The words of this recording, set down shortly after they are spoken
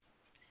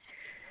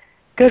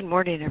Good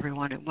morning,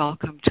 everyone, and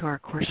welcome to our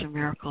Course in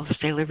Miracles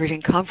Daily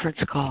Reading Conference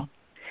Call.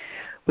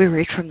 We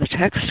read from the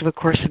text of A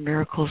Course in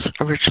Miracles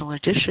Original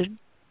Edition,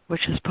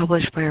 which is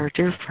published by our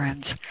dear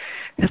friends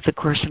at the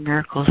Course in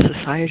Miracles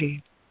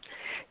Society.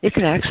 You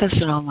can access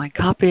an online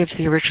copy of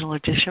the original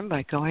edition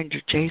by going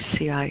to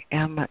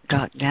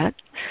jcim.net,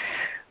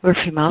 or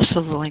if you mouse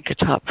over the link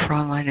atop for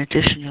online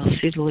edition, you'll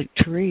see the link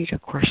to read A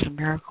Course in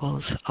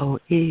Miracles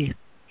OE.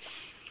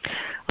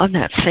 On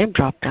that same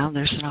drop-down,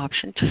 there's an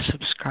option to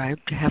subscribe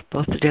to have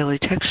both the daily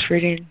text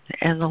reading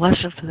and the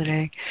lesson for the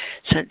day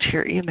sent to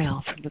your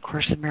email from the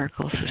Course in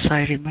Miracles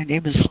Society. My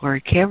name is Lori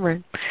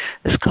Cameron.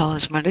 This call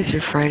is Monday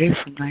through Friday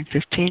from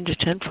 9:15 to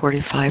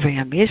 10:45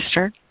 a.m.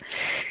 Eastern.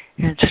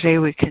 And today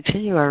we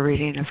continue our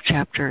reading of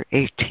Chapter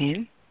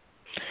 18,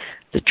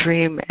 The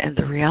Dream and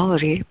the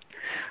Reality,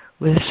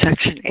 with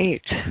Section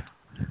 8,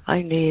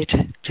 I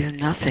Need Do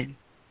Nothing.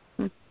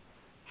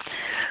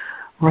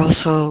 We're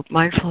also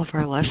mindful of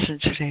our lesson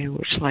today,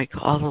 which, like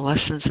all the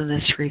lessons in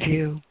this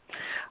review,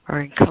 are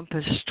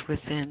encompassed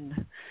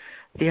within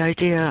the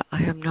idea,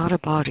 I am not a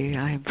body,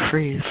 I am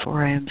free,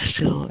 for I am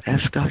still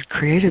as God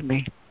created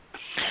me.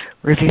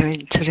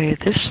 Reviewing today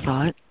this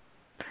thought,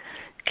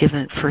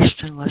 given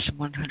first in Lesson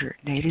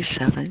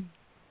 187,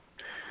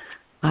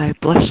 I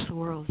bless the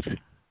world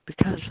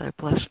because I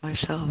bless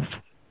myself.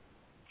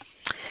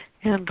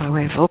 And by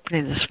way of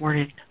opening this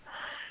morning,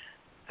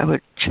 I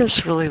would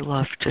just really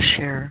love to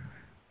share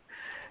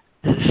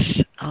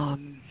this,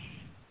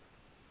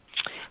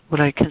 what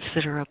I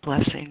consider a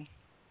blessing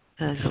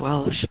as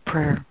well as a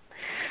prayer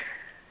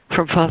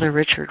from Father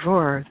Richard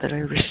Rohr that I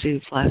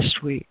received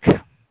last week.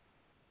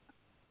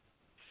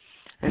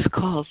 It's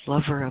called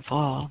Lover of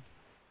All,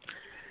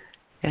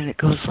 and it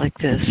goes like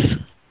this.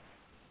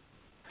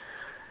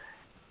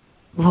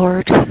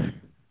 Lord,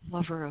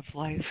 lover of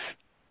life,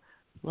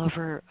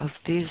 lover of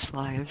these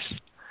lives,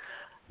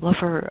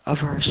 lover of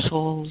our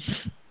souls,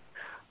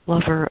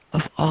 lover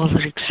of all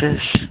that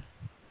exists.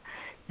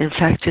 In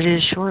fact, it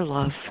is your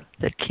love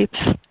that keeps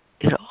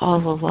it all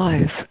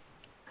alive.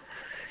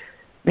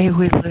 May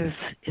we live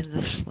in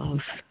this love.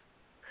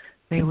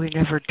 May we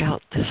never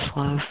doubt this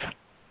love.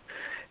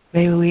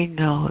 May we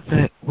know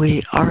that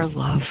we are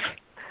love,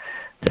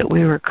 that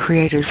we were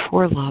created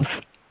for love,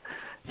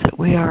 that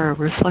we are a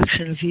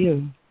reflection of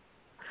you,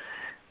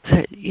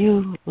 that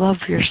you love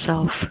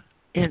yourself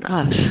in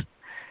us,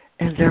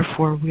 and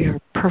therefore we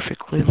are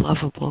perfectly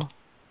lovable.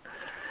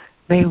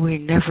 May we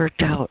never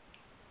doubt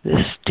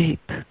this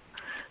deep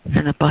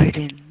and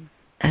abiding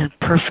and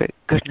perfect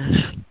goodness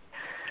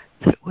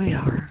that we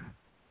are,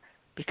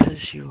 because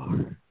you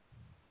are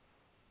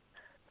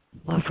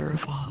lover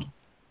of all.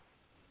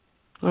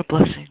 What a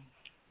blessing.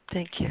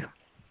 Thank you.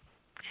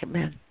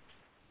 Amen.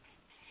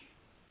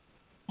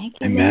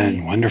 Thank you, Amen.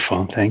 Lori.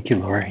 Wonderful. Thank you,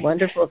 Lori.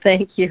 Wonderful.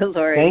 Thank you,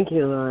 Lori. Thank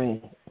you,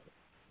 Lori.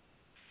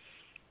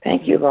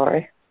 Thank you,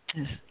 Lori.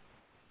 Yes.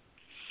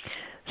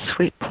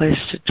 Sweet place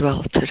to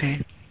dwell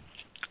today.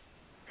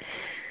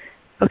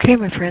 Okay,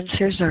 my friends,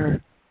 here's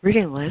our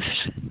reading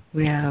list.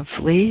 We have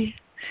Lee,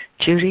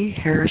 Judy,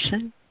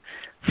 Harrison,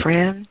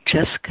 Fran,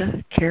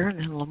 Jessica, Karen,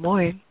 and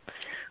Lemoyne.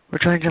 We're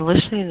joined in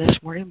listening this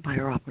morning by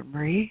Robin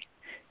Marie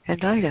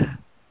and Ida.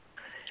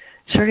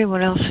 Is there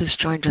anyone else who's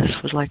joined us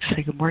who would like to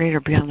say good morning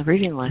or be on the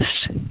reading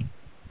list?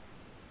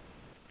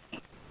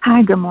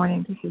 Hi, good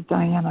morning. This is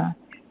Diana,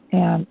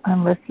 and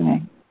I'm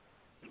listening.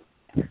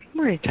 Good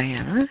morning,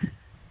 Diana.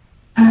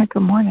 Hi,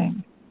 good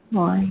morning,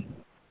 Lori.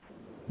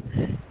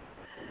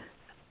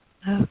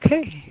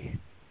 Okay.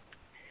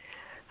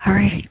 All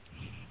righty.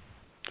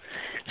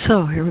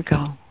 So here we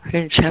go.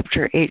 In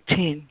Chapter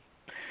 18,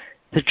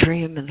 The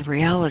Dream and the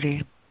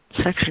Reality,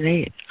 Section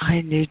 8, I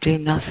Need Do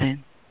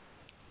Nothing.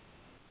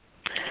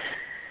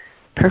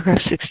 Paragraph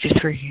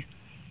 63.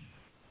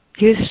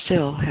 You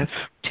still have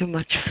too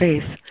much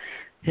faith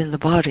in the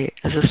body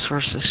as a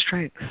source of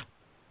strength.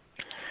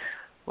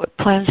 What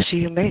plans do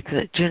you make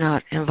that do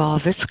not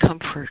involve its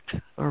comfort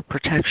or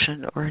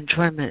protection or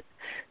enjoyment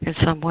in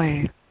some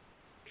way?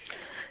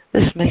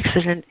 This makes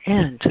it an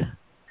end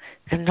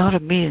and not a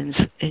means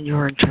in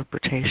your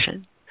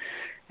interpretation.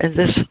 And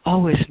this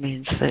always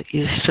means that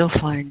you still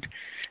find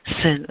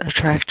sin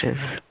attractive.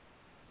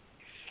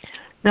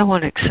 No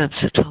one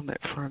accepts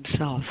atonement for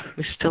himself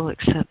who still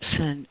accepts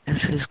sin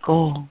as his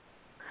goal.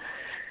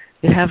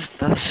 You have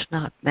thus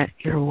not met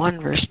your one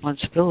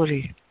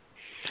responsibility.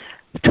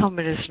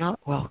 Atonement is not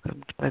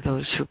welcomed by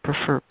those who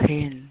prefer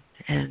pain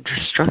and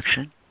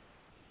destruction.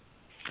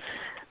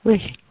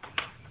 Lee.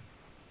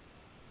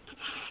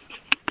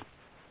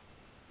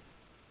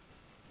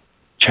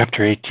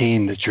 Chapter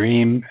 18, The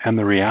Dream and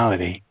the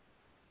Reality.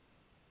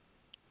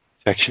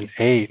 Section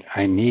 8,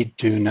 I Need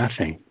Do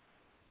Nothing.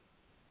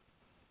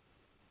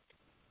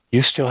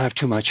 You still have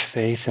too much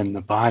faith in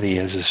the body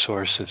as a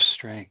source of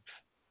strength.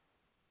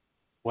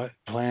 What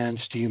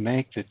plans do you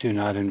make that do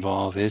not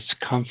involve its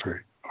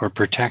comfort or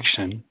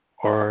protection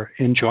or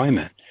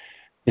enjoyment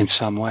in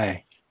some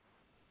way?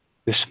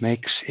 This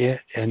makes it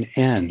an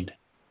end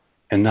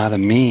and not a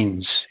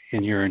means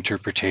in your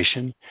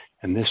interpretation,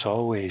 and this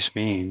always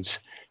means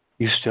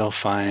you still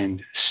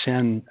find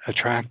sin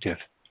attractive.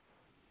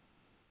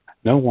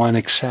 No one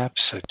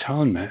accepts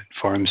atonement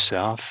for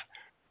himself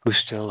who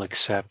still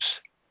accepts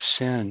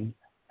sin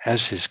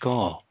as his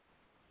goal.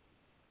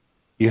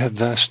 You have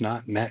thus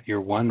not met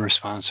your one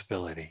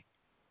responsibility.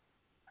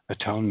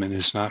 Atonement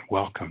is not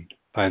welcomed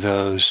by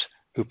those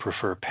who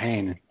prefer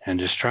pain and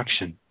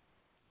destruction.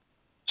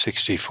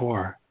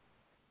 64.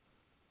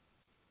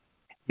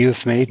 You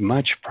have made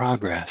much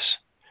progress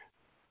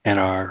and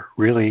are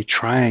really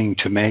trying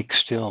to make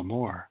still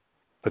more.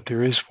 But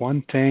there is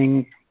one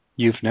thing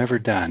you've never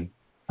done.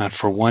 Not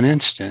for one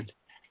instant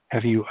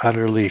have you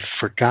utterly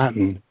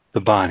forgotten the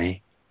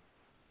body.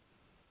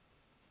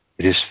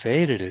 It has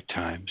faded at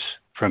times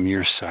from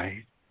your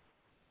sight,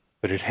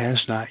 but it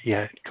has not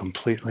yet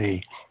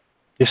completely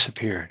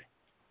disappeared.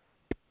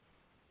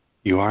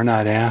 You are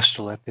not asked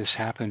to let this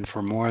happen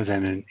for more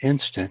than an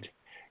instant,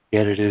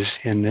 yet it is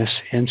in this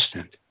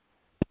instant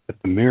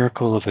that the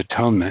miracle of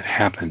atonement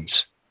happens.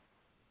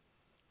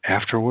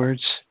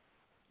 Afterwards,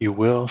 you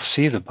will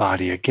see the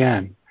body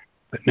again,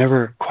 but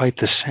never quite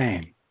the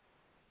same.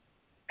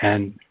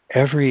 And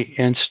every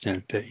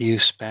instant that you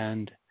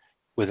spend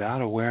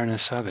without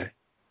awareness of it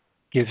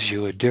gives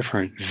you a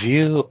different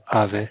view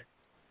of it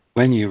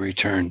when you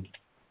return.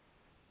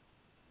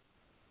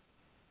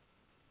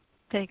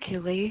 Thank you,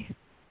 Lee.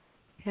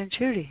 And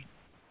Judy.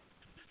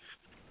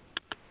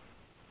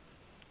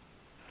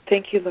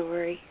 Thank you,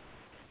 Lori.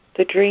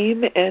 The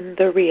dream and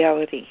the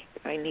reality.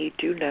 I need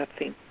do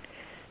nothing.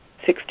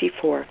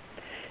 64.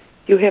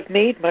 You have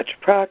made much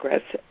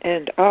progress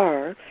and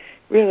are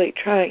really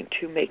trying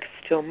to make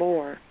still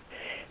more.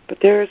 But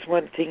there is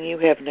one thing you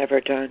have never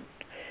done.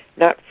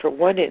 Not for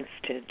one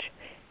instant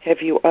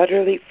have you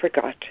utterly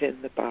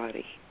forgotten the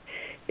body.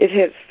 It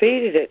has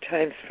faded at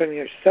times from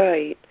your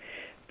sight,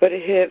 but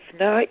it has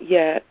not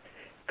yet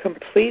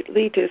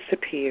completely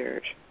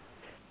disappeared.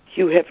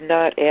 You have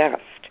not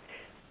asked.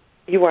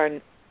 You are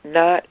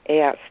not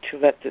asked to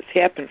let this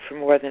happen for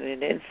more than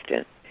an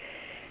instant.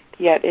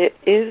 Yet it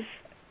is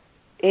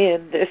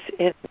in this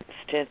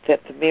instant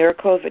that the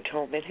miracle of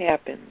atonement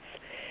happens.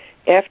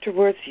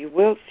 Afterwards you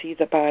will see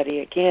the body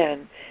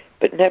again,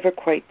 but never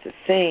quite the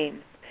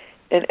same.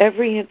 And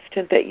every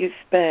instant that you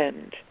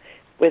spend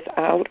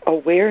without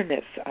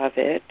awareness of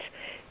it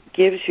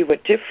gives you a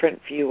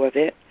different view of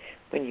it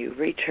when you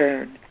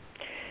return.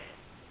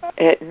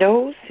 At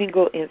no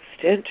single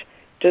instant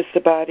does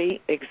the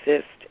body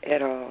exist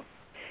at all.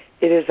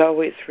 It is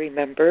always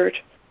remembered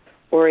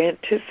or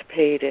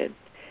anticipated,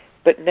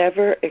 but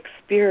never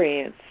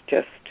experienced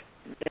just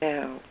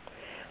now.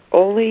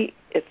 Only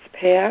its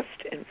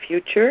past and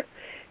future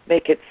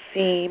make it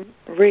seem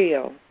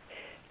real.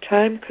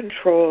 Time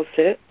controls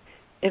it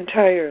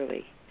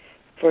entirely,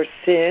 for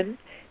sin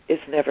is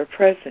never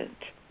present.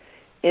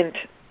 In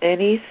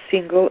any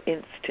single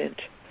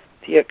instant,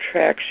 the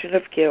attraction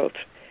of guilt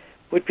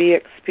would be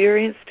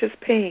experienced as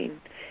pain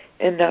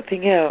and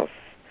nothing else,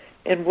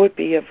 and would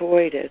be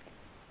avoided.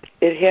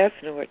 It has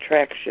no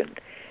attraction.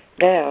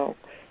 Now,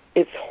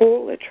 its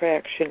whole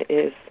attraction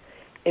is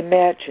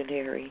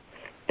imaginary,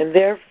 and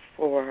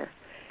therefore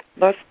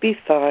must be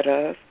thought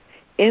of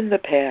in the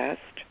past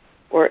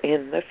or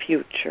in the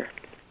future.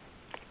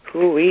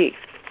 Hooey.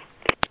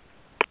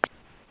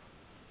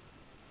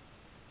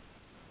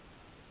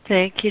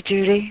 Thank you,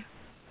 Judy.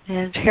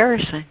 And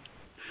Harrison.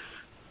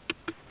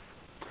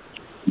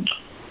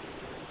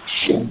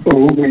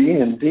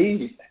 Hooey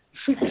indeed.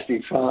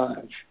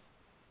 65.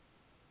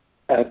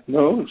 At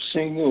no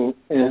single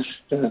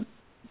instant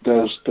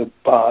does the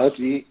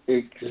body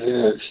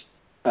exist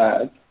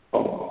at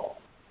all.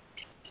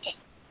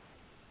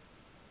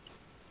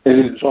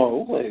 It is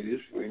always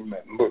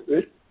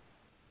remembered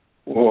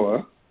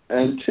or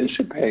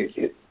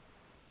anticipated,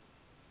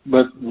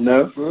 but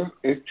never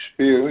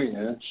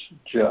experienced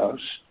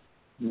just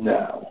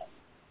now.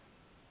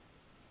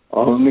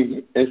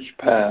 Only its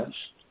past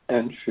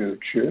and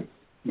future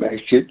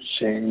make it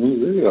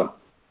seem real.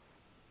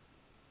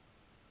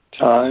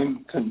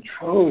 Time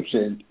controls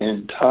it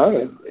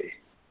entirely,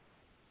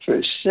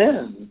 for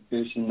sin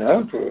is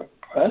never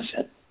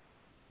present.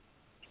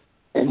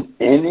 In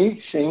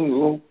any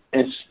single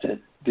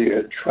instant, the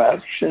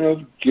attraction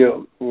of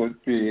guilt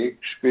would be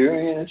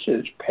experienced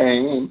as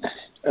pain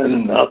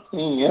and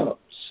nothing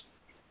else,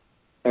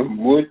 and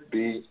would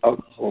be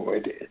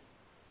avoided.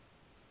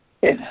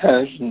 It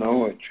has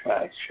no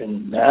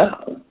attraction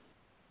now.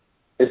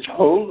 Its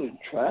whole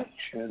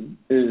attraction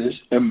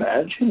is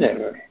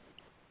imaginary,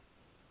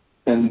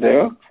 and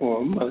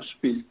therefore must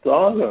be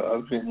thought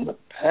of in the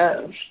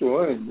past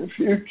or in the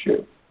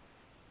future.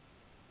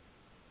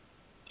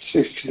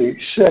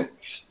 66.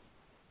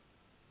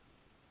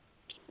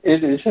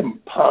 It is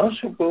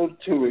impossible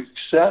to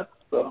accept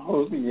the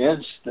holy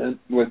instant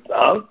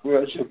without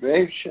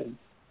reservation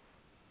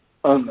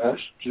unless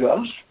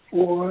just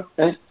for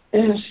an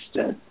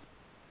instant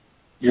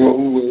you're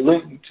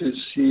willing to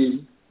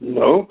see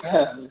no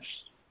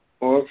past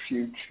or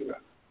future.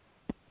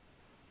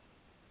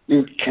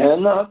 You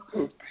cannot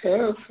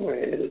prepare for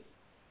it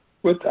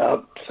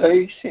without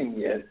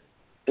placing it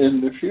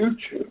in the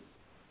future.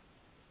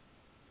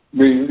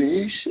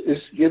 Release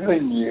is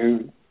given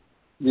you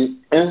the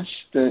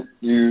instant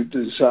you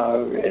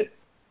desire it.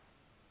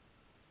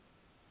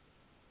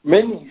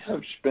 Many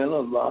have spent a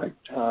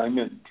lifetime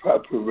in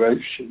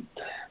preparation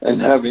and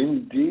have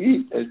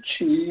indeed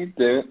achieved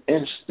their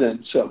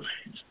instance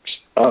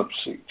of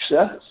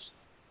success.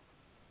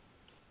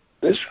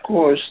 This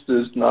course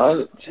does not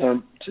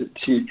attempt to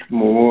teach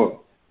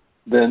more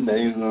than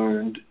they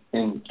learned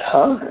in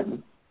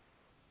time,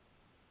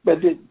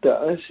 but it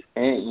does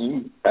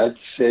aim at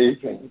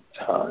saving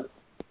time.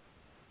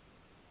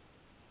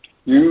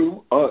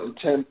 You are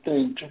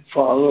attempting to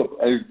follow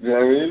a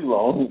very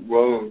long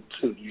road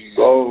to the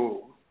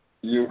goal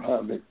you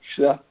have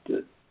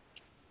accepted.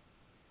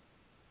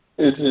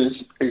 It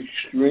is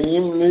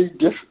extremely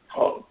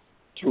difficult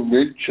to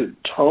reach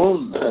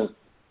atonement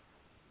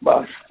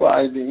by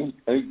fighting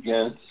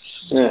against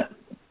sin.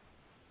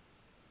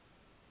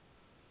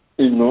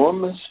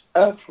 Enormous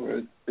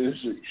effort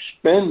is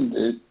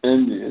expended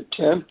in the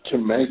attempt to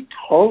make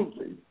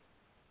holy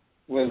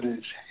what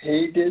is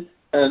hated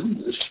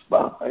and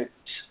despised.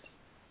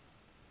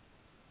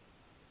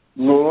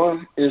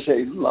 Nor is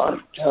a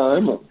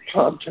lifetime of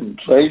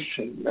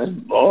contemplation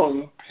and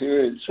long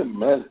periods of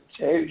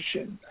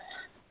meditation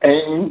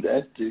aimed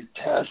at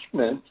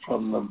detachment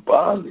from the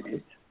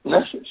body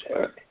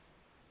necessary.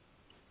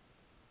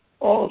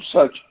 All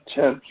such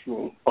attempts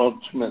will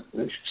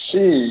ultimately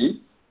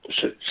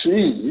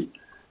succeed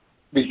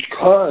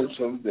because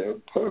of their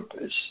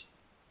purpose.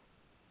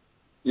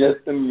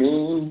 Yet the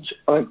means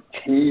are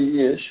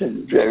tedious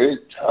and very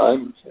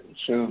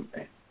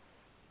time-consuming.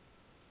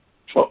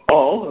 For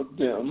all of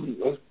them,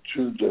 look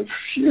to the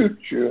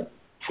future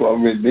for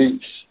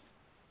release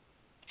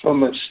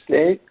from a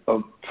state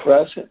of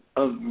present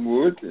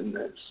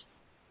unworthiness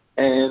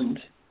and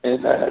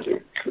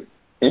inadequacy.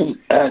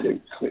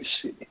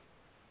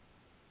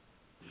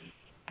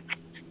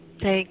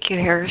 Thank you,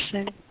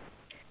 Harrison.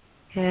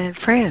 And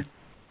Fran.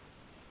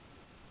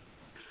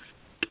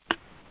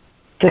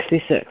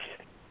 66.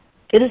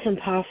 It is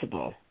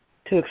impossible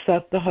to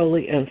accept the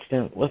holy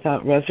instant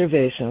without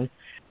reservation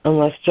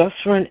unless just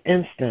for an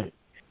instant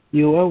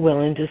you are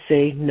willing to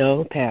see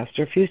no past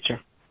or future.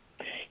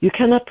 You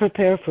cannot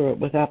prepare for it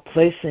without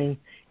placing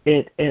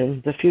it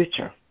in the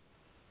future.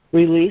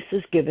 Release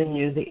is given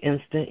you the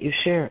instant you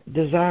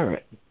desire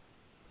it.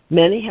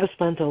 Many have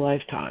spent a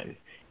lifetime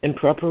in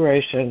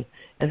preparation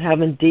and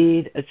have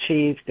indeed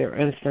achieved their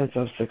instance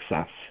of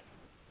success.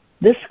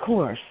 This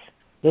course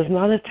does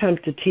not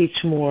attempt to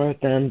teach more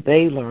than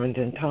they learned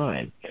in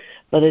time,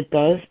 but it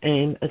does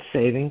aim at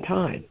saving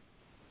time.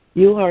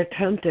 You are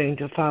attempting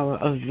to follow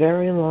a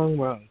very long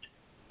road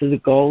to the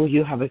goal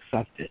you have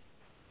accepted.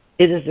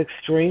 It is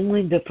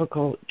extremely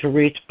difficult to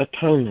reach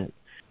atonement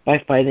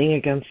by fighting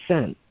against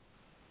sin.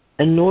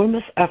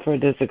 Enormous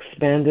effort is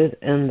expended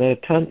in the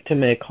attempt to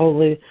make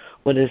holy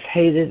what is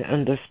hated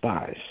and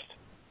despised.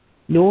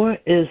 Nor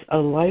is a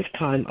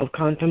lifetime of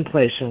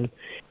contemplation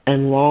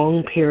and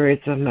long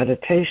periods of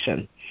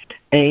meditation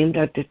aimed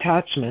at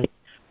detachment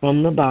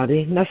from the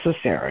body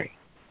necessary.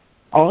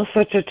 All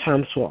such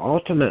attempts will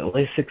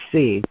ultimately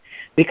succeed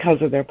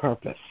because of their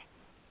purpose.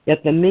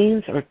 Yet the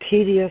means are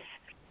tedious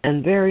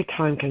and very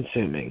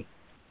time-consuming,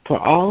 for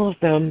all of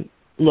them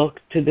look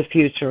to the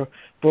future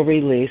for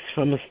release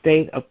from a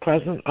state of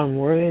present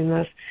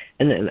unworthiness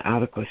and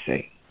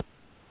inadequacy.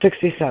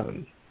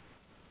 67.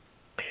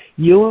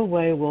 Your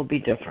way will be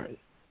different,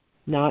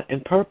 not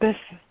in purpose,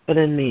 but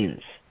in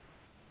means.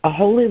 A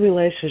holy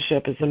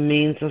relationship is a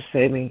means of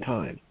saving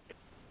time.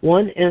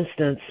 One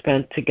instant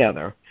spent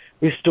together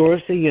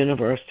restores the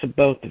universe to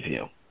both of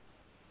you.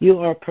 You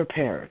are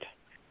prepared.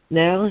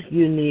 Now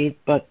you need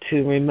but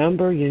to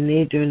remember you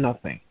need do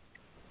nothing.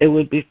 It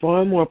would be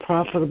far more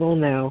profitable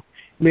now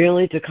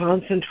merely to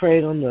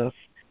concentrate on this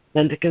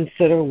than to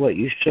consider what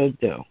you should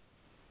do.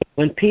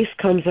 When peace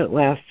comes at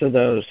last to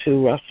those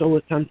who wrestle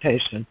with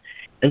temptation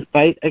and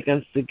fight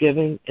against the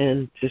giving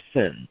in to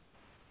sin,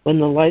 when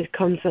the light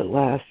comes at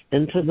last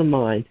into the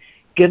mind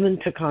given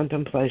to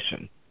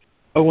contemplation,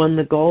 or when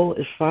the goal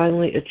is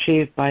finally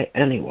achieved by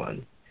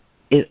anyone,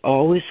 it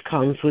always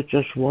comes with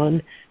just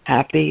one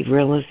happy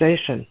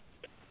realization.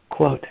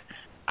 Quote,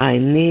 I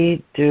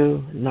need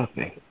do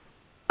nothing.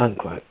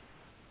 Unquote.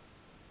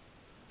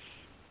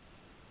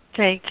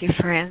 Thank you,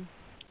 Fran.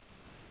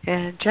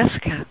 And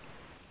Jessica.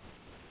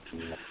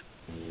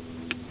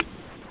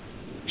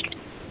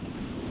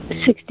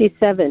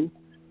 67.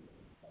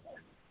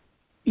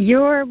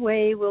 Your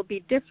way will be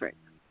different,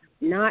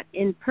 not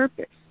in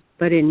purpose,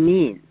 but in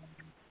means.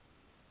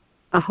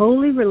 A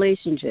holy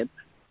relationship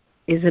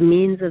is a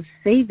means of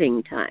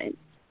saving time.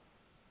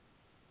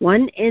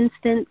 One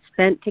instant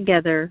spent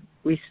together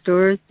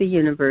restores the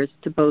universe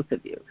to both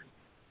of you.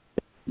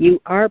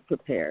 You are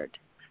prepared.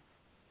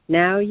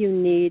 Now you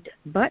need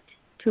but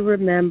to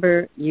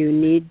remember you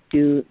need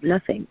do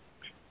nothing.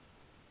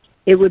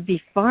 It would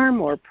be far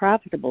more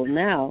profitable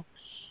now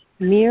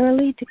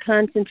merely to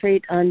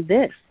concentrate on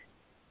this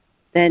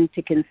than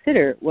to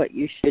consider what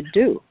you should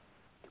do.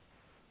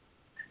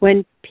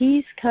 When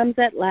peace comes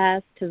at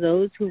last to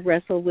those who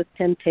wrestle with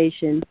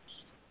temptation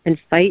and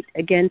fight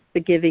against the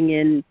giving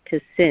in to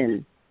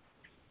sin.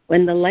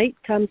 When the light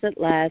comes at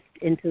last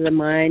into the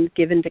mind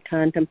given to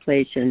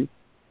contemplation,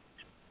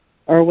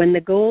 or when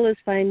the goal is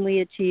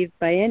finally achieved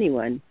by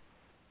anyone,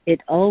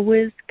 it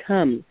always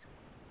comes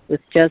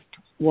with just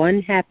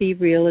one happy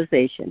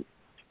realization: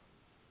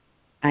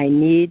 I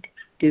need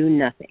do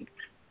nothing.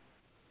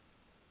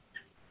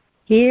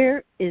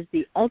 Here is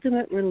the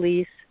ultimate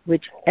release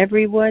which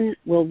everyone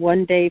will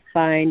one day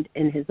find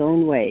in his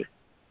own way,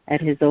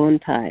 at his own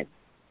time.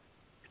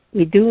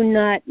 We do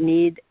not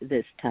need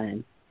this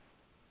time.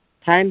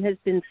 Time has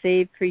been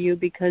saved for you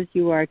because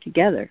you are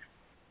together.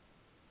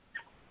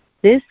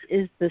 This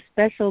is the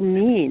special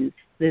means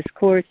this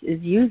course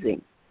is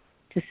using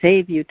to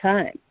save you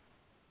time.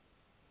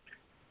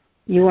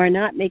 You are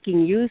not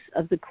making use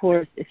of the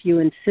course if you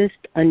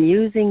insist on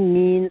using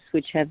means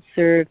which have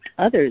served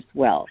others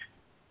well,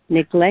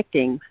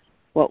 neglecting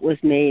what was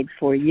made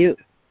for you.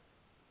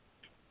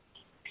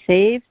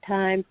 Save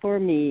time for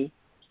me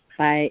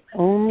by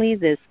only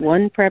this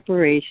one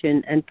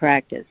preparation and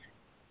practice,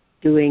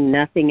 doing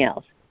nothing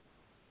else.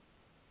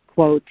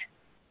 Quote,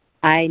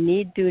 I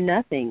need do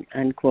nothing,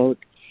 unquote,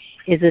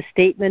 is a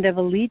statement of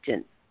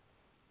allegiance,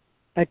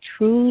 a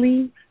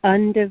truly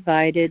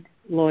undivided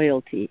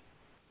loyalty.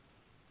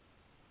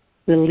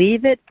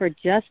 Believe it for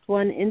just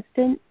one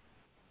instant,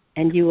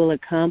 and you will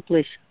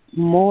accomplish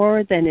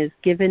more than is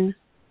given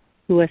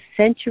to a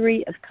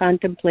century of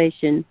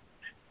contemplation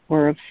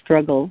or of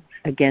struggle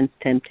against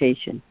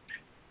temptation.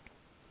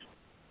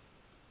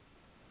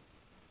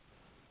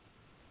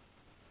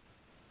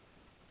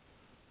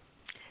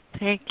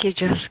 Thank you,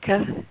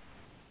 Jessica.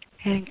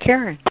 And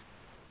Karen.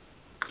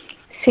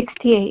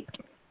 68.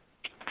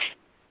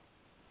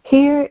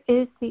 Here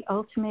is the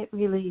ultimate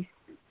release,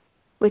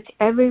 which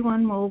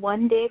everyone will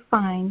one day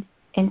find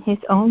in his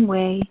own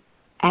way,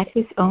 at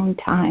his own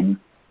time.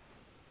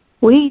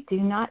 We do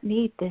not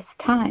need this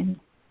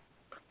time.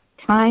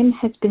 Time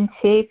has been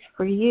saved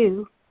for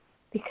you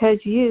because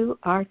you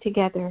are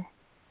together.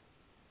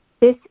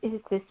 This is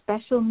the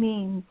special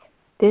means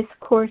this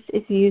course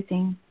is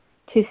using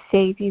to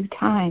save you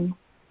time.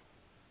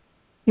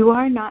 You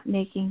are not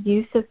making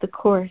use of the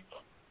course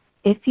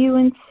if you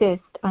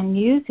insist on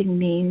using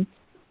means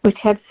which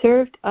have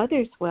served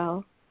others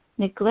well,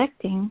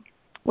 neglecting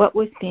what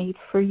was made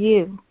for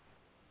you.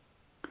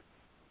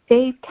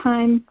 Save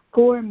time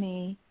for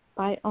me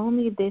by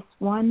only this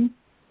one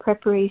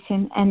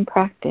preparation and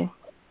practice,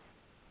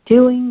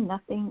 doing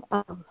nothing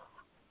else.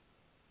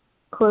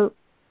 Quote,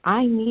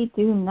 I need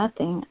do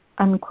nothing,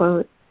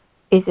 unquote,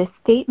 is a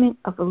statement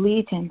of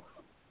allegiance,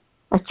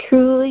 a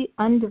truly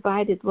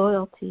undivided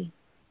loyalty.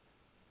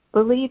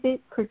 Believe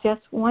it for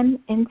just one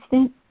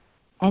instant,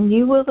 and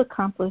you will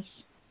accomplish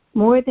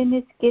more than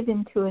is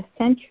given to a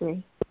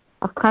century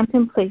of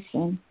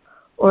contemplation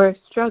or of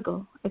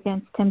struggle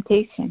against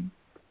temptation.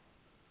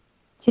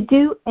 To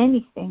do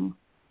anything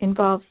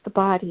involves the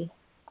body,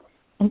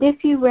 and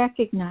if you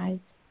recognize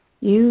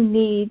you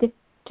need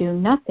do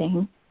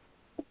nothing,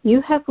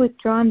 you have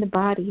withdrawn the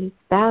body's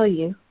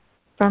value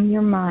from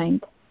your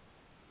mind.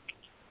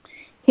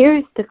 Here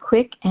is the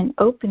quick and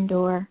open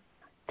door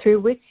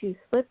through which you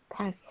slip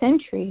past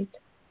centuries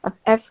of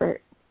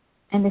effort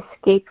and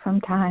escape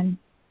from time.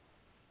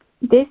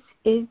 This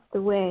is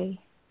the way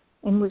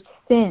in which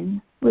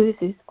sin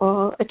loses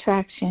all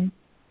attraction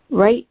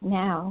right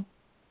now.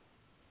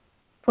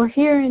 For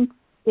herein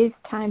is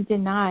time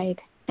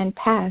denied and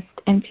past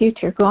and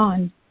future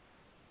gone.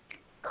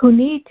 Who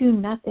need do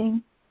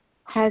nothing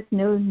has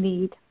no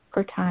need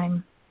for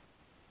time.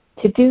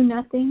 To do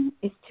nothing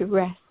is to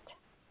rest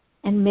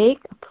and make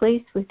a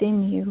place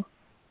within you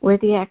where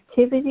the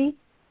activity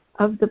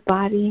of the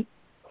body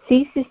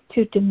ceases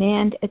to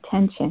demand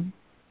attention.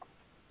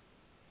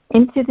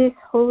 Into this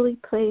holy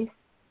place,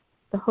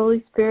 the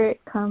Holy Spirit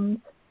comes,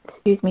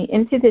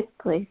 into this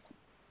place,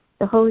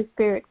 the Holy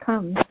Spirit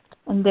comes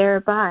and there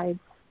abides.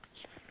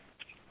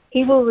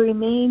 He will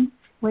remain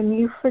when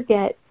you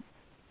forget,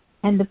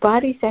 and the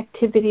body's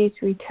activities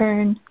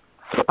return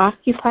to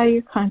occupy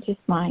your conscious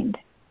mind.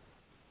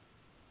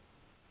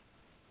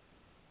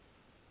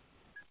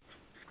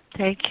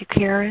 Thank you,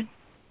 Karen.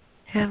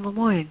 And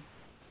Lemoyne.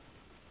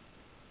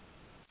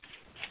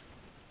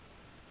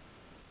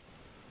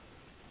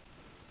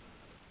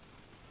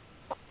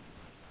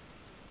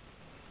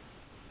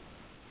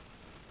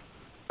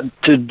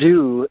 To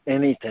do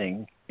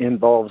anything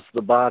involves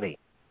the body.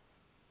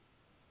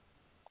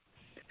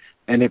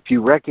 And if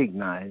you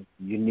recognize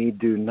you need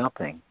do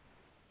nothing,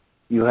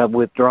 you have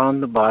withdrawn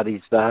the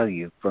body's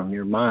value from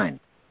your mind.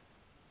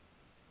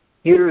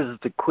 Here is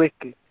the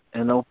quick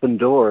and open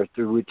door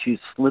through which you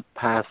slip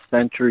past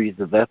centuries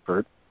of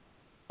effort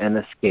and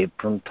escape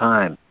from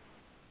time.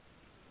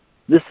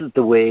 This is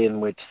the way in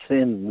which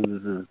sin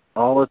loses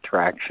all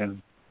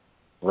attraction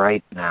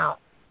right now.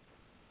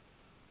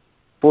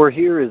 For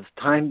here is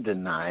time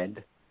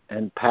denied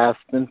and past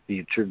and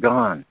future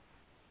gone.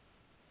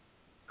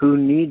 Who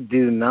need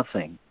do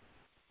nothing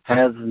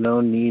has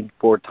no need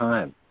for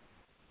time.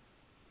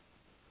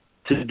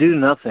 To do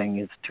nothing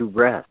is to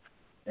rest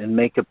and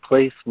make a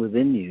place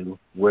within you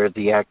where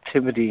the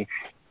activity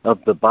of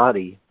the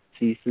body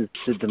ceases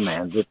to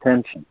demand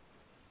attention.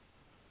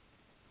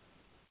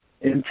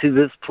 Into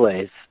this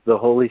place the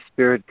Holy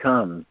Spirit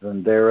comes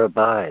and there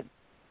abides.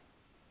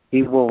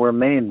 He will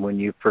remain when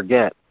you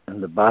forget,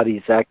 and the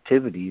body's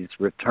activities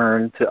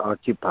return to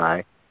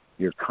occupy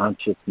your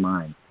conscious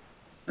mind.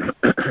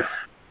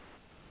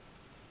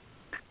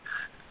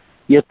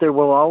 Yet there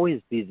will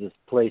always be this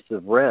place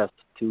of rest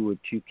to which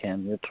you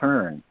can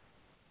return,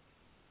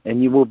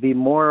 and you will be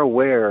more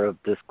aware of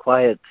this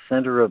quiet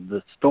center of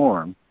the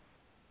storm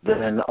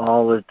than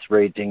all its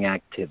raging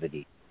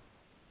activity.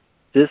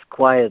 This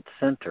quiet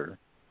center,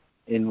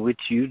 in which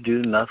you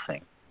do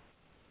nothing,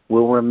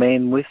 will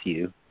remain with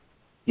you,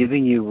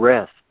 giving you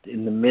rest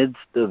in the midst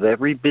of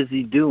every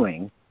busy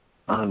doing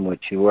on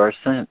which you are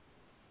sent.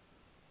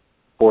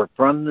 For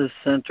from this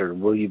center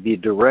will you be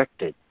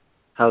directed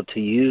how to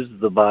use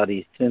the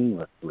body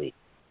sinlessly.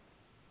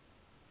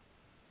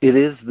 It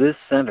is this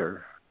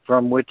center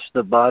from which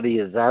the body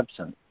is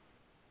absent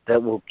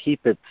that will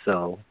keep it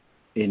so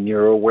in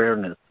your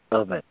awareness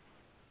of it.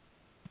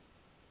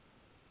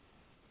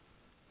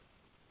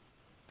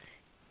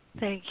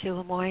 Thank you,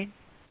 Lemoyne.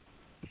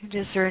 And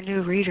is there a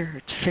new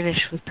reader to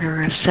finish with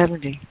paragraph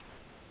 70?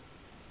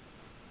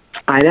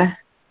 Ida?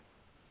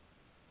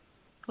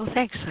 Well,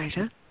 thanks,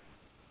 Ida.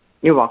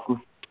 You're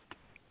welcome.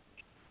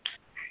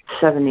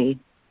 70.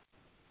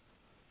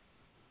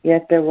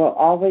 Yet there will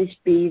always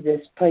be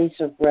this place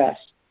of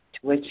rest to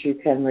which you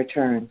can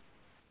return,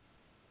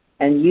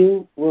 and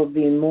you will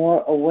be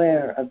more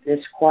aware of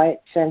this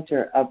quiet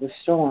center of the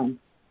storm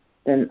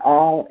than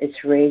all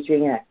its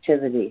raging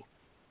activity.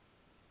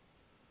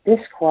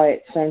 This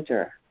quiet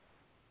center,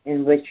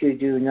 in which you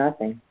do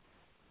nothing,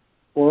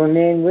 will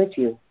remain with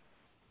you,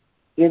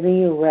 giving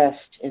you rest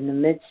in the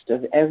midst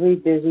of every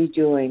busy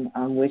doing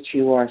on which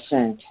you are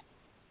sent.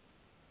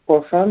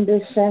 For from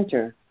this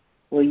center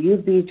will you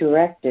be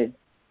directed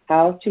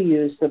how to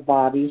use the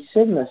body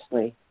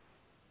sinlessly.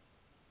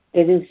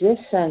 It is this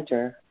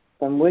center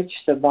from which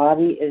the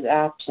body is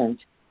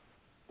absent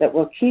that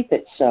will keep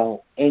it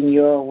so in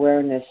your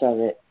awareness of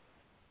it.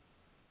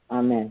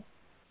 Amen.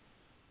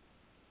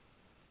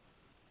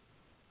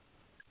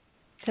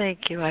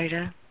 Thank you,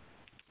 Ida.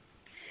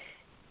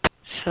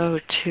 So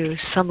to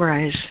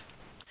summarize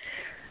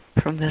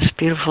from this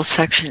beautiful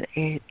section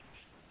 8,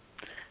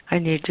 I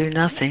need do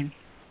nothing.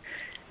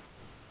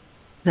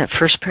 That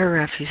first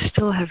paragraph, you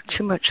still have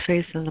too much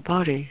faith in the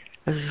body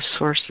as a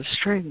source of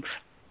strength.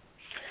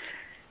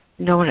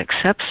 No one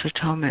accepts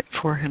atonement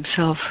for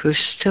himself who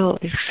still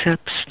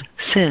accepts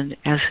sin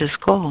as his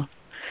goal.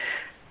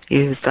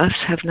 You thus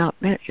have not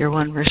met your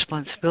one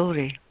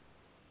responsibility.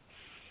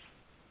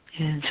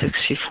 In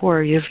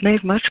 64, you've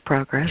made much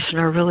progress and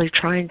are really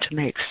trying to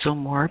make still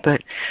more,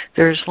 but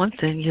there is one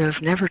thing you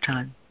have never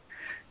done.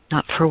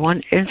 Not for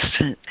one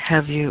instant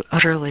have you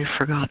utterly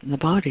forgotten the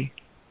body.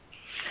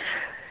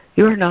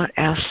 You are not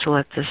asked to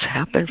let this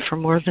happen for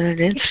more than an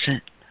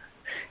instant,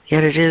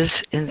 yet it is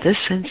in this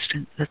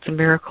instant that the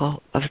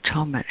miracle of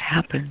atonement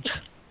happens.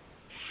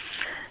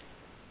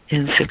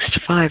 In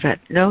 65, at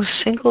no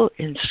single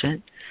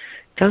instant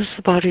does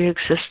the body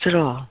exist at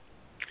all.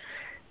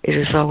 It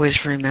is always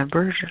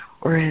remembered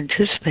or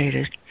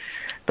anticipated,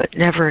 but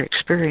never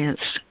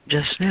experienced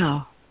just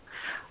now.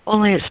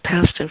 Only its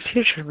past and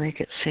future make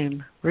it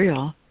seem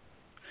real.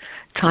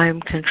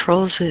 Time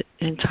controls it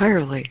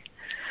entirely,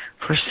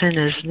 for sin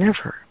is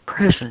never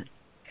present.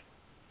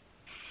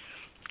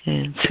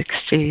 In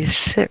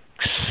 66,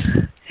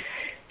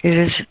 it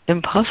is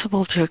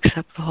impossible to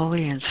accept the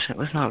holy instant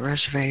without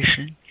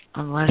reservation,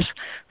 unless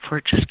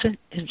for just an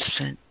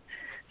instant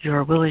you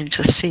are willing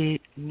to see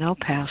no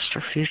past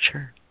or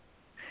future.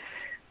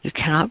 You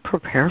cannot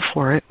prepare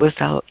for it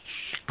without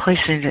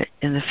placing it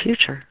in the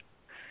future.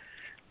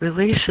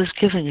 Release is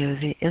given you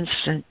the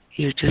instant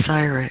you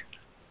desire it.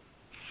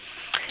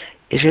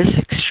 It is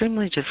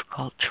extremely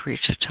difficult to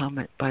reach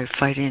atonement by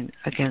fighting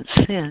against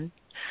sin,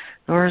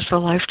 nor is a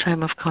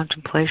lifetime of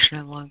contemplation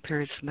and long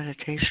periods of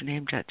meditation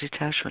aimed at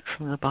detachment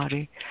from the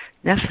body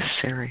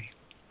necessary.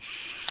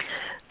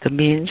 The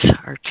means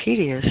are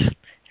tedious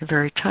and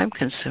very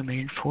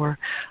time-consuming, for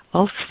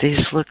all of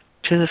these look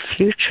to the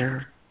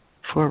future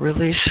for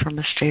release from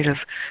a state of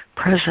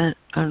present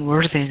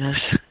unworthiness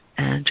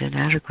and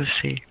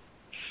inadequacy.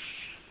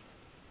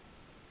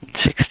 In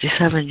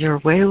 67, your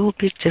way will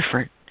be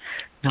different,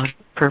 not in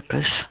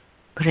purpose,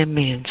 but in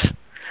means.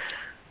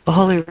 A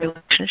holy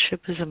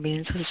relationship is a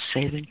means of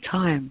saving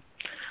time.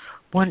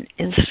 One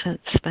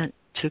instant spent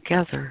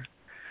together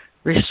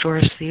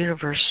restores the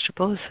universe to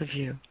both of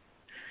you.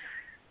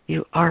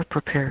 You are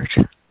prepared.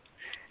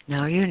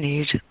 Now you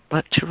need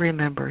but to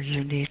remember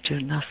you need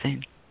do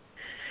nothing.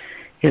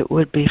 It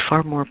would be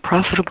far more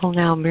profitable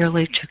now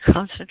merely to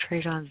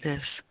concentrate on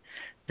this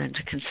than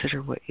to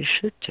consider what you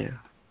should do.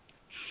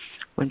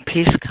 When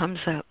peace comes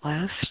at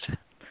last,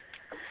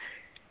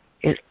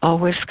 it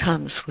always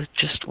comes with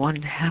just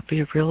one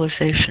happy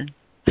realization.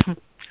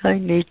 I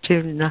need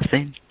do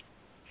nothing.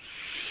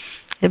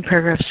 In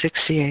paragraph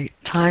 68,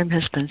 time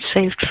has been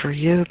saved for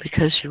you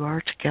because you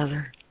are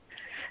together.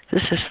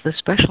 This is the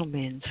special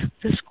means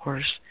this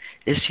course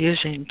is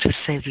using to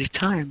save you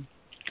time.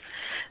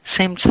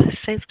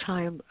 Save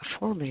time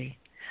for me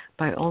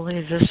by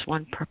only this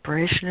one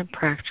preparation and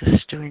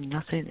practice, doing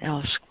nothing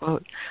else.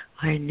 Quote,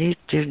 I need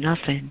do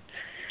nothing,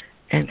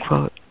 end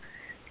quote,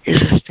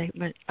 is a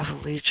statement of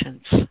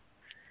allegiance,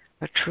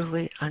 a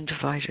truly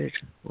undivided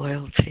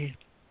loyalty.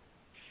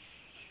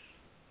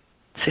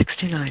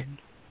 69.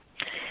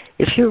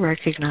 If you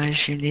recognize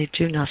you need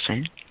do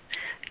nothing,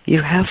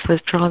 you have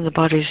withdrawn the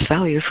body's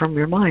value from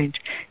your mind.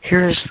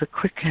 Here is the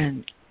quick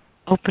and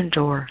open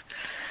door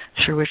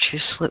through which you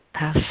slip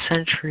past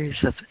centuries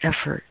of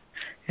effort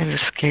and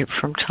escape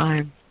from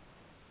time.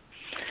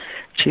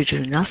 To do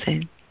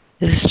nothing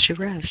is to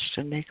rest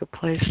and make a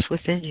place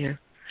within you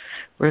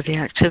where the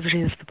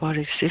activity of the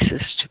body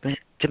ceases to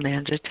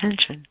demand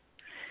attention.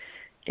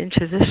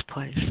 Into this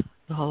place,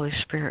 the Holy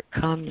Spirit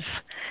comes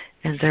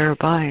and there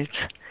abides,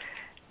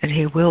 and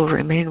He will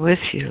remain with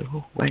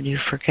you when you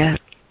forget.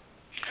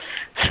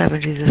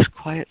 70. This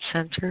quiet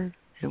center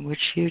in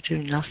which you do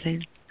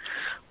nothing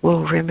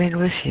will remain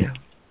with you,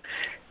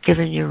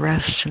 giving you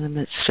rest in the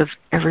midst of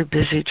every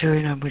busy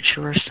doing on which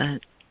you are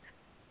sent.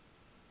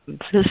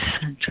 This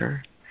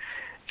center,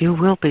 you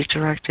will be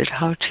directed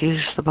how to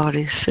use the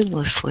body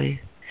sinlessly.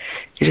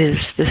 It is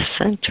this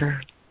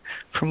center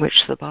from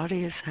which the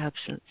body is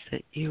absent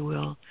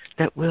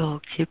that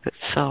will keep it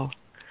so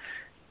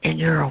in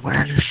your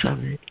awareness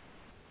of it.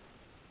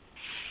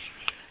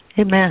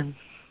 Amen.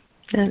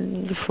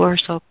 And the floor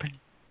is open.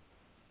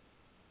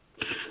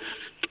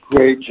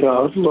 Great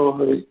job,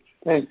 Lori.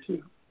 Thank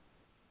you.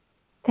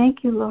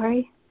 Thank you,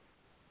 Lori.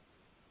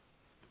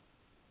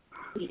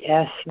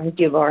 Yes, thank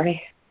you,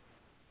 Lori.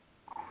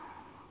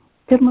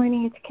 Good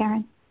morning, it's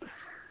Karen.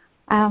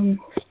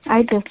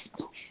 I just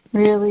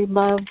really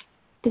love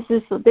this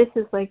is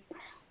like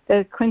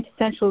the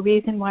quintessential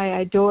reason why I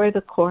adore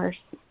the Course,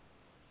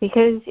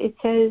 because it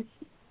says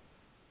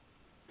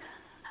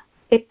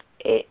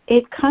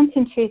it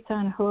concentrates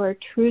on who our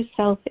true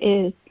self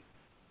is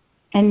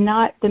and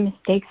not the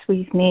mistakes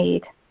we've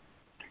made.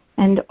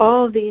 And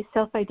all the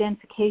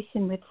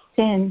self-identification with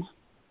sin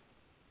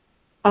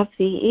of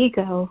the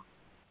ego,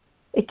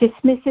 it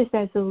dismisses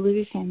as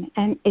illusion,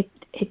 and it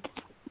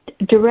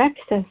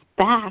directs us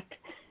back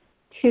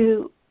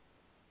to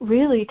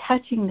really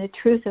touching the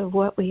truth of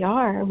what we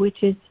are,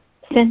 which is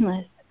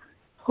sinless,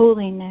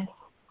 holiness,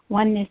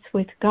 oneness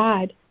with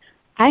God.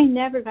 I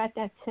never got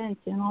that sense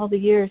in all the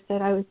years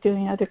that I was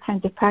doing other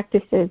kinds of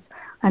practices.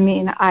 I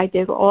mean, I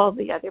did all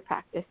the other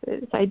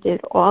practices. I did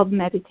all the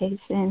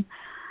meditation,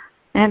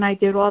 and I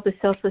did all the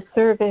selfless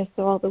service,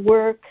 all the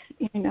work,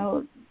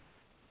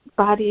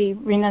 body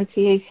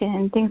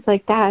renunciation, things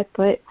like that.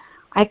 But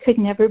I could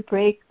never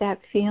break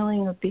that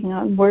feeling of being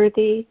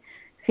unworthy,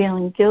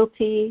 feeling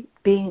guilty,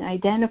 being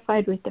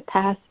identified with the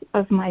past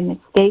of my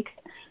mistakes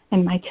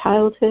and my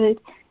childhood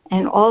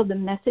and all the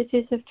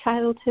messages of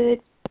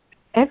childhood.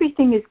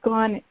 Everything is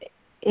gone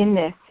in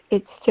this.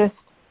 It's just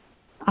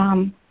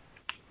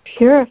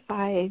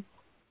purifies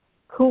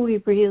who we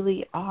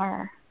really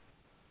are.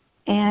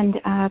 And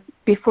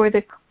before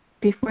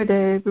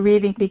the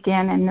reading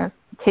began and the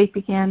tape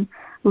began,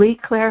 Lee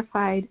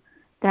clarified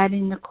that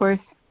in the Course,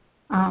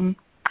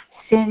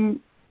 sin,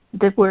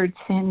 the word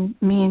sin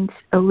means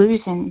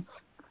illusions.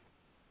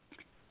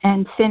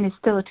 And sin is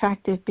still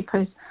attractive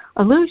because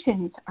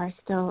illusions are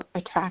still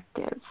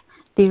attractive.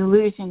 The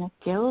illusion of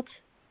guilt,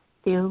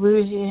 the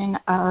illusion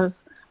of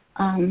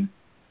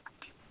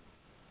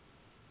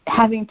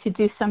having to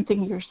do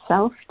something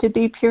yourself to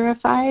be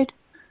purified.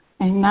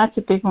 And that's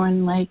a big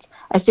one, like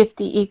as if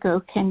the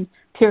ego can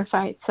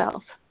purify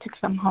itself to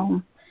come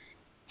home.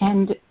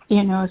 And,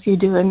 if you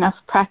do enough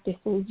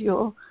practices,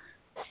 you'll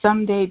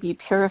someday be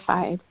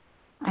purified.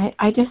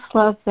 I just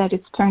love that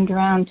it's turned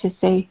around to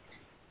say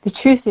the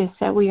truth is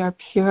that we are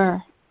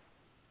pure,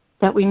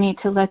 that we need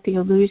to let the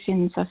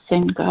illusions of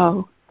sin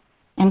go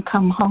and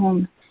come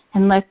home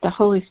and let the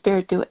Holy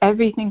Spirit do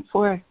everything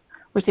for us,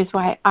 which is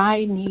why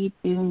I need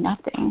do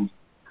nothing.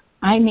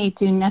 I need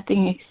do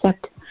nothing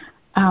except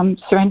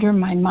surrender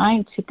my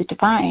mind to the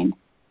divine,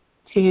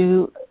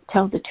 to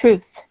tell the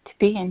truth, to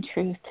be in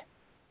truth.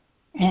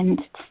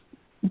 And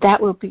that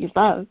will be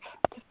love,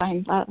 to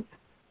find love.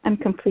 I'm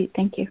complete.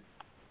 Thank you.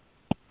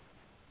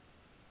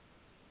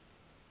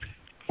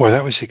 Well,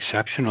 that was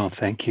exceptional.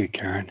 Thank you,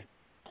 Karen.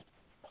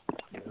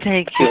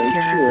 Thank you,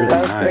 Karen.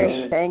 Really nice.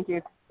 Great. Thank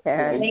you,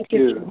 Karen. Thank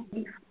you.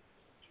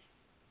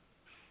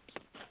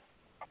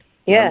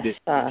 Yes,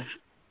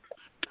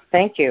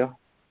 thank you.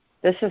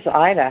 This is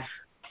Ida.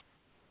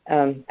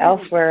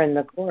 Elsewhere in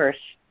the Course,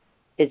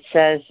 it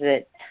says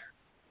that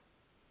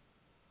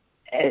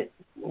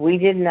we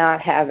did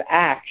not have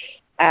acts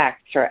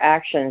or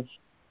actions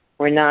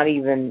were not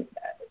even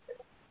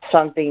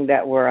something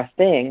that were a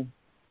thing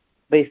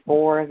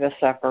before the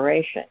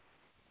separation.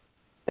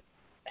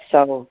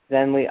 So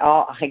then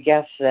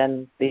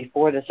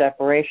before the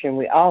separation,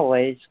 we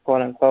always,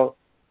 quote unquote,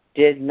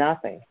 did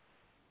nothing.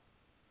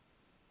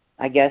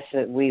 I guess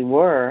that we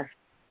were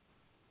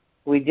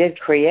we did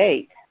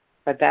create,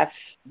 but that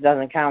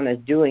doesn't count as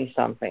doing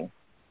something.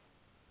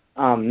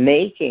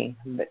 Making,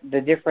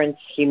 the difference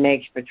he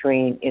makes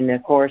in the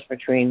course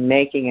between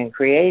making and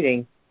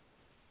creating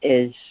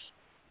is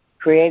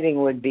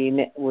creating would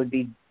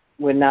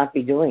not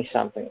be doing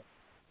something,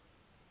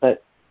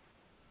 but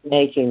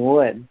making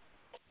would.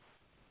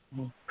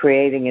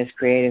 Creating is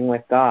creating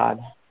with God.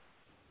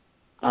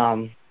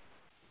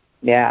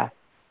 Yeah.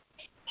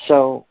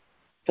 So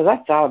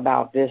I've thought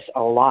about this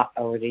a lot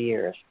over the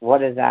years. What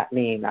does that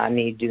mean? I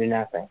need do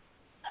nothing.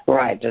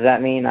 Right. Does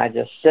that mean I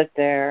just sit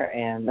there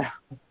and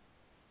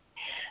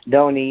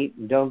don't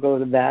eat, don't go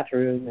to the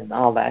bathroom and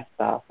all that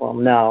stuff? Well,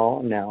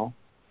 no.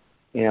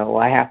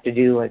 I have to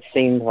do what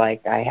seems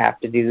like I have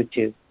to do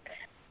to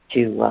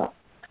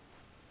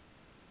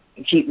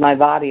keep my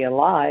body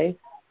alive.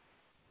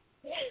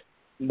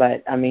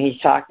 But, he's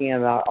talking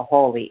about a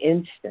holy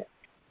instant.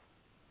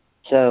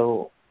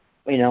 So,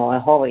 a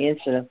holy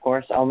instant, of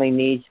course, only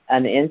needs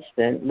an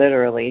instant,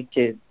 literally,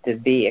 to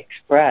be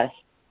expressed.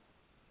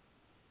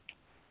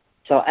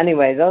 So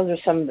anyway, those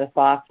are some of the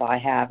thoughts I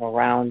have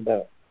around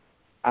the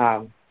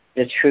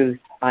truth,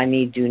 I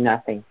need do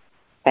nothing.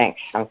 Thanks.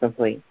 I'm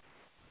complete.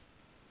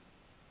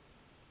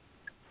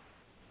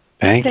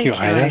 Thank you,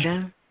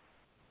 Ida.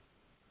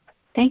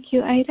 Thank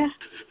you, Ida.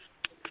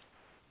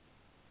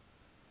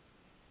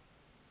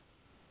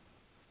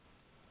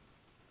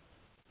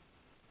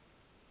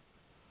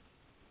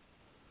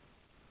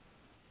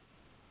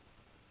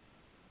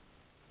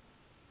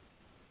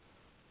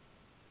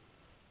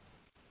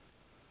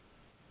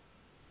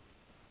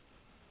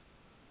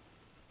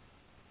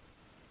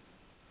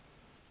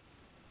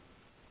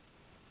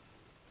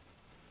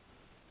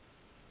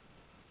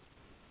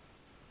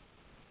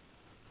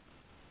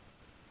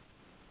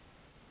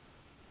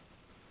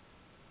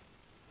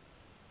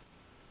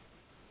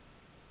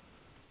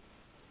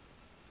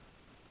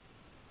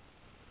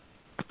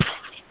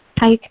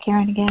 Hi, it's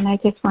Karen again. I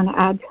just want to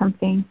add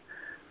something.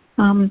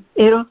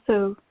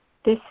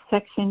 This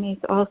section is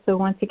also,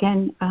 once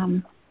again,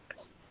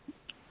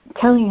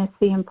 telling us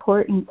the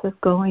importance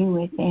of going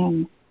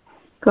within.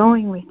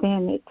 Going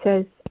within, it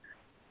says,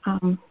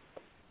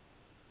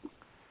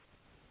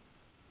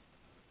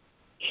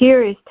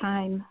 here is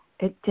time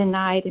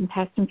denied and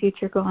past and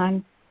future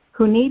gone.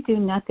 Who need do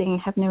nothing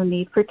have no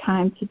need for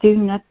time. To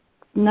do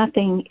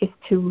nothing is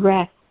to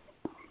rest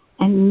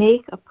and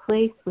make a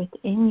place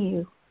within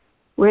you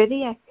where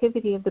the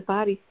activity of the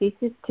body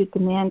ceases to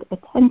demand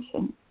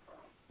attention.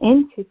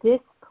 Into this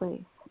place,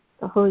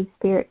 the Holy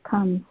Spirit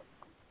comes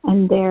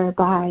and there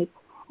abides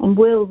and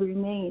will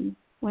remain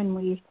when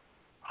we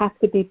have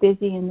to be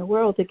busy in the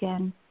world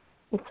again.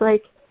 It's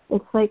like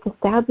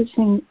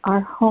establishing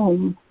our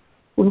home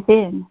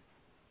within,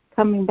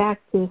 coming back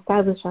to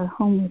establish our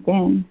home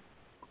within.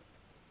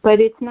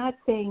 But it's not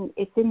saying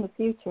it's in the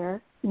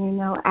future,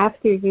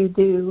 after you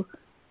do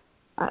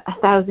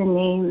 1,000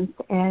 names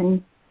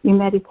and you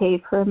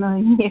meditate for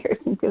 1,000,000 years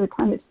and do a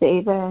ton of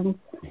seva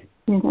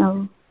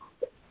and,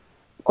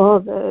 all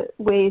the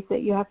ways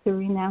that you have to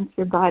renounce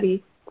your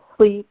body,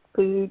 sleep,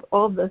 food,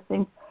 all those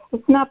things.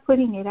 It's not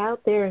putting it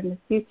out there in the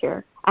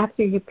future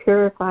after you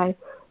purify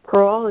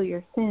for all of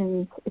your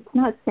sins. It's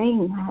not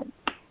saying that.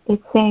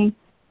 It's saying,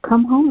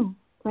 come home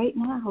right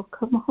now,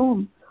 come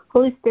home.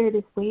 Holy Spirit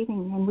is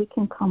waiting and we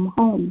can come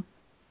home.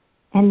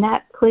 And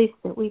that place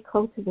that we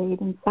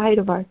cultivate inside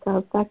of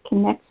ourselves, that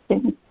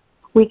connection,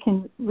 we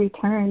can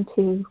return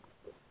to,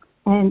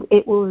 and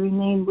it will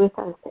remain with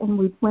us.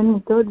 And when we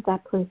go to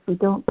that place, we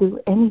don't do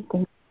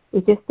anything.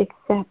 We just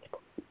accept.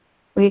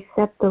 We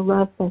accept the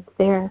love that's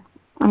there.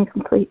 I'm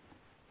complete.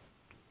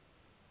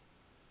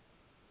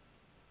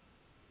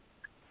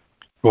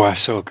 Well, I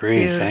so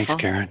agree. Beautiful.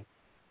 Thanks, Karen.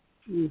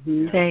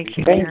 Mm-hmm. Thank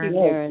you, Thank Karen.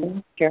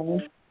 you,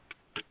 Karen.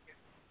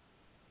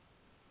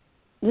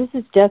 This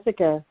is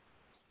Jessica.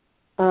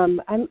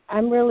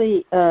 I'm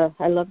really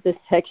I love this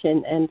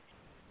section, and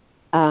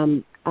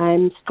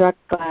I'm struck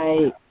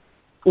by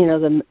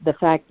the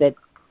fact that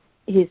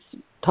he's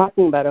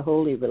talking about a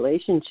holy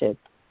relationship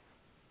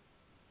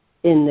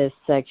in this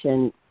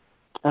section.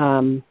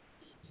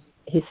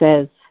 He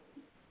says,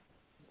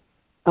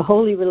 a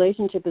holy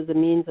relationship is a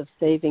means of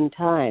saving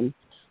time.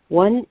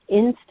 One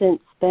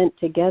instant spent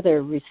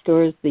together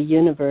restores the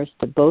universe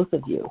to both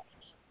of you.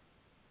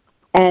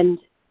 And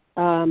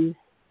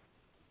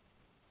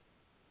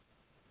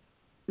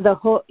the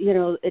whole,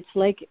 it's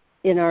like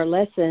in our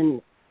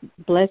lesson,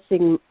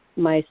 blessing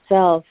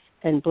myself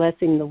and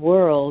blessing the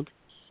world.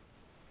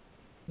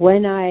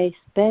 When I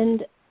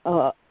spend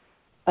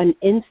an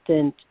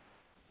instant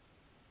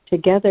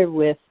together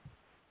with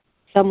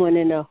someone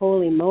in a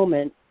holy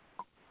moment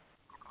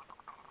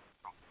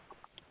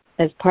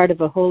as part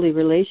of a holy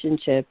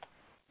relationship,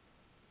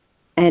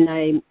 and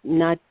I'm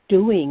not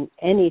doing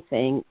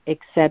anything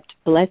except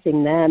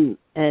blessing them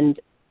and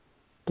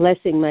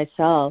blessing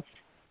myself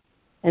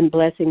and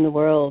blessing the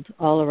world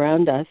all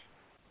around us,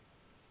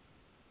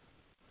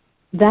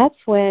 that's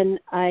when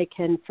I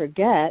can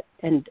forget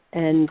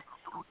and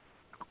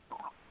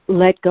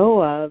let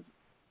go of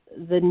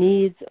the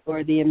needs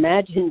or the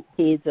imagined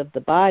needs of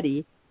the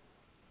body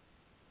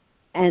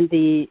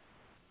the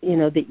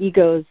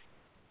ego's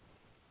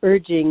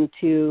urging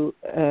to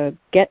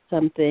get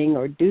something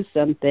or do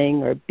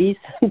something or be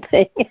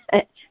something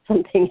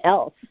something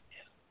else,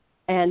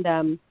 and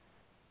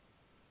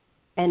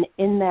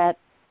in that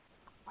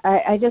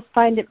I just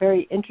find it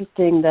very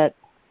interesting that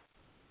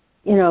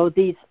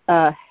these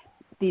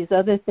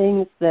other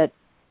things that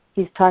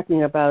he's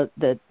talking about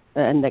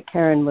and that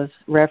Karen was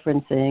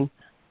referencing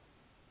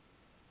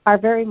are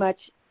very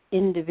much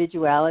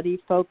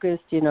individuality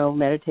focused,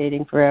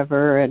 meditating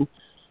forever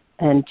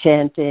and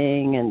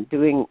chanting and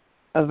doing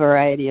a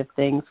variety of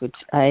things, which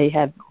I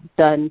have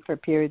done for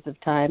periods of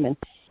time,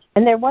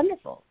 and they're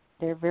wonderful.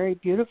 They're very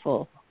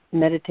beautiful.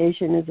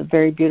 Meditation is a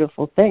very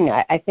beautiful thing.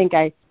 I think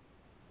I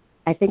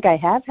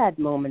have had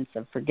moments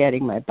of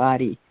forgetting my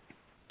body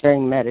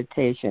during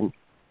meditation.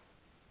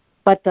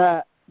 But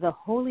the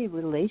holy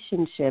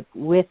relationship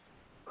with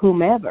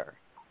whomever,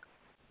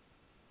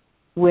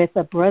 with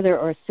a brother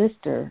or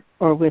sister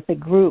or with a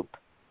group,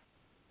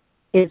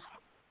 is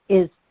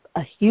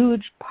a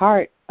huge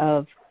part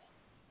of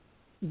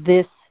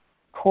this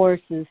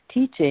course's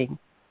teaching,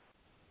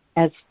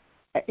 as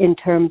in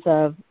terms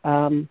of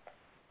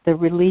the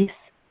release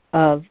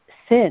of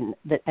sin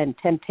and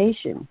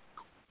temptation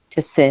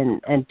to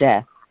sin and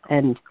death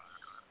and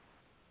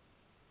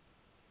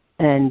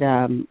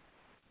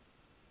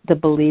the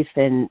belief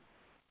in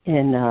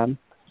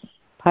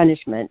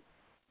punishment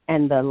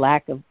and the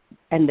lack of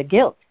and the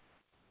guilt.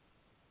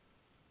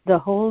 The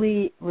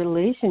holy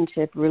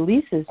relationship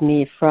releases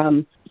me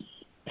from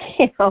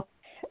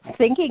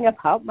thinking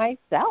about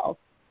myself,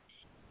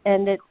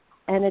 and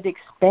it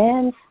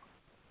expands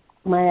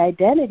my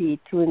identity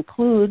to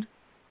include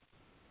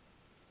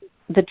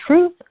the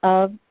truth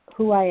of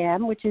who I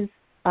am, which is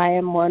I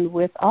am one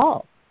with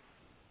all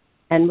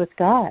and with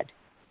God.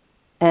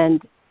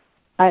 And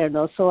I don't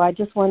know, so I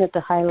just wanted to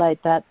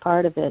highlight that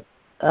part of it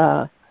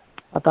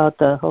about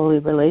the holy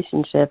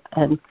relationship.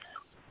 And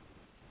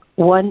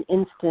one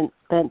instant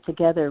spent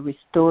together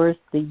restores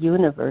the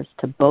universe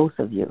to both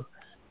of you.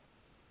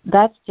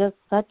 That's just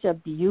such a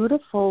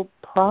beautiful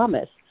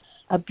promise,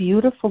 a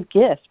beautiful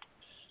gift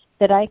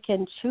that I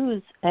can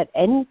choose at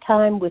any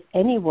time with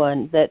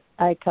anyone that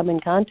I come in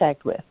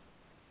contact with.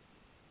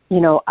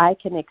 I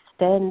can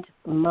extend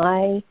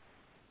my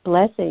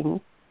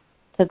blessing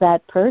to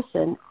that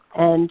person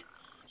and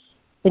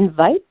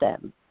invite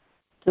them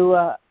to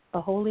a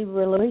holy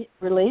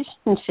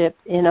relationship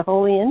in a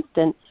holy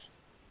instant,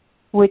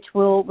 which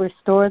will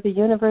restore the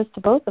universe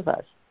to both of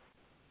us.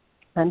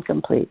 I'm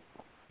complete.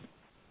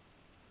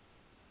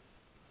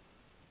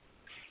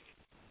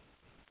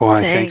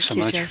 Boy, thanks so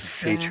much for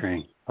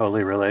featuring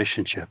Holy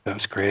Relationship. That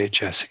was great,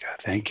 Jessica.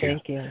 Thank you.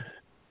 Thank you.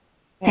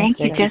 Thank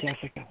you,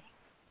 Jessica.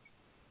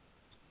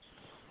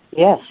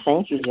 Yes,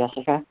 thank you,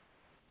 Jessica.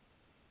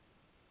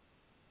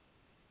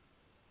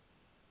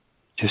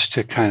 Just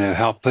to kind of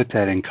help put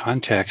that in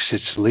context,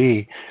 it's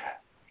Lee.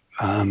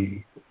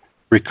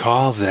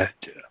 Recall that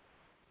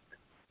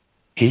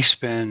he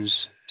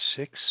spends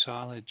 6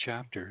 solid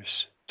chapters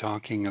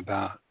talking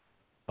about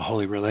the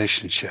holy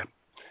relationship,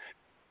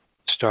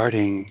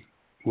 starting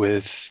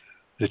with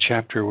the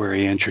chapter where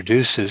he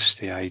introduces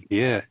the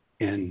idea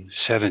in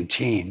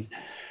 17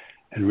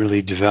 and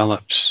really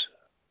develops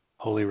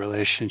holy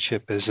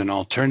relationship as an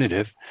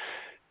alternative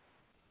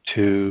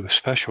to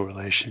special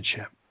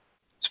relationship.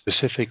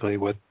 Specifically,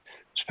 what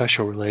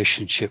special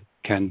relationship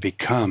can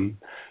become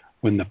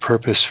when the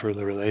purpose for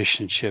the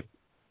relationship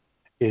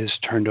is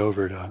turned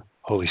over to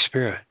Holy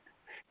Spirit.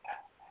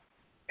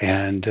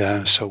 And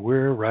so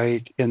we're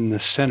right in the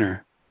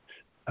center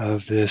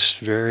of this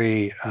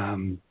very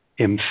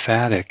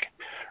emphatic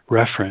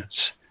reference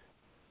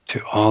to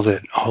all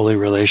that holy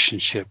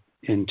relationship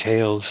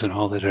entails and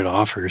all that it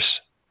offers.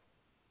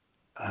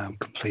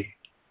 Complete.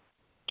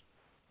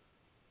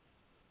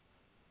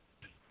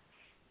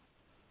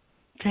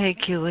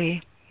 Thank you,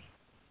 Lee.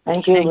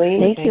 Thank you, Lee.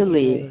 Thank you,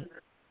 Lee.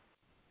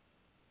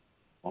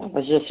 That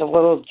was just a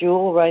little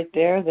jewel right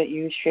there that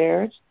you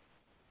shared.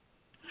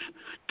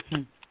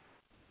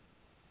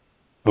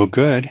 Well,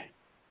 good.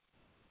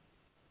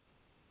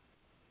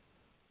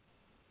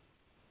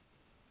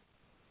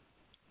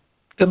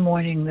 Good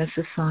morning. This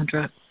is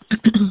Sandra.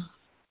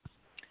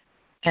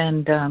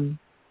 And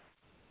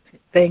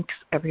thanks,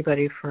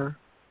 everybody, for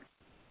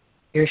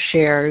your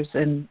shares.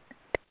 And,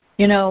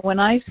 when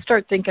I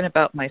start thinking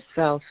about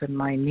myself and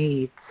my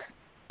needs,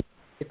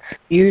 it's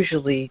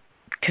usually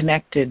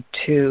connected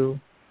to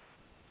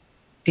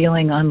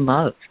feeling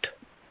unloved.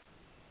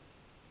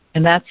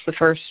 And that's the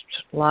first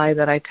lie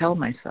that I tell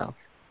myself.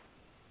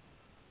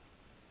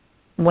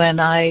 When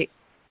I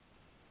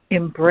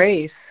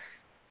embrace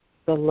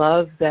the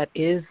love that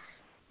is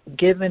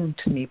given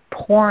to me,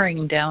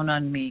 pouring down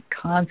on me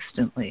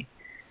constantly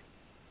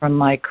from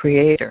my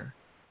Creator,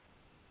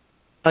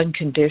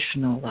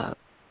 unconditional love,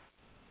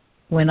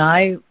 when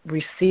I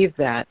receive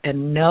that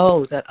and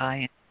know that I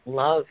am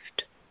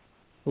loved,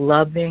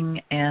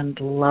 loving and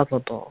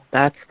lovable,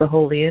 that's the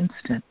holy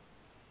instant,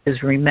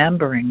 is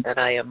remembering that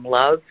I am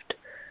loved,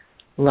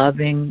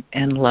 loving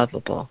and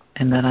lovable,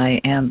 and that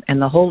I am,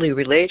 and the holy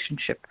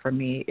relationship for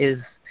me is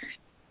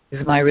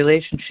my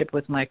relationship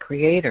with my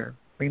Creator,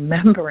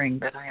 remembering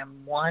that I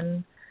am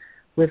one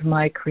with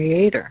my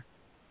Creator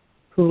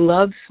who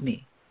loves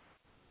me,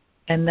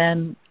 and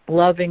then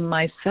loving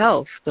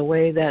myself the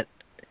way that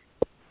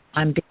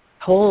I'm being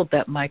told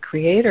that my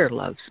Creator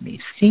loves me,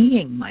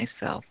 seeing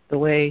myself the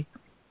way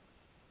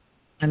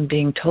I'm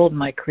being told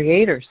my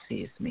Creator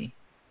sees me,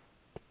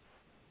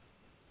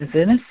 as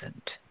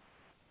innocent,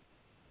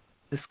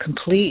 as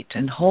complete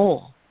and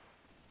whole.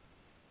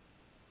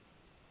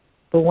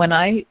 But when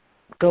I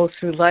go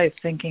through life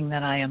thinking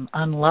that I am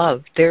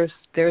unloved, that's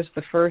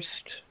the first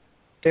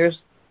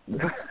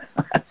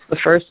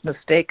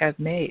mistake I've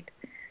made.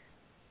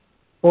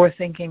 Or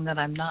thinking that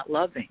I'm not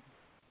loving.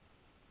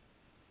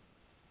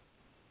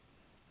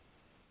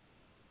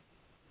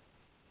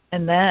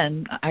 And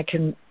then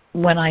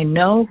when I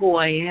know who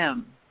I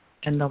am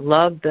and the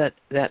love that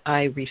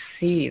I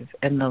receive,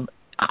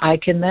 I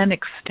can then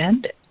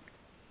extend it.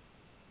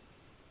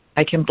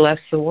 I can bless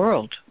the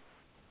world.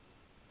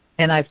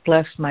 And I've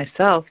blessed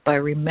myself by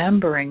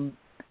remembering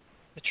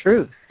the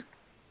truth,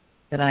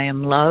 that I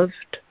am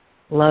loved,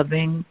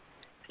 loving,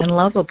 and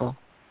lovable.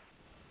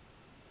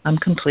 I'm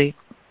complete.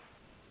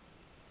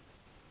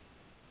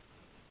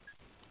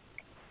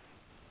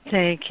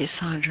 Thank you,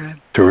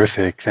 Sandra.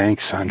 Terrific.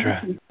 Thanks,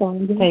 Sandra.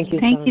 Thank you,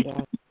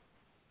 Sandra.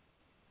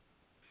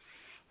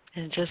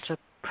 And just a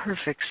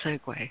perfect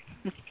segue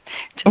to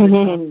the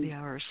top of the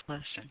hour's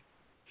lesson.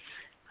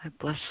 I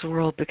bless the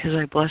world because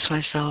I bless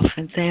myself.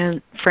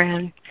 And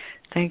Fran,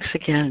 thanks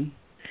again.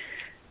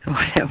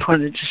 I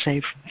wanted to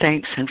say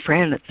thanks and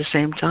Fran at the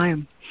same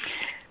time.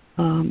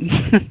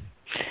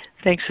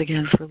 Thanks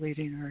again for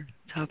leading our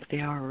top of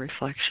the hour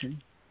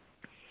reflection.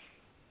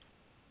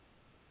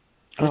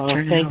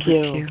 Thank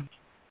you.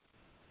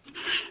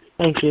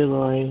 Thank you,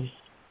 Lori.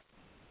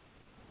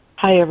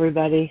 Hi,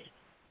 everybody.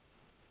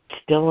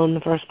 Still in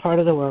the first part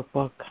of the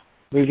workbook,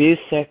 Review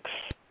 6.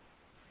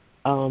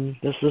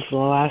 This is the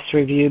last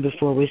review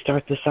before we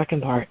start the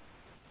second part.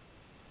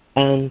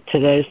 And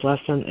today's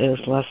lesson is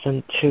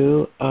lesson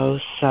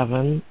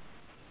 207.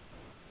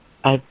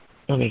 Let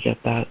me get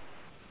that.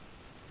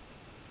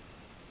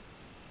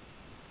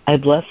 I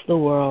bless the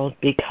world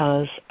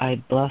because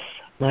I bless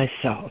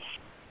myself.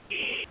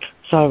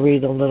 So I'll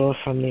read a little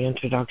from the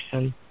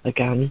introduction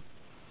again.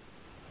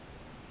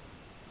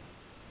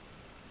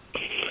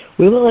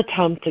 We will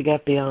attempt to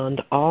get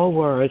beyond all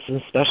words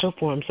and special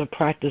forms of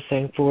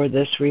practicing for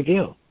this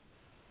review.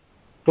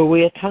 For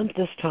we attempt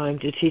this time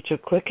to teach a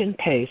quickened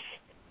pace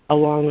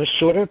along a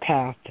shorter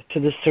path to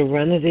the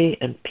serenity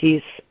and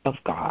peace of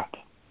God.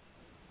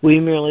 We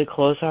merely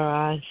close our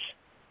eyes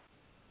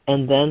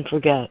and then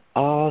forget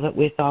all that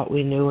we thought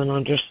we knew and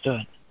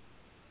understood.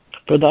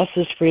 For thus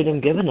is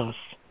freedom given us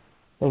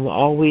from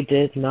all we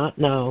did not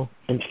know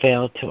and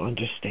failed to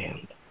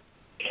understand.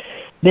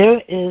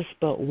 There is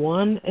but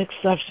one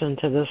exception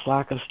to this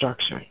lack of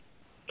structure.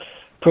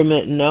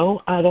 Permit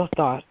no idle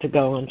thought to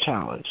go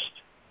unchallenged.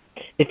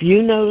 If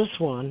you notice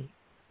one,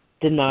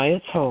 deny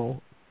its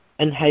whole,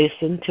 and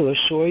hasten to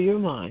assure your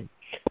mind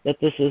that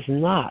this is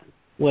not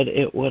what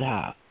it would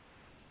have.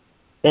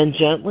 Then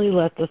gently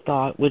let the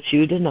thought which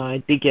you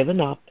denied be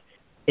given up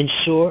in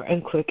sure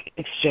and quick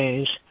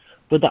exchange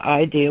for the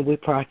idea we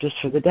practice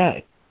for the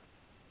day.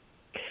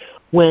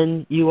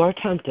 When you are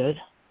tempted,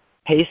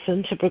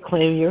 hasten to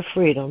proclaim your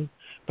freedom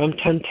from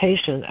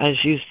temptation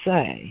as you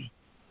say,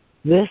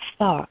 this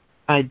thought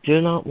I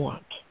do not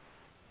want.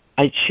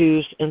 I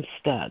choose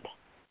instead.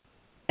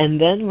 And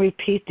then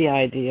repeat the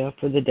idea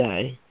for the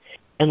day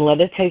and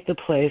let it take the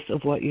place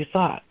of what you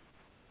thought.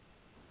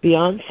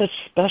 Beyond such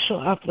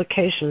special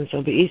applications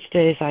of each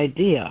day's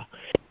idea,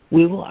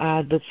 we will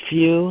add the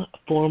few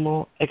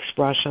formal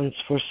expressions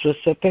for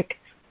specific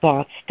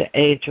thoughts to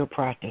aid your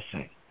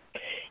practicing.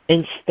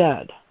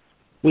 Instead,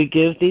 we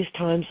give these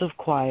times of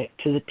quiet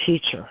to the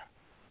teacher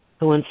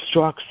who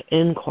instructs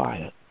in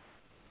quiet,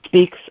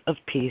 speaks of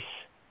peace,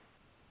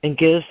 and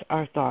gives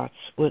our thoughts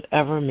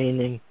whatever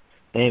meaning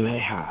they may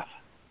have.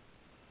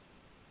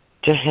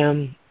 To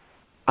him,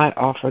 I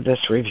offer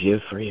this review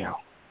for you.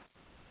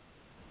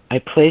 I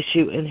place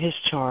you in his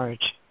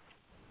charge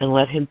and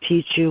let him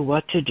teach you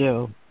what to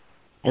do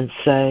and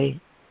say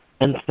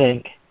and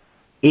think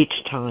each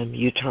time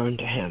you turn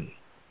to him.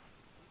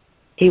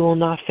 He will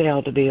not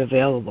fail to be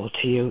available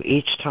to you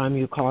each time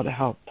you call to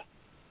help.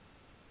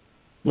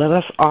 Let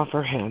us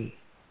offer him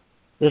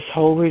this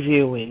whole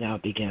review we now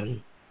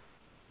begin.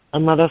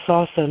 And let us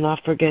also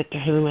not forget to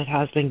whom it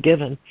has been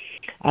given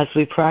as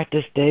we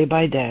practice day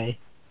by day,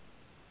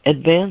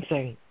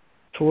 advancing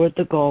toward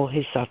the goal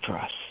he set for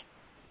us,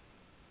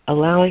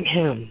 allowing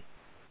him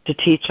to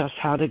teach us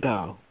how to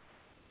go,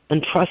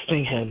 and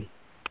trusting him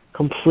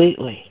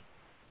completely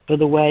for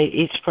the way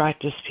each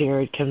practice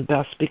period can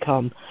best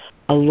become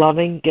a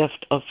loving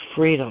gift of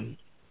freedom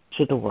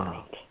to the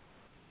world.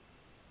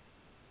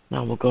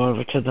 Now we'll go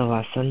over to the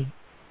lesson.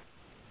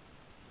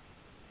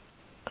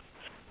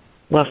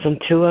 Lesson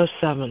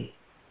 207.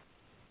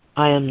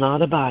 I am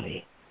not a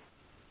body.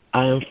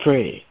 I am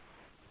free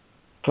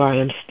for I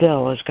am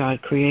still as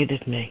God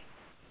created me.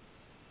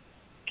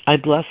 I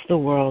bless the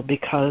world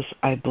because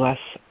I bless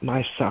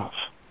myself.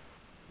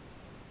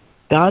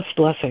 God's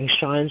blessing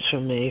shines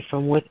from me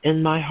from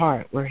within my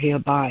heart where He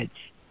abides.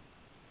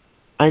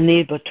 I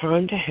need but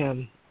turn to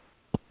Him,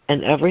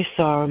 and every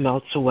sorrow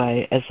melts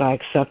away as I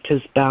accept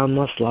His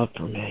boundless love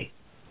for me.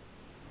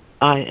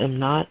 I am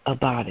not a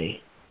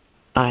body.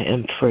 I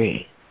am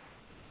free,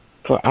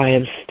 for I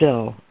am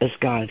still as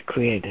God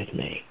created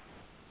me.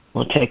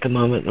 We'll take a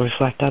moment and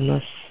reflect on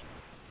this.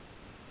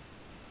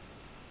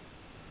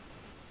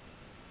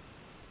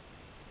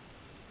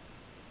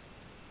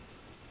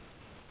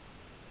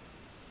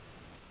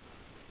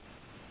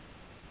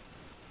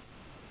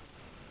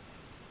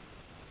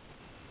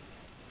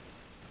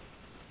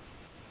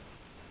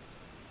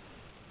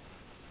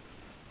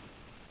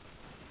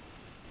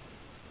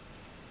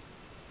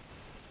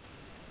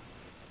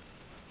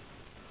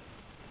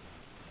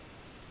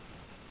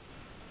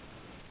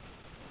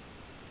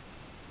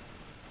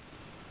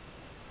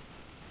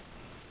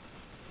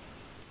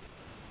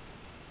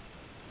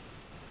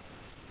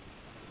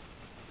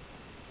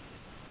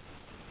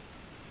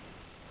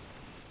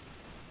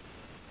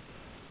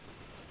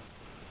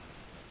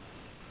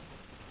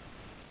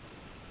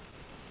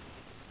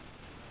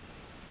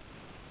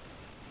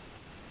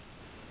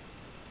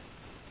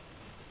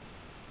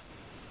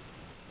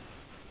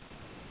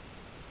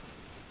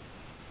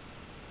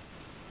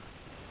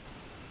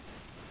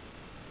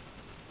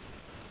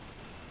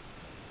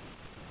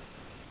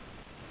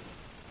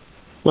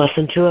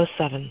 Lesson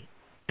 207.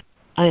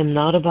 I am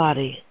not a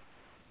body.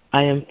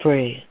 I am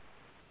free,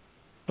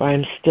 for I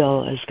am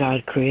still as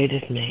God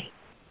created me.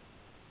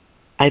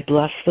 I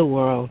bless the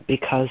world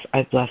because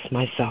I bless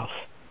myself.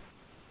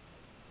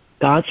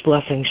 God's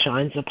blessing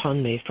shines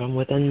upon me from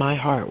within my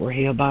heart where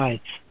He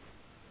abides.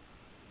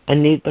 I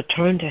need but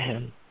turn to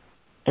Him,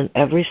 and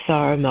every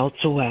sorrow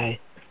melts away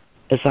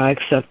as I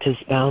accept His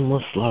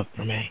boundless love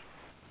for me.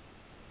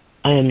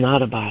 I am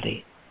not a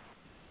body.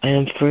 I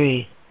am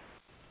free,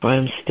 for I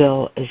am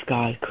still as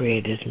God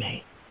created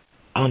me.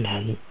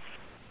 Amen.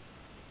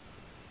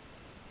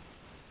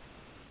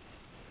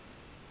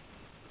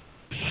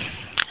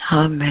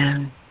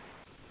 Amen.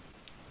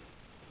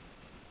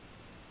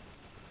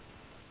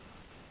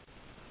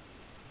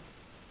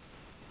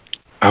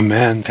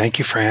 Amen. Thank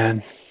you,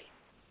 Fran.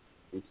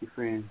 Thank you,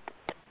 Fran.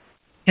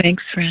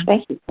 Thanks, Fran.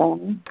 Thank you,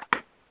 Fran.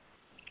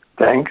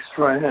 Thanks,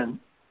 Fran.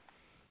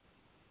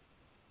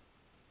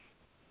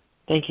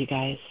 Thank you,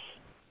 guys.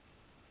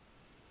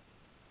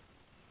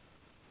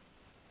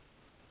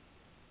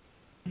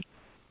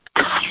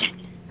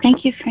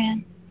 Thank you,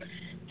 Fran.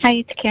 Hi,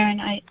 it's Karen.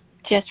 I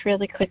just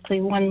really quickly,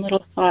 one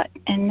little thought,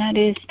 and that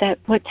is that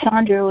what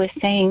Sandra was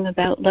saying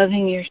about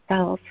loving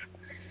yourself.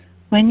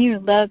 When you're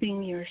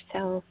loving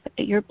yourself,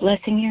 you're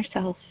blessing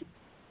yourself.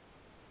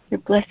 You're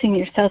blessing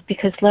yourself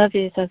because love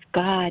is of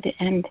God,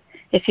 and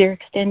if you're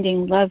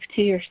extending love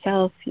to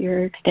yourself,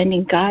 you're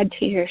extending God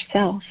to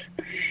yourself.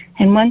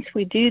 And once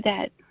we do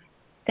that,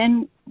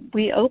 then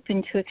we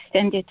open to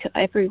extend it to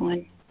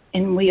everyone,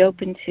 and we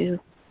open to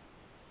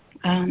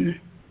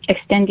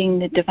extending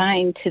the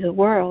divine to the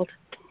world.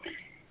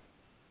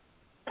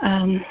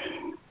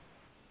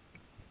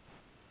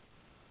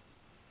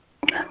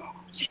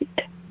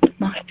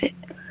 Lost it.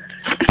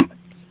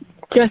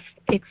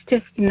 It's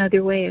just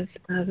another way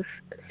of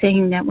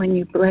saying that when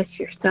you bless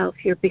yourself,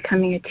 you're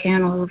becoming a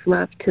channel of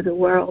love to the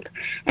world.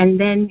 And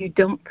then you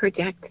don't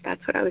project,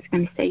 that's what I was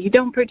going to say, you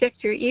don't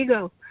project your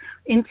ego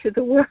into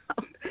the world.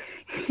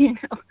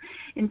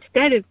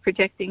 Instead of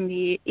projecting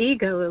the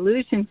ego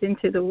illusions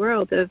into the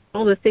world of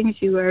all the things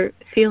you are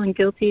feeling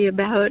guilty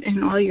about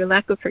and all your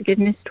lack of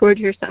forgiveness toward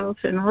yourself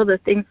and all the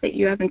things that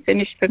you haven't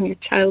finished from your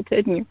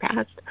childhood and your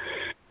past,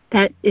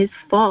 that is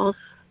false.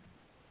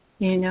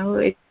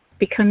 It's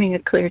becoming a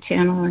clear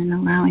channel and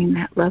allowing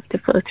that love to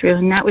flow through.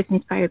 And that was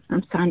inspired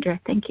from Sandra.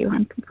 Thank you.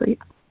 I'm complete.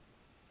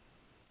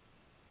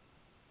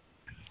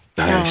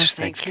 Nice.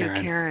 Thank you,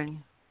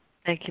 Karen.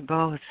 Thank you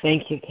both.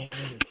 Thank you,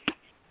 Karen.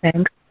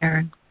 Thanks,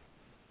 Karen.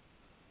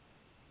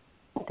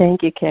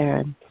 Thank you,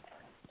 Karen.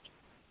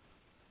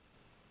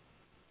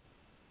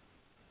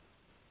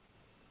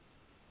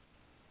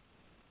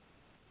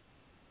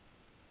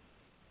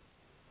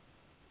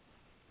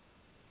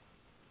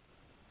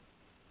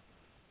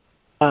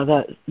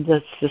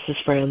 This is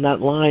Fran. That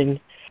line,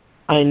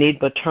 I need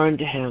but turn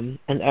to Him,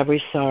 and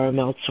every sorrow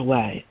melts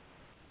away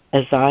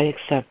as I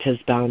accept His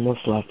boundless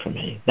love for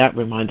me. That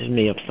reminded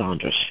me of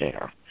Sandra's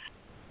share.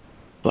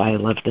 So I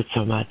loved it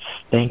so much.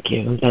 Thank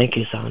you. And thank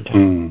you, Sandra.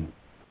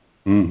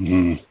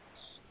 Mm-hmm.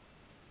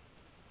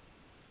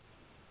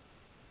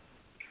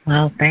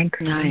 Well, thanks.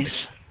 Nice.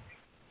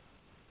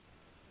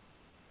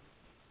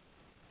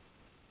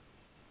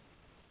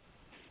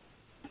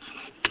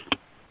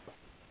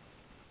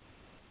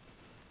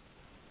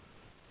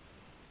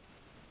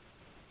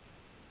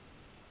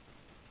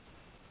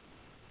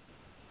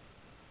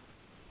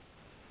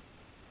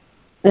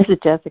 This is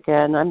Jessica,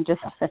 and I'm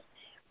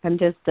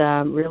just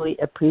really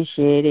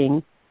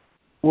appreciating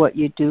what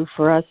you do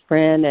for us,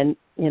 Fran. And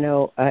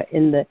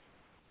in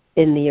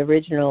in the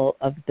original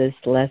of this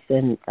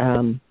lesson,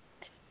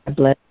 I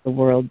bless the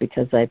world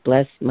because I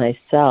bless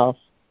myself.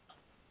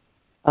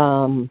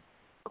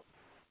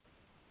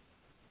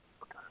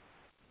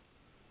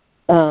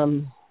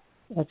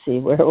 Let's see,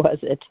 where was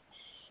it?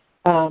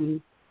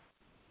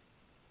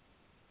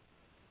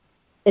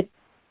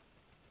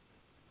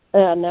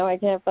 Now I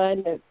can't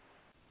find it.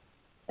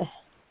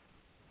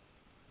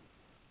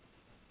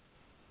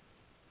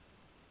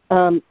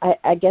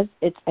 I guess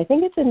I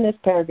think it's in this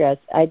paragraph.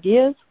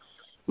 Ideas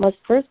must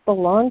first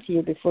belong to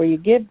you before you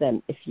give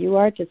them. If you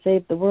are to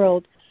save the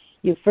world,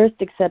 you first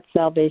accept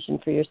salvation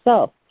for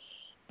yourself.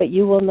 But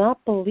you will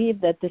not believe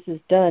that this is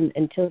done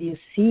until you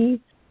see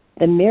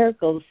the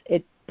miracles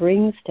it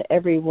brings to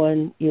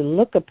everyone you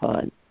look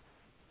upon.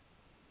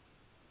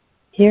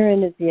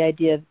 Herein is the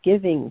idea of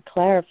giving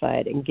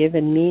clarified and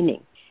given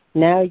meaning.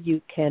 Now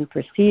you can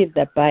perceive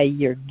that by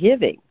your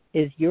giving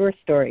is your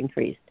store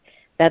increased.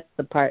 That's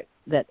the part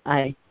that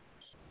I,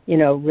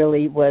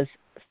 really was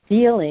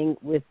feeling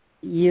with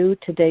you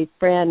today,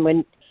 Fran,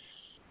 when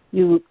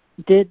you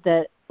did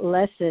that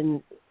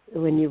lesson,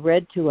 when you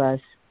read to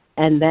us,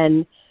 and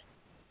then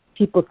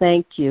people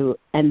thanked you,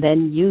 and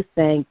then you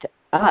thanked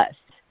us.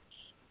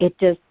 It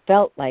just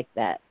felt like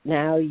that.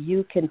 Now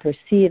you can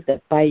perceive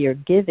that by your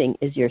giving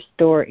is your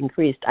store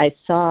increased. I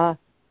saw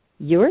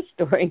your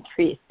store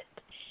increased.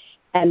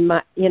 And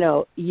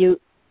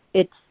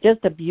it's just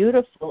a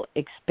beautiful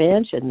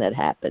expansion that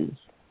happens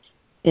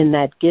in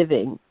that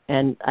giving,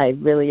 and I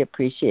really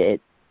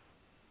appreciate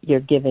your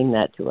giving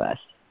that to us.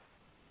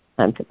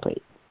 I'm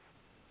complete.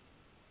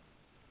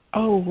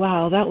 Oh,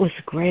 wow, that was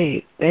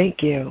great.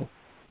 Thank you.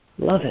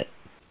 Love it.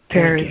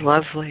 Very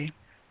lovely.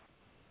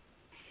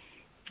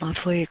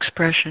 Lovely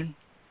expression.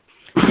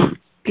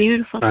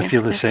 Beautiful. I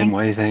feel the same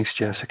way. Thanks,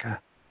 Jessica.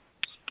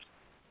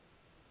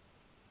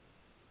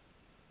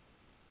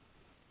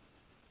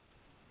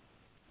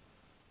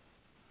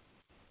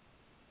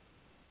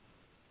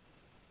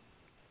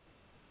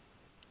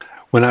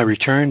 When I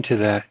return to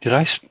that, did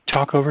I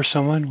talk over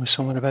someone? Was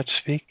someone about to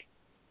speak?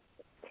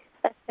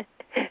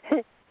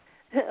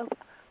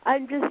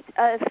 I'm just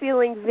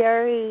feeling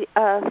very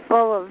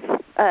full of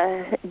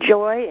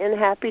joy and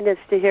happiness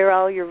to hear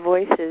all your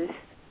voices.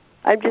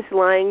 I'm just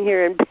lying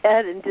here in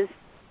bed and just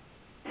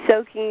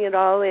soaking it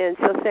all in.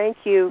 So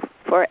thank you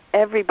for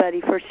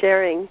everybody for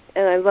sharing,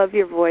 and I love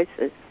your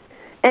voices.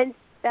 And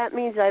that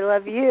means I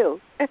love you.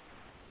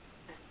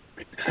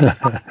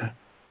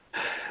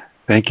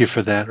 Thank you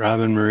for that,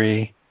 Robin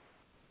Marie.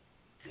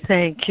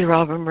 Thank you,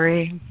 Robin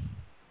Marie.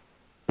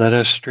 Let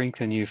us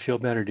strengthen you. Feel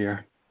better,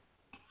 dear.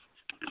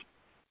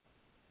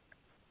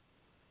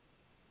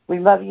 We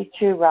love you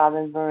too,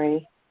 Robin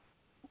Marie.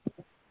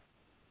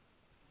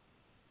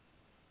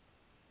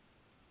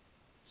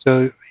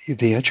 So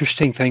the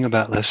interesting thing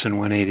about Lesson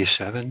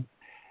 187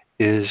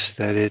 is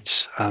that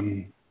it's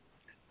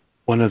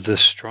one of the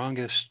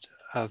strongest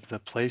of the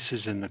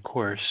places in the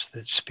Course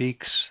that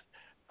speaks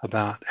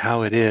about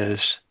how it is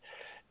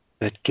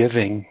that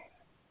giving,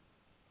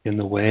 in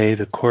the way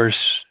the Course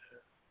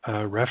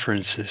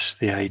references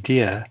the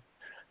idea,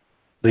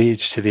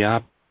 leads to the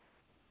opposite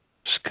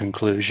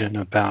conclusion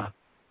about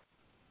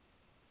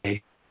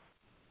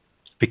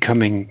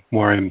becoming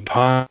more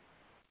empowered,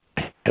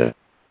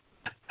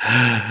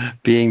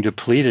 being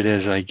depleted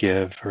as I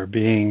give, or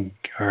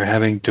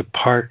having to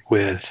part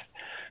with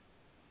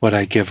what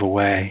I give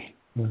away.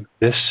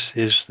 This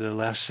is the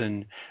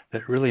lesson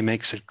that really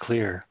makes it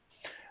clear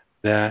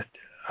that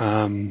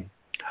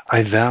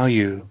I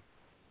value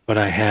what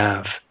I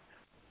have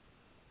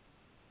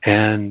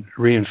and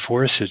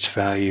reinforce its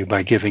value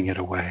by giving it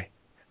away.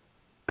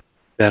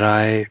 That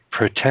I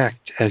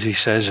protect, as he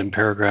says in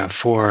paragraph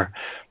 4,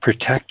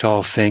 protect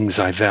all things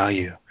I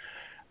value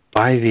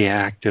by the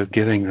act of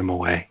giving them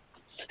away.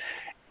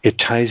 It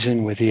ties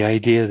in with the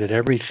idea that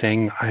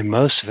everything I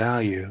most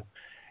value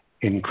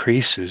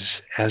increases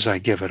as I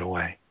give it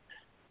away.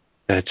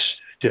 That's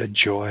a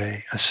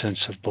joy, a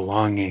sense of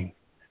belonging,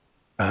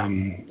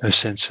 a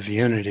sense of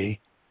unity,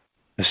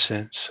 a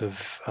sense of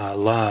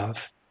love,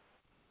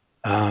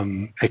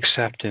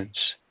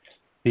 acceptance.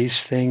 These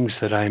things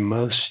that I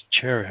most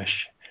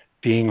cherish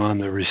being on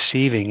the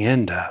receiving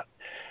end of,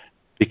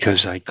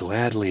 because I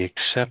gladly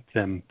accept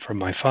them from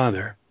my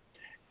Father,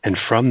 and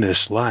from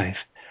this life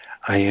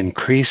I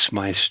increase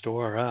my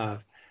store of,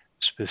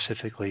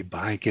 specifically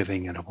by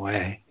giving it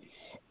away.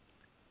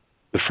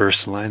 The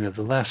first line of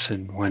the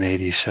lesson,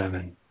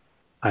 187,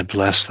 I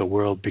bless the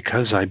world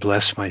because I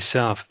bless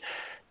myself,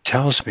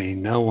 tells me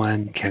no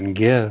one can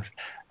give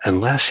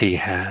unless he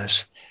has.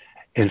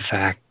 In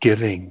fact,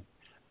 giving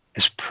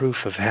is proof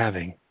of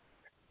having.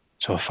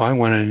 So if I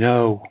want to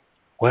know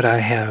what I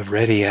have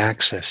ready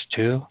access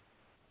to,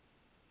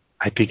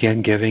 I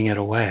begin giving it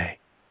away.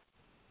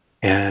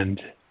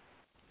 And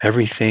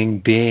everything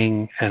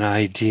being an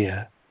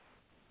idea,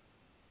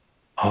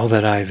 all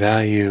that I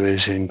value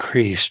is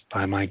increased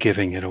by my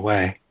giving it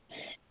away.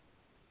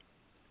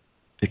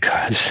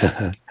 Because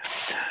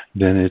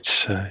then it's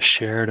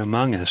shared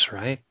among us,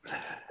 right?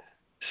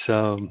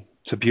 So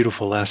it's a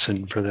beautiful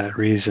lesson for that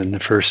reason. The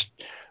first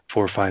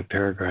 4 or 5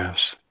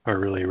 paragraphs are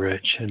really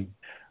rich and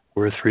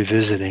worth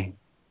revisiting.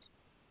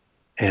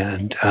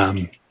 And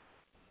I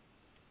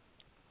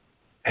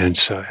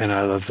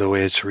love the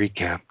way it's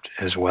recapped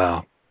as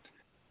well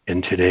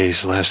in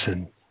today's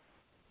lesson.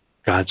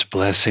 God's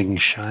blessing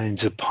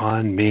shines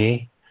upon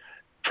me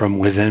from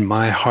within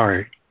my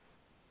heart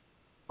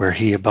where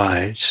he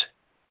abides.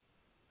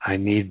 I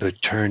need but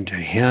turn to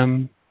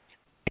him,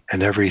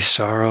 and every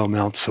sorrow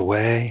melts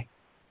away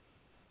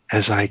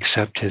as I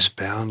accept his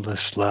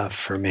boundless love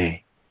for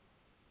me.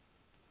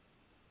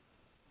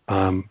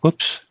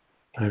 Oops,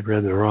 I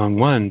read the wrong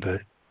one,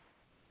 but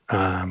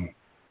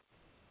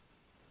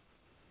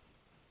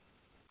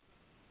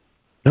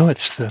no,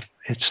 it's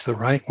the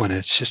right one.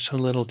 It's just a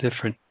little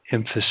different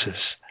emphasis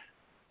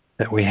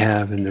that we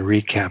have in the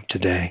recap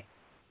today.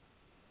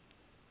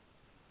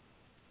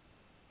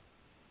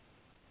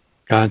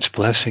 God's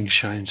blessing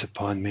shines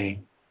upon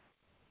me,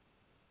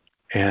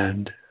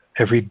 and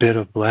every bit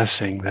of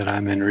blessing that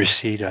I'm in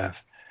receipt of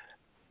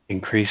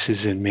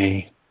increases in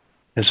me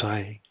as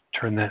I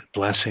turn that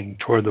blessing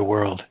toward the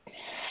world.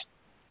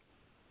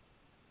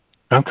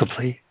 I'm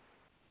complete.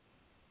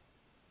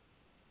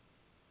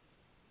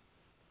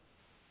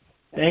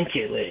 Thank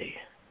you, Lee.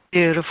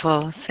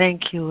 Beautiful.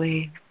 Thank you,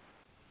 Lee.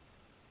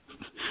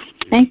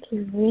 Thank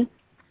you, Lee.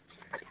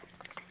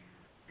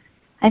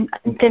 I'm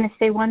going to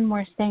say one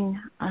more thing.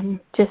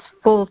 I'm just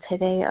full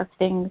today of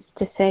things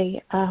to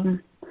say.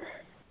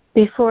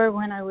 Before,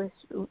 when I was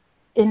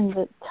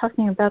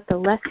talking about the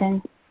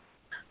lesson,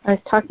 I was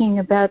talking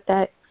about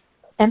that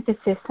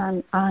emphasis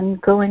on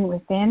going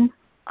within,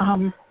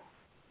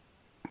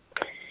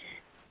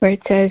 where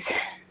it says,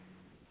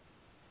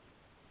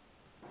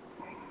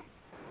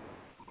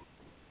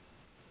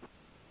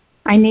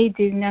 I need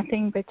do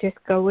nothing but just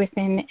go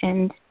within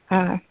and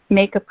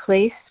make a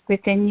place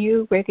within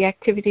you where the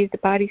activity of the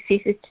body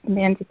ceases to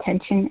demand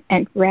attention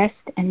and rest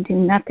and do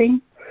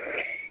nothing.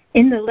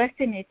 In the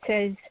lesson, it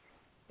says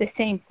the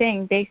same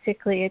thing.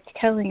 Basically, it's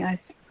telling us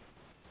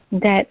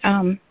that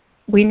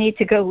we need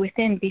to go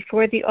within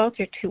before the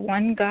altar to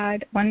one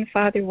God, one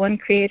Father, one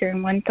Creator,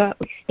 and one thought.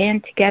 We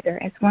stand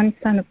together as one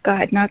Son of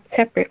God, not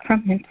separate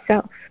from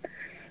himself,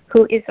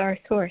 who is our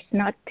source,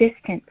 not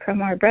distant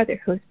from our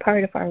brother, who is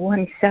part of our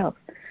one self,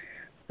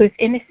 whose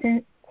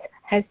innocence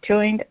has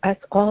joined us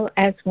all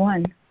as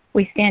one.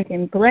 We stand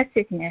in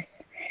blessedness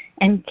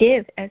and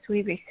give as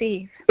we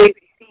receive.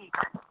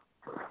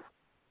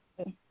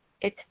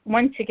 It's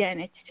once again,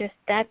 it's just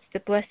that's the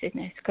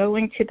blessedness,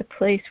 going to the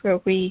place where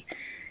we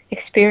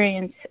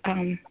experience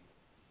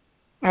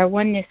our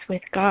oneness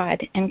with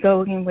God and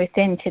going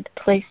within to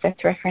the place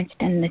that's referenced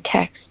in the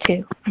text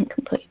too. I'm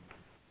complete.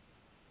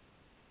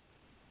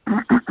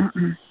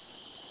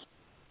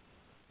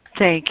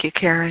 Thank you,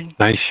 Karen.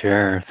 Nice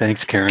share.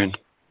 Thanks, Karen.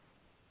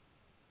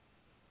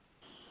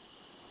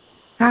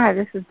 Hi,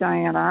 this is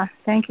Diana.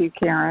 Thank you,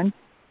 Karen.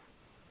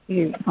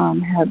 You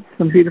had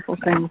some beautiful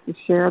things to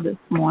share this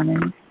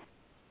morning.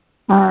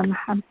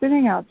 I'm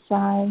sitting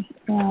outside,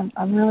 and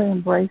I'm really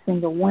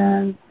embracing the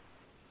wind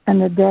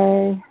and the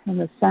day and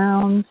the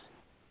sounds.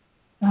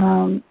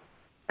 I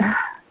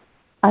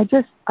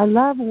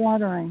love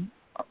watering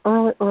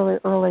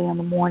early in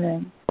the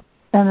morning.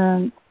 And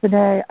then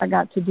today I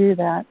got to do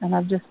that, and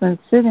I've just been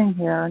sitting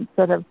here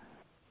instead of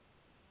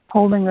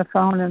holding the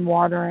phone and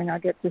watering. I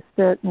get to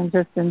sit and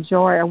just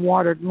enjoy a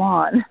watered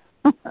lawn.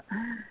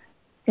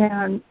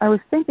 And I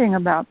was thinking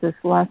about this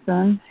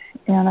lesson,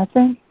 and I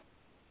think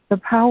the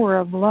power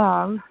of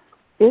love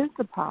is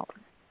the power.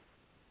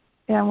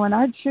 And when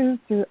I choose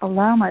to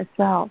allow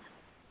myself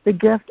the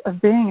gift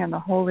of being in the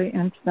holy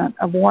instant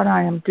of what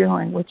I am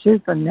doing, which is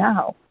the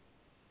now,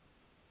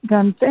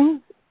 then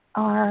things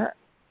are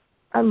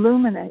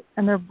illuminate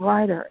and they're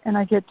brighter, and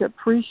I get to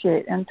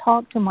appreciate and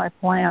talk to my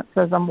plants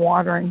as I'm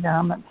watering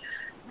them and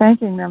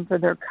thanking them for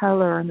their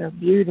color and their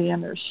beauty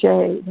and their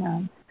shade,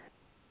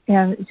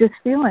 and just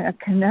feeling a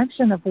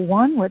connection of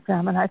one with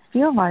them. And I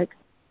feel like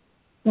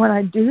when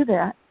I do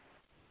that,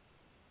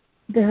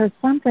 there is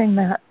something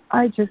that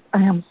I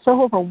am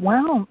so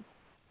overwhelmed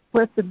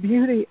with the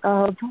beauty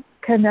of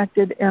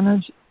connected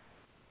energy.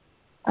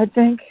 I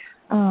think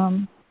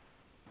the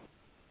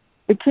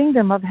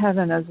kingdom of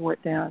heaven is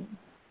within.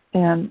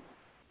 And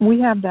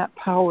we have that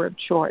power of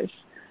choice.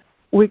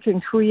 We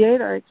can create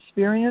our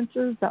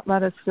experiences that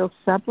let us feel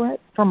separate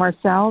from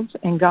ourselves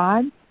and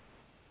God,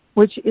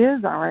 which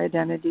is our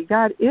identity.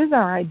 God is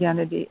our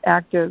identity,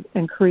 active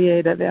and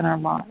creative in our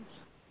lives.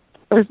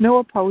 There's no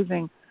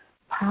opposing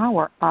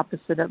power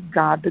opposite of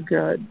God the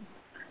good.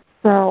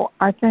 So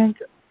I think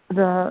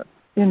for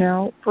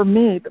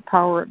me, the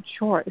power of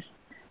choice.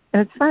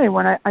 And it's funny,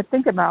 when I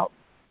think about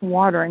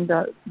watering,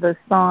 the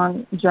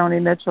song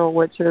Joni Mitchell,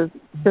 which is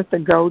just a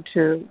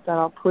go-to that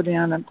I'll put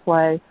in and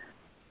play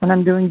when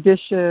I'm doing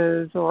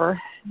dishes or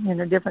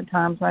different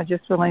times when I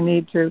just really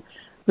need to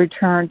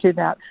return to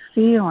that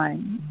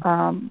feeling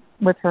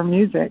with her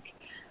music.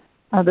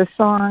 The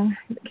song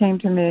came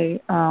to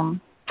me,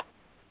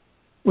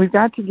 we've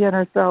got to get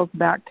ourselves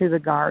back to the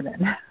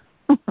garden.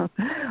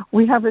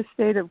 We have a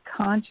state of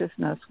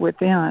consciousness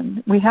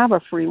within. We have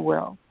a free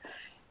will.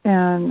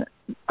 And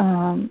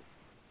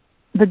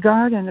the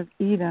Garden of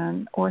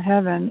Eden or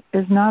heaven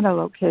is not a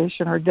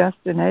location or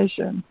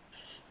destination.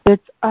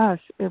 It's us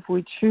if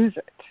we choose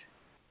it.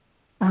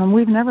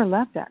 We've never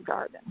left that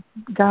garden.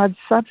 God's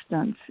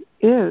substance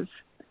is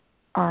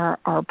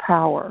our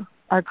power,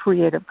 our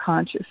creative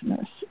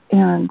consciousness.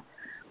 And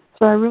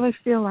so I really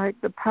feel like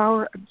the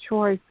power of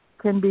choice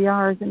can be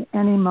ours in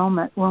any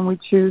moment when we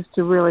choose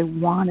to really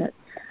want it,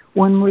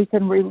 when we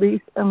can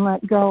release and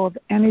let go of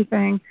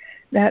anything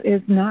that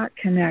is not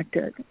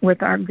connected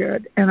with our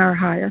good and our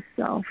highest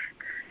self.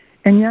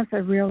 And yes, I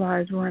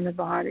realize we're in the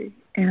body,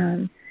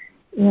 and,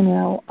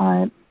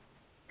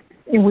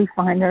 we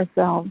find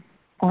ourselves,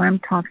 or I'm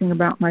talking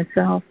about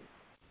myself,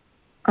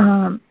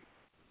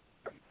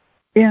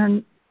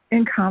 in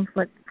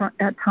conflict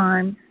at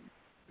times,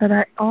 but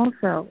I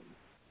also,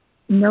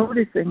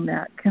 noticing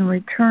that, can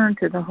return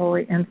to the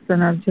holy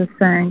instant of just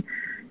saying,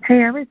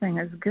 hey, everything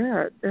is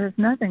good. There's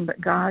nothing but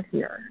God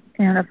here.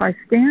 And if I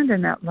stand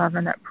in that love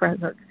and that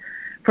presence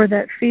for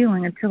that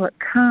feeling until it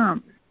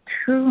comes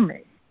to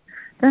me,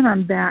 then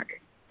I'm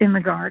back in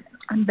the garden.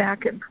 I'm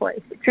back in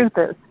place. The truth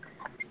is,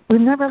 we've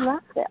never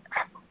left that.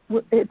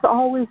 It's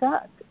always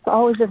us. It's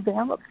always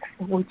available.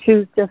 We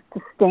choose just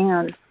to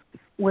stand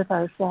with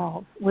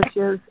ourselves, which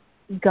is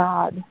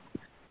God's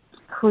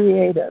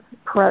creative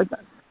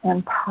presence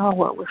and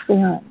power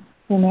within.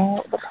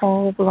 The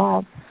power of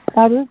love.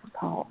 That is the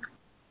power.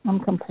 I'm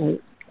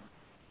complete.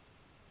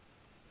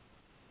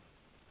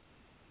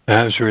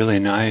 That was really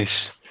nice.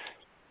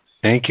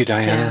 Thank you,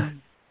 Diana.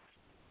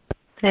 Yeah.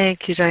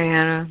 Thank you,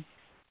 Diana.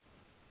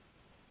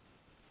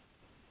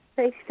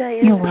 Thanks,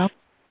 Diana. You're welcome.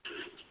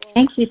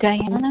 Thank you,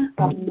 Diana.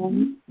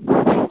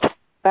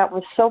 That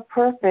was so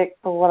perfect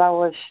for what I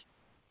was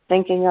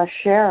thinking of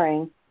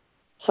sharing.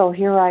 So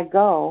here I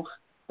go.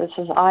 This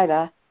is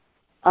Ida.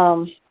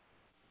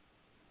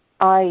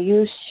 I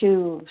used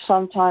to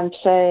sometimes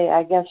say,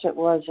 I guess it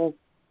was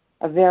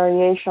a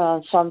variation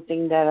on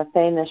something that a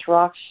famous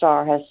rock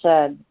star has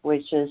said,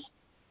 which is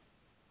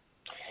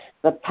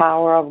the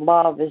power of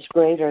love is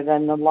greater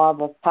than the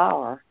love of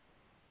power.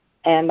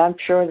 And I'm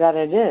sure that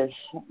it is.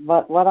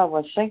 But what I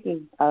was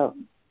thinking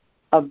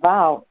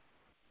about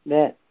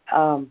that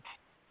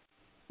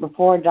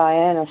before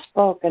Diana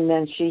spoke, and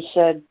then she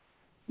said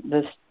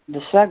the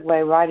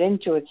segue right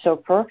into it so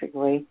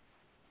perfectly,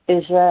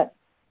 is that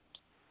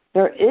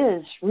there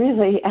is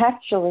really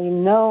actually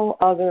no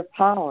other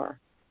power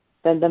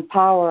than the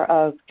power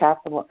of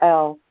capital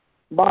L,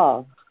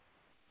 love.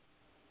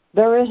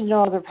 There is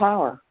no other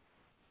power.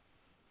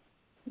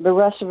 The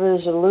rest of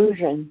it is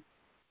illusion.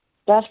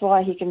 That's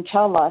why he can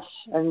tell us,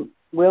 and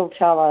will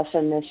tell us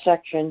in this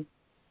section,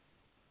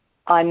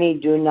 I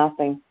need do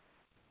nothing.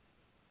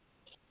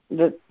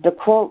 The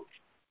quote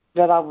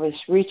that I was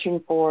reaching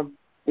for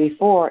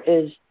before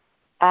is,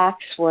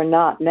 acts were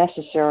not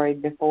necessary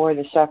before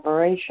the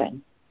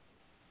separation.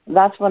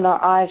 That's when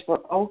our eyes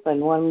were open,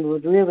 when we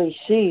would really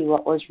see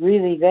what was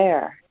really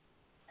there.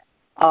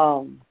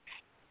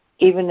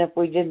 Even if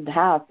we didn't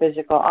have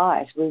physical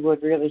eyes, we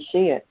would really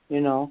see it,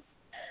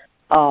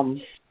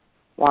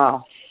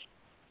 Wow.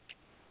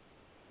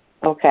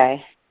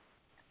 Okay.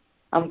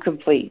 I'm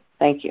complete.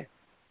 Thank you.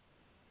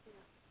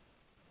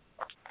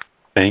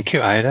 Thank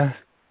you, Ida.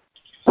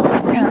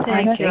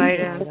 Thank you,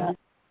 Ida.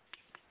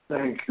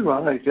 Thank you,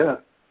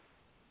 Ida.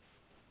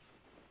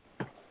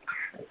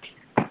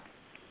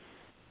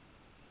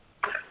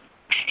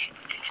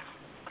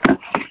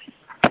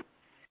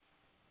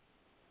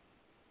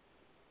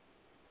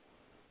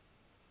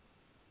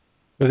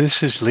 Well, this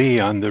is Lee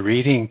on the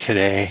reading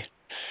today.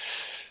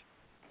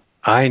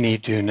 I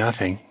need do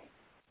nothing.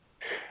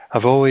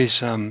 I've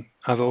always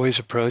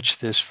approached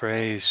this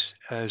phrase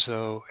as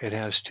though it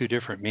has two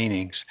different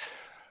meanings.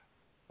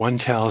 One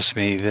tells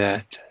me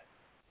that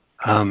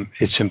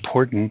it's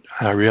important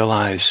I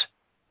realize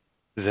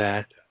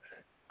that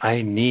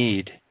I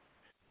need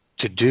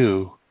to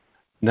do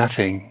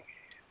nothing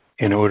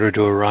in order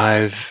to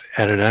arrive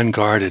at an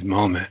unguarded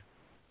moment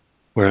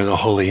where the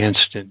holy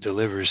instant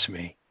delivers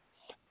me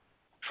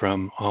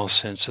from all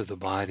sense of the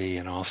body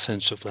and all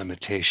sense of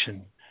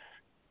limitation,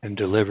 and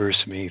delivers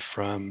me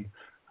from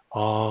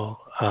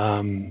all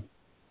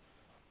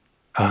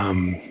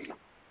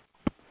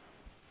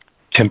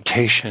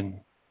temptation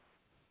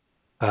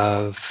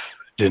of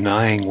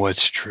denying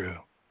what's true,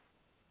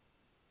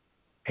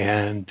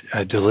 and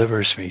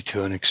delivers me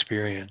to an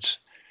experience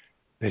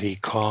that he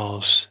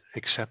calls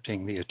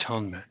accepting the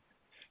atonement.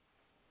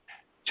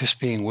 Just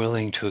being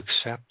willing to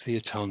accept the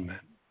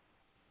atonement.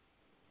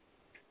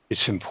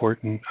 It's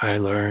important I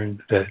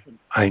learned that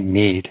I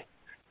need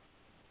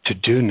to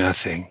do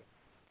nothing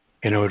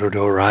in order to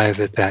arrive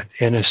at that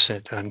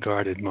innocent,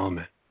 unguarded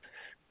moment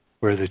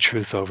where the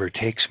truth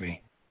overtakes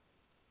me.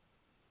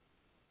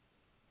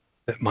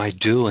 That my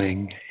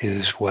doing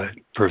is what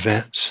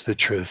prevents the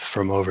truth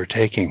from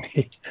overtaking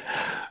me.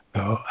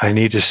 So I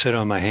need to sit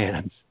on my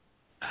hands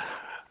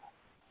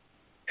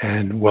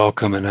and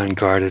welcome an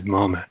unguarded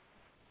moment.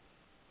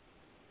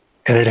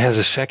 And it has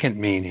a second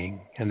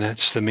meaning, and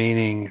that's the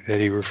meaning that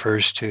he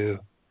refers to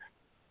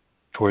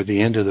toward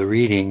the end of the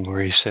reading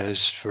where he says,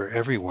 for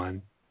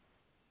everyone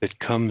that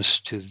comes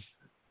to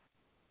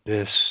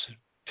this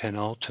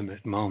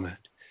penultimate moment,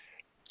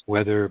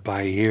 whether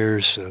by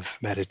years of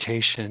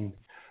meditation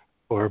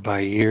or by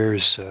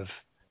years of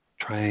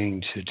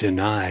trying to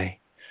deny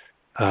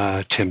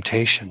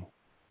temptation,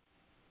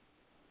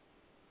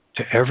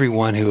 to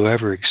everyone who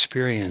ever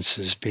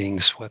experiences being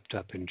swept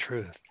up in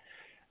truth,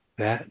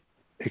 that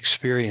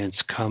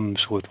experience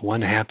comes with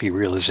one happy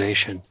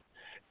realization.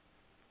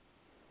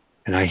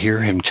 And I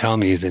hear him tell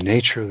me the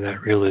nature of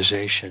that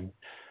realization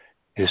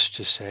is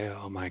to say,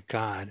 oh my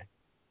God,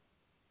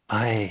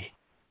 I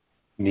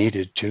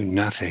needed to do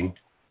nothing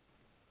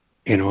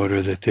in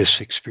order that this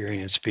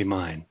experience be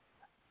mine.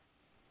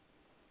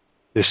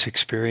 This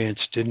experience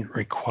didn't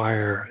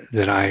require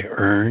that I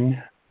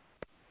earn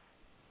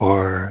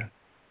or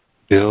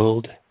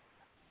build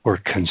or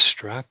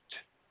construct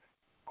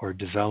or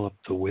develop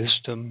the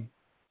wisdom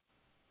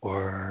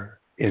or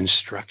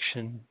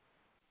instruction.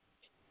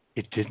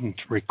 It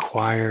didn't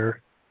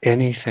require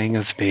anything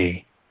of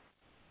me.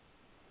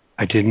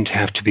 I didn't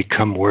have to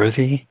become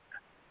worthy.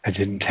 I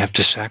didn't have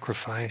to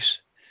sacrifice.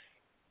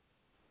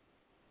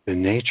 The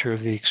nature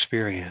of the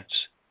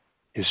experience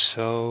is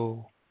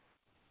so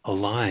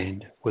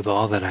aligned with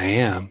all that I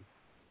am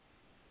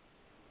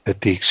that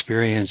the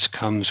experience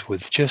comes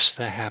with just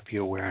the happy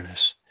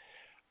awareness.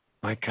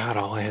 My God,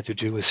 all I had to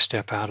do was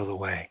step out of the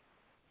way.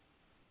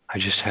 I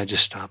just had to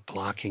stop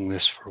blocking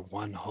this for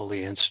one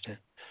holy instant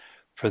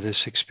for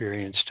this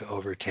experience to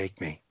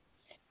overtake me.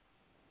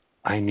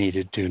 I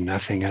needed to do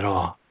nothing at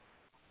all.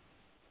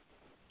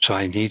 So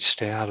I need to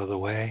stay out of the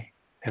way,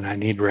 and I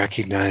need to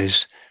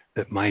recognize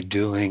that my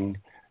doing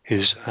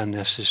is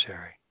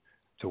unnecessary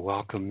to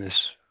welcome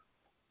this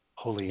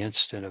holy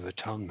instant of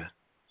atonement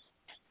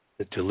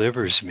that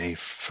delivers me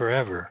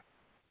forever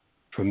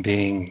from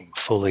being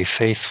fully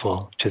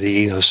faithful to the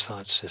ego's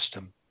thought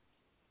system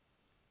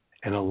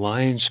and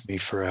aligns me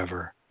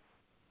forever,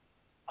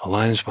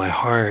 aligns my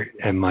heart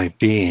and my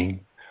being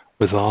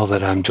with all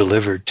that I'm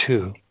delivered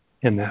to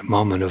in that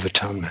moment of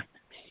atonement.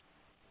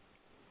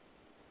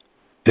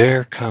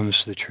 There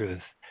comes the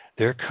truth.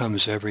 There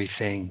comes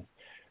everything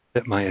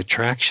that my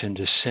attraction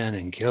to sin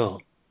and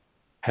guilt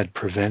had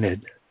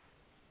prevented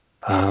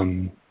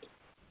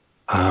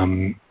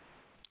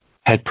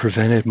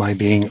my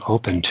being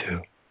open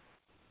to.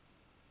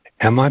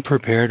 Am I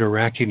prepared to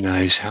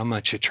recognize how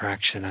much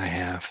attraction I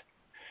have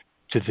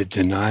to the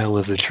denial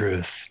of the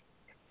truth?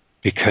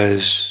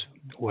 Because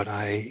what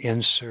I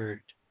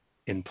insert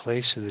in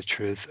place of the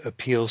truth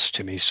appeals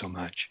to me so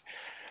much.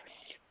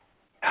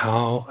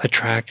 How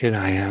attracted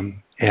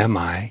am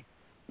I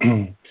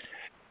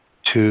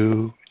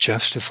to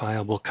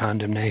justifiable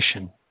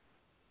condemnation?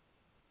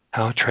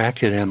 How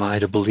attracted am I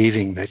to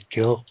believing that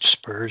guilt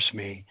spurs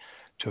me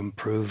to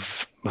improve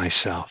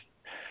myself,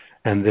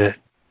 and that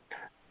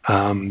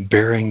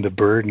bearing the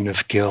burden of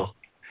guilt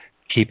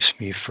keeps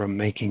me from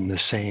making the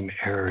same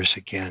errors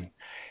again?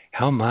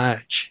 How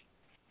much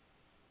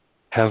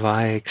have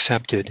I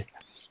accepted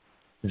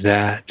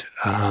that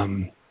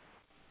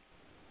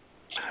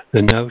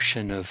the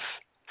notion of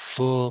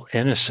full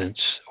innocence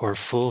or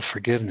full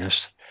forgiveness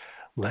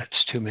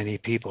lets too many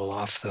people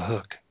off the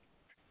hook?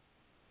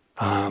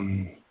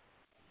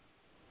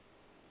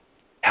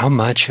 How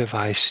much have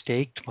I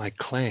staked my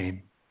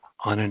claim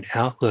on an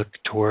outlook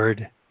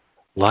toward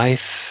life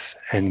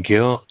and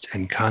guilt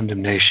and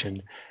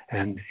condemnation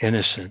and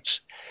innocence?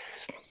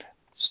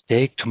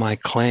 Staked my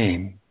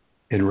claim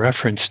in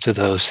reference to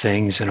those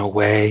things in a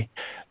way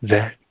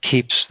that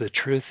keeps the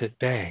truth at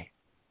bay.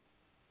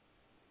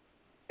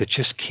 That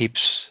just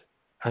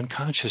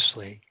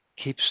unconsciously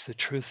keeps the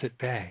truth at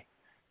bay,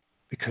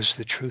 because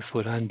the truth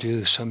would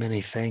undo so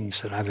many things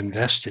that I've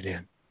invested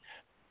in.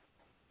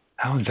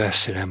 How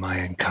invested am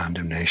I in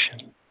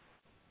condemnation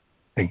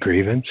and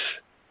grievance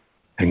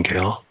and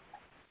guilt?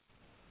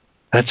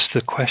 That's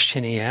the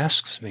question he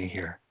asks me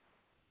here.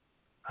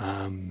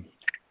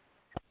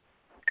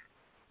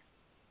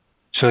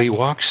 So he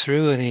walks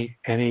through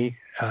and he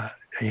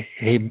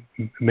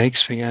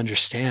makes me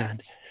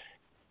understand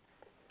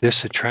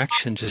this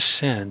attraction to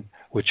sin,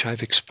 which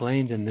I've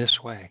explained in this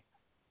way.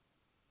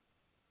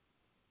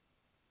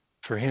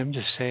 For him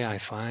to say I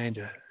find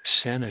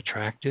sin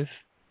attractive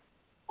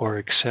or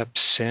accept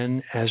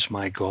sin as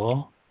my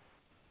goal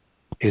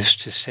is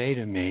to say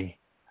to me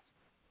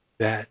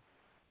that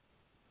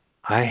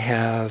I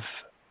have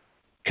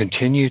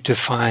continued to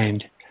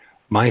find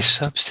my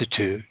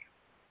substitute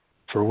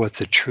for what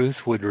the truth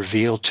would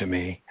reveal to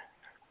me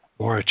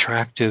more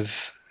attractive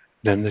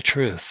than the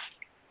truth.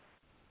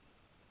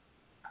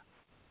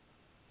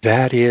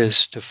 That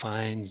is to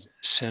find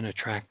sin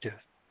attractive.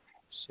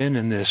 Sin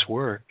in this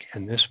work,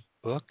 in this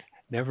book,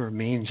 never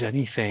means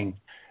anything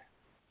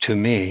to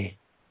me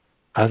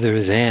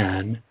other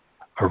than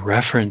a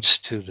reference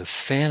to the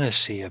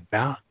fantasy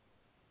about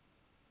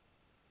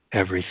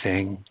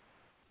everything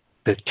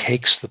that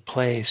takes the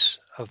place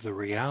of the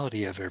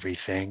reality of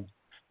everything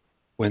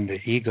when the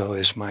ego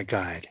is my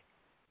guide.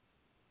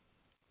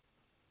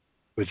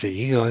 With the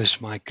ego as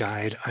my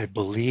guide, I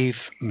believe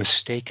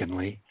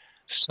mistakenly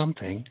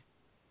something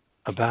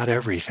about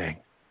everything.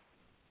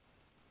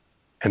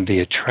 And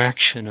the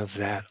attraction of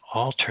that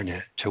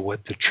alternate to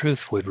what the truth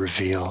would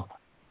reveal,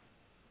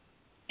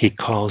 he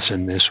calls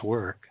in this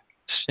work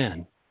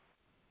sin.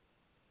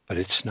 But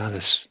it's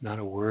not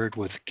a word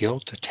with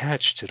guilt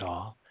attached at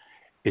all.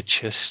 It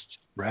just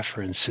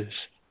references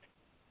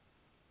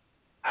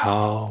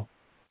how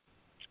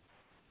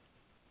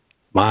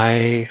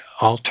my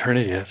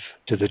alternative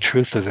to the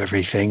truth of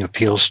everything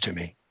appeals to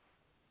me.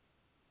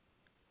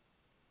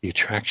 The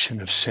attraction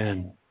of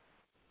sin.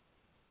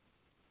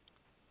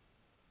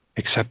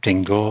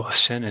 Accepting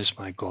sin as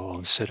my goal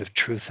instead of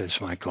truth as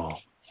my goal.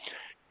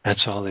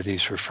 That's all that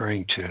he's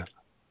referring to.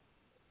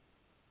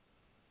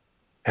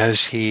 As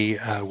he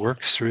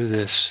works through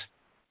this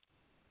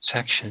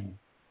section,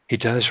 he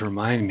does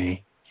remind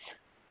me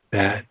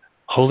that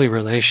holy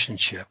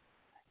relationship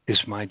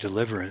is my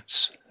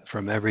deliverance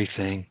from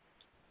everything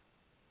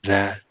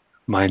that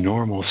my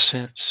normal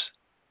sense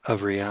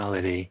of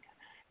reality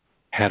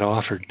had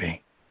offered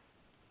me.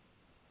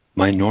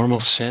 My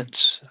normal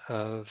sense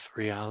of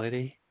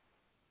reality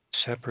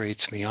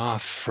separates me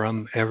off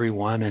from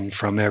everyone and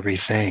from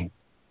everything.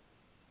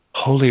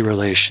 Holy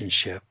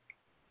relationship,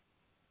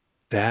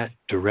 that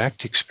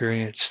direct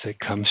experience that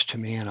comes to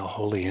me in a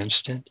holy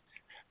instant,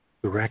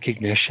 the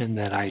recognition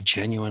that I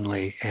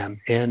genuinely am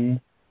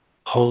in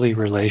holy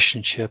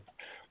relationship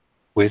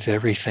with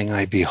everything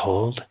I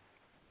behold,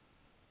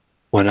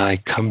 when I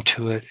come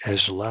to it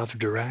as love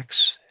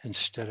directs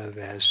instead of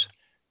as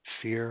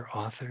fear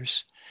authors,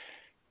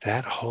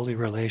 that holy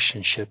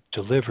relationship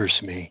delivers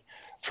me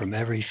from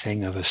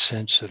everything of a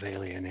sense of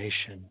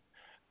alienation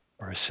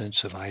or a sense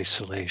of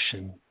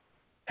isolation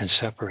and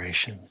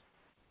separation.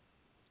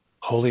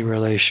 Holy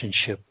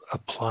relationship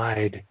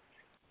applied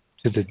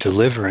to the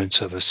deliverance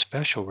of a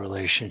special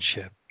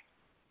relationship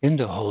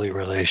into holy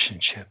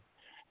relationship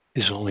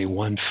is only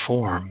one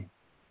form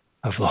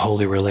of the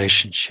holy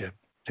relationship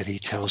that he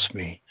tells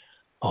me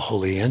a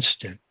holy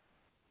instant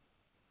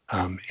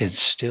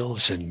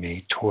instills in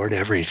me toward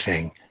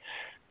everything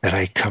that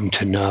I come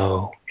to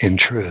know in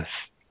truth.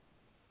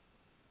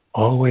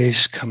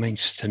 Always coming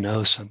to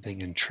know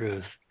something in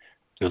truth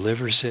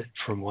delivers it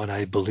from what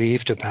I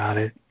believed about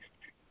it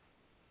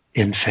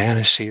in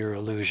fantasy or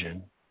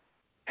illusion,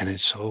 and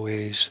it's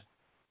always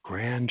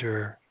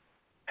grander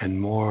and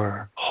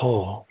more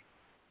whole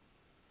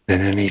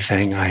than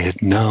anything I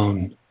had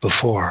known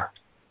before.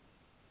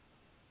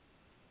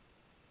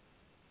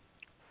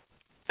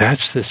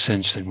 That's the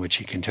sense in which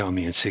he can tell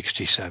me in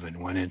 67,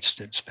 one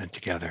instant spent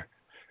together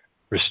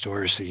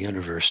restores the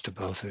universe to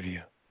both of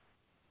you.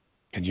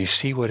 Can you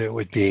see what it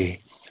would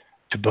be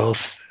to both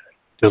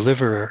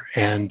deliver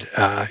and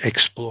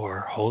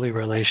explore holy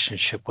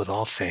relationship with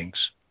all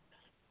things,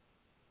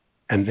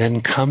 and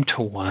then come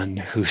to one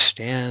who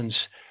stands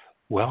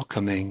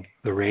welcoming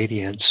the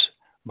radiance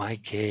my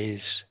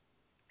gaze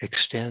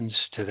extends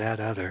to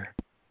that other,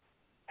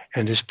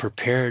 and is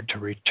prepared to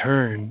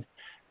return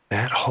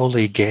that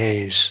holy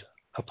gaze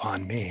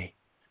upon me.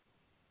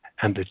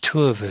 And the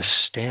two of us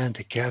stand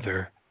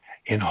together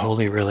in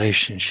holy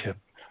relationship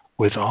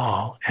with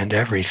all and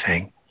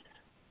everything.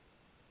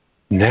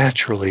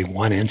 Naturally,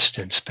 one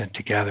instant spent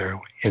together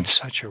in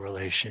such a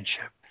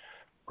relationship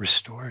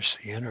restores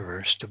the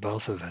universe to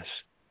both of us.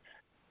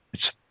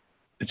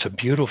 It's a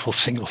beautiful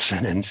single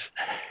sentence,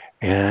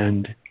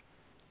 and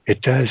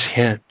it does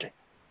hint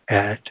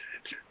at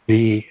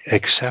the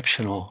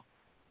exceptional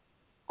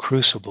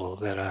crucible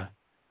that a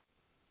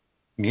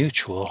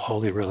mutual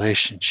holy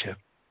relationship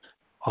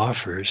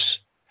offers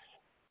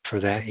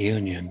for that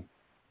union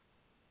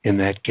in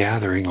that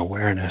gathering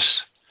awareness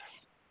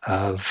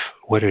of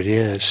what it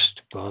is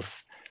to both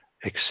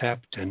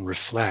accept and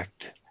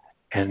reflect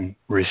and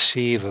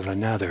receive of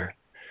another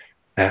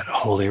that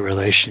holy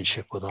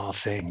relationship with all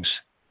things.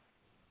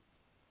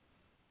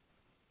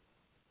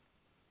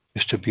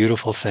 Just a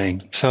beautiful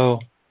thing. So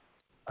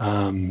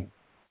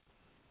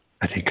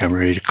I think I'm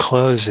ready to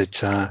close it.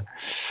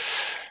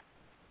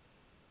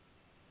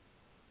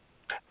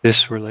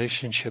 This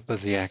relationship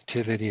of the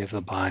activity of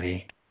the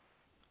body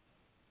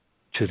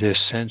to this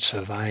sense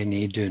of I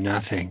need do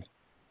nothing.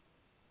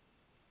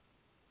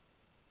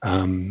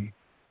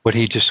 What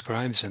he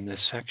describes in this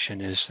section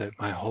is that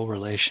my whole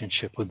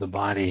relationship with the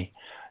body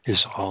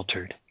is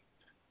altered.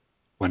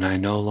 When I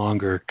no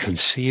longer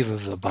conceive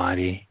of the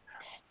body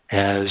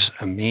as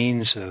a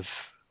means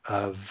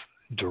of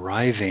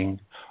deriving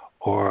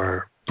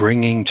or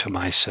bringing to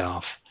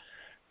myself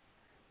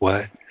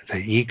what the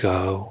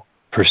ego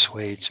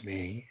persuades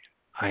me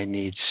I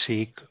need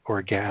seek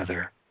or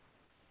gather.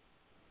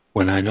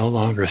 When I no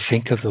longer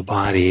think of the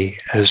body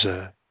as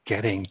a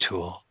getting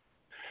tool,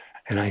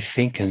 and I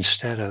think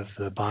instead of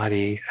the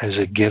body as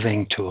a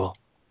giving tool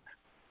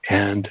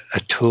and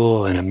a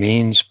tool and a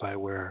means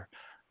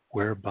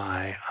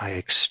whereby I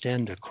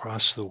extend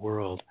across the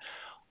world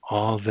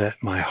all that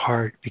my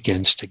heart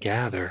begins to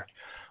gather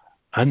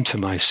unto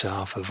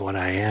myself of what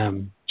I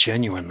am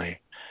genuinely.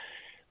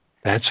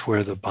 That's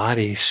where the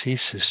body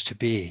ceases to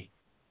be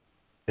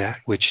that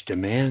which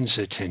demands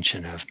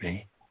attention of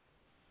me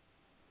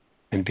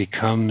and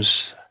becomes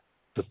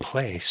the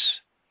place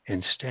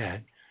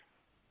instead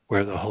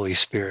where the Holy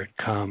Spirit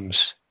comes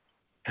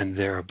and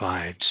there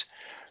abides.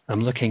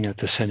 I'm looking at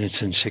the sentence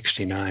in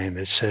 69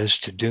 that says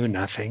to do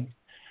nothing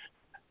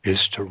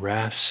is to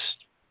rest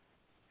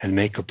and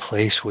make a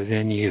place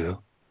within you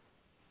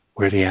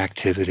where the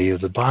activity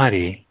of the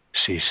body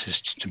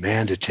ceases to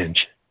demand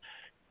attention.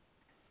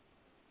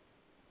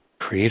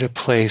 Create a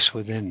place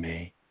within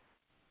me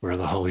where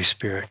the Holy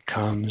Spirit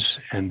comes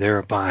and there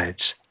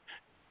abides.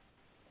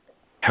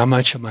 How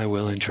much am I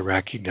willing to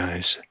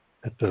recognize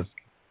that the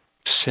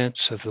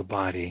sense of the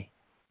body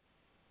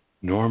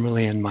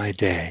normally in my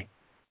day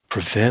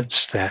prevents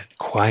that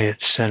quiet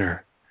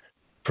center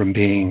from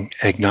being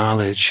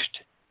acknowledged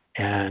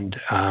and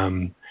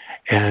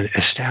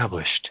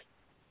established?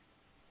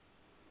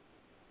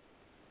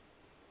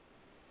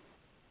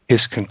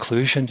 His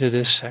conclusion to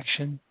this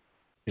section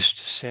is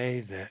to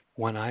say that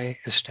when I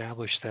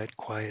establish that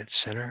quiet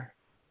center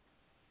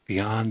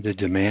beyond the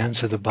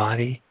demands of the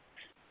body,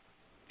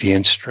 the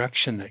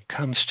instruction that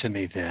comes to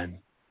me then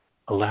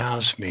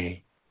allows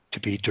me to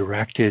be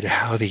directed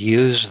how to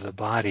use the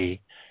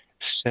body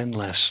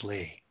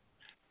sinlessly,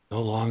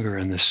 no longer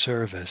in the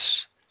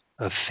service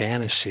of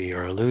fantasy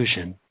or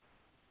illusion.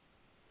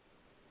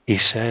 He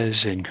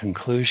says in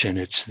conclusion,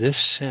 it's this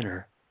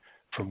center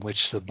from which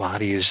the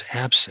body is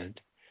absent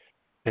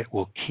that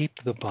will keep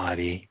the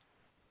body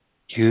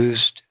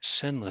used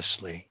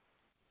sinlessly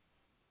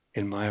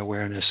in my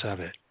awareness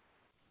of it.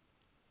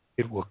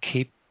 It will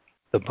keep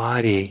the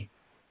body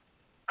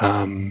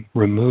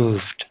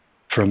removed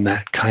from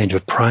that kind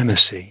of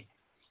primacy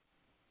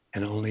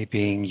and only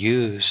being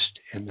used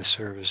in the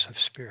service of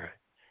Spirit,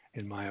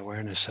 in my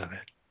awareness of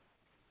it.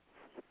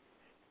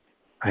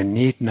 I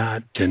need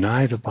not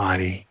deny the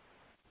body,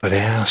 but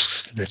ask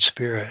that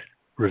Spirit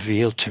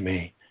reveal to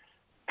me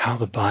how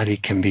the body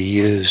can be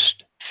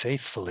used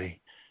faithfully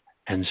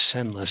and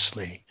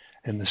sinlessly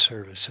in the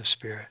service of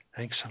Spirit.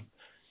 Thanks, I'm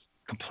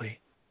complete.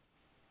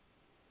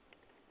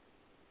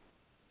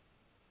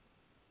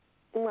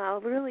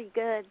 Wow, really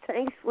good.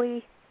 Thanks,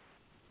 Lee.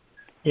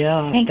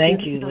 Yeah,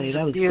 thank you, Lee.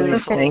 That was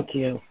great. Thank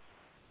you.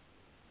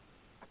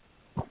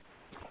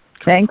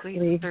 Thanks,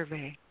 Complete Lee.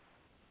 survey.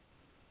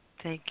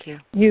 Thank you.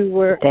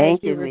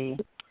 Thank you, Lee.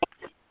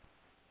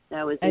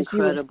 That was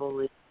incredible,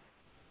 Lee.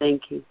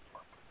 Thank you.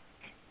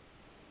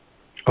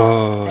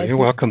 Oh, you're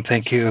welcome.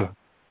 Thank you.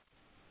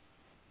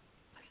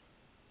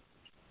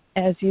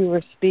 As you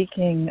were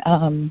speaking,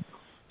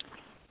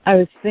 I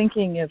was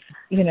thinking of,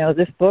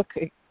 this book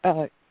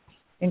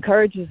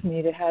encourages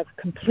me to have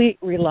complete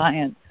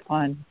reliance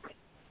on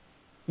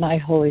my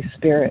Holy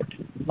Spirit,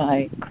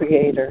 my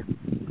Creator,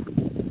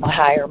 my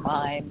higher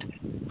mind.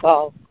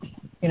 Well,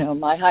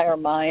 my higher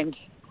mind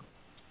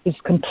is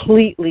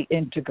completely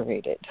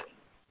integrated.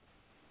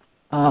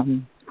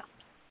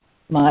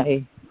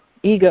 My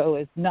ego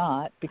is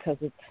not, because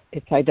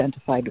it's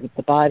identified with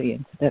the body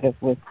instead of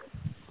with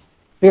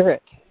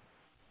Spirit.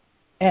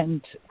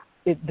 And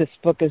this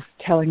book is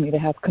telling me to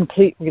have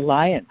complete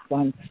reliance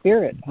on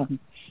Spirit, on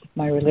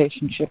my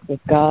relationship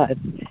with God.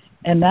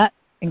 And that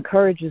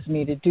encourages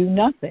me to do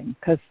nothing,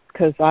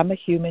 because I'm a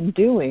human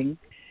doing.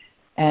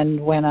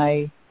 And when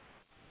I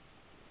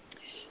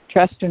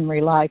trust and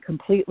rely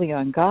completely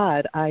on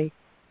God, I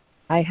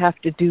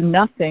have to do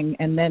nothing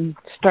and then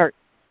start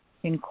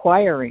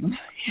inquiring,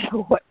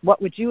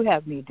 what would you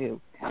have me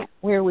do?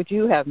 Where would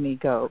you have me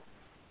go?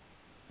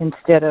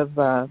 Instead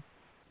of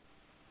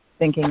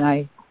thinking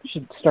I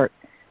should start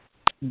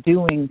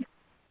doing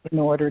in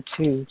order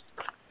to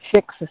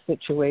fix a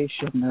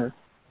situation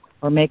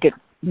or make it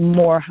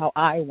more how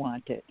I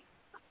want it,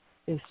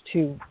 is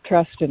to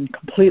trust and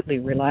completely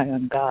rely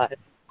on God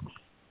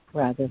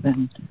rather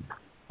than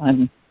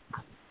on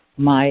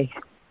my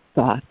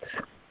thoughts.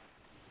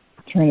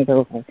 Turn it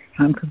over.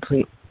 I'm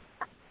complete.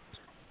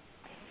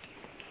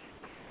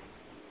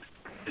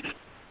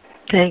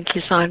 Thank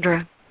you,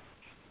 Sandra.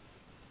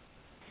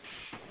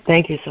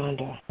 Thank you,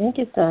 Sandra. Thank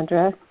you,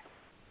 Sandra.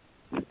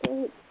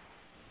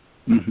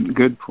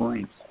 Good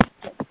points.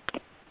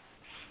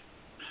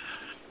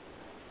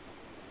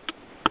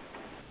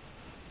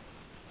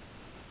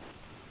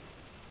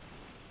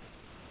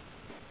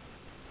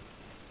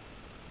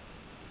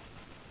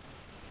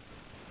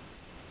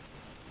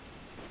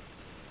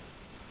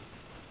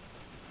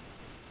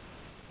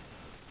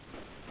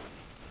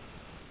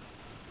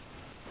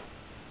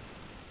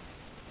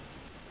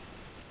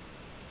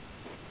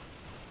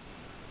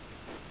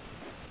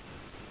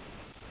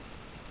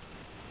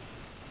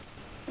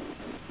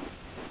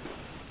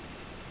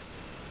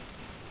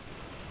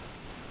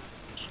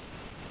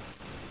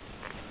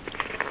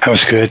 That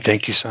was good.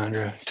 Thank you,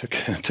 Sandra.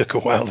 Took a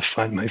while to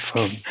find my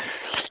phone.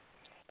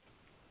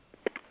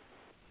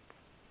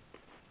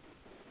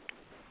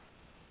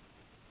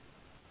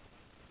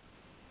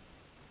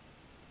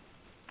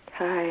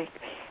 Hi.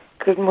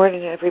 Good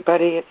morning,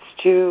 everybody. It's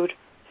Jude.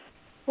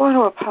 I want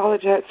to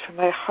apologize for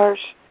my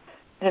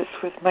harshness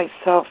with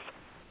myself,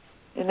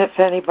 and if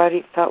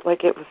anybody felt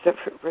like it was a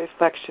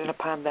reflection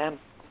upon them.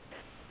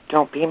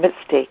 Don't be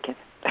mistaken.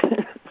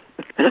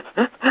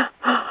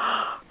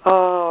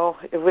 Oh,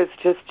 it was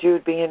just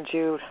Jude being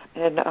Jude.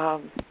 And,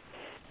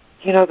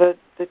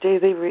 the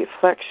daily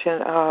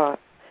reflection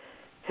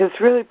has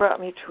really brought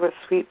me to a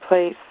sweet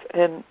place.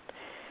 And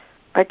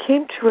I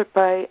came to it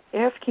by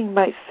asking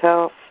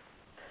myself,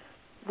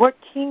 what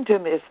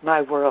kingdom is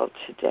my world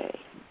today?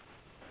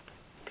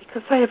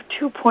 Because I have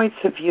 2 points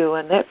of view,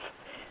 and that's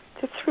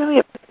really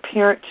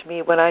apparent to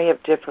me when I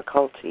have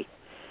difficulty,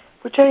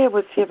 which I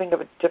was having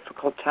a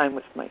difficult time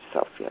with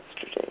myself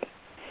yesterday.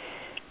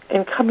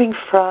 And coming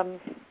from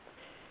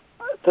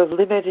the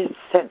limited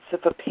sense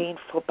of a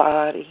painful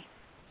body,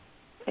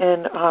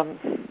 and I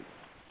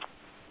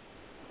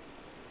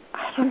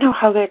don't know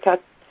how that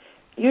got.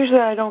 Usually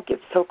I don't get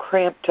so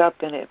cramped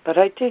up in it, but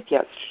I did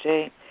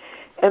yesterday.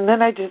 And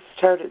then I just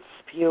started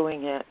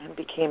spewing it and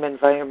became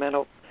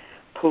environmental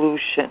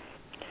pollution.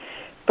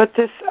 But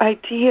this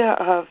idea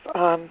of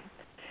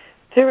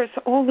there is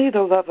only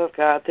the love of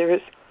God, there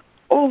is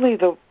only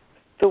the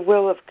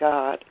will of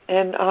God.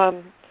 And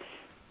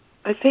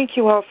I thank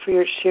you all for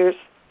your shares.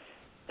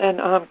 And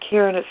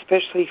Karen,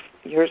 especially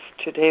yours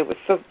today, was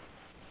so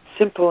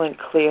simple and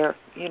clear.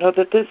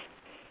 That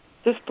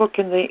this book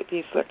and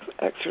these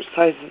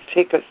exercises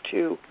take us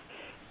to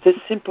the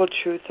simple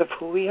truth of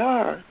who we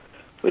are,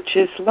 which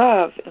is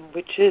love and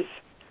which is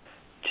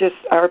just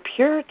our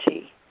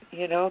purity,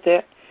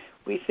 that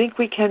we think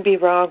we can be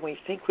wrong, we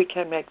think we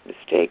can make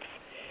mistakes,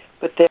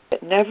 but that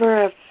it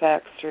never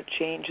affects or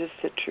changes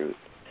the truth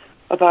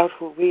about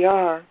who we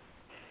are.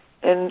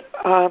 And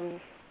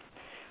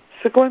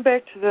so going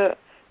back to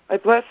I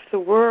bless the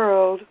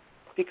world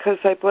because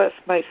I bless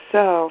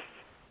myself,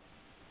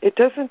 it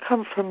doesn't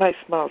come from my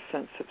small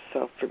sense of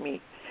self for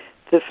me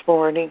this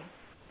morning,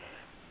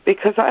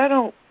 because I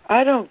don't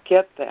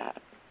get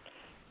that.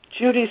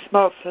 Judy's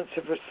small sense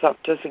of herself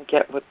doesn't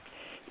get what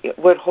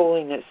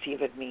holiness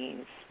even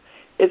means.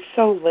 It's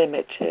so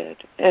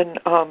limited and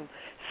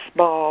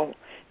small,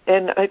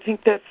 and I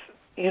think that's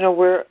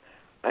where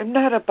I'm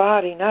not a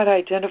body, not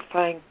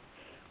identifying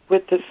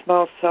with the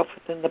small self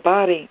within the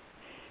body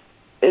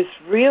is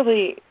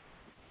really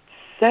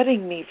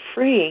setting me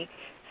free,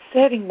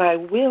 setting my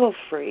will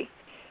free,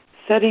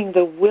 setting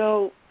the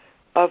will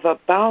of a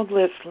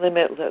boundless,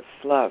 limitless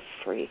love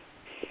free,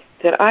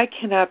 that I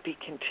cannot be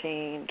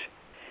contained.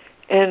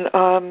 And,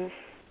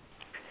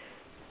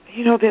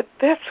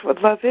 that's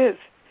what love is.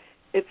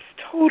 It's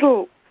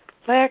total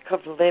lack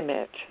of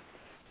limit.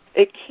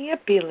 It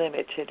can't be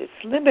limited.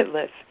 It's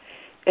limitless.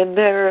 And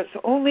there is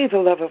only the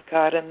love of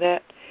God, and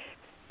that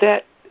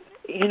there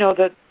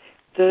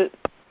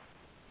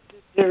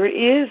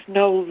is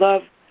no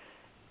love.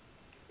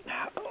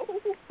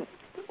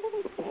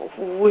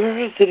 Where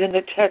is it in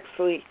the text,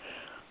 Lee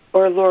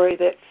or Lori,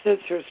 that says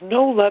there's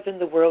no love in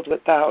the world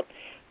without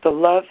the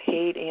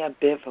love-hate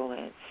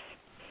ambivalence,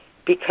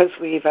 because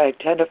we've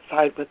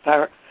identified with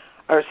our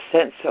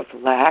sense of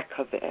lack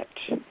of it.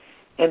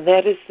 And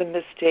that is the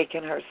mistake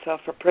in our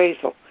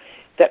self-appraisal.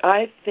 That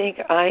I think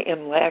I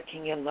am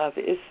lacking in love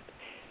is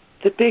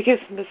the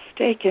biggest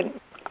mistake in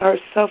our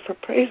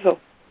self-appraisal.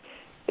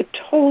 It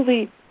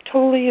totally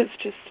is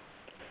just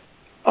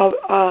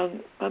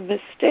a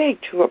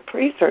mistake to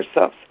appraise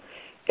ourselves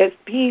as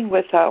being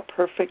without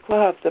perfect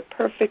love, the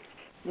perfect,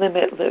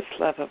 limitless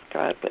love of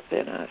God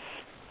within us.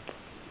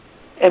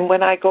 And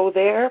when I go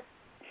there,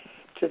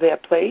 to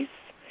that place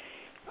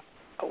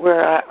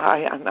where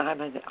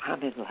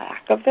I'm in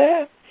lack of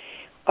that,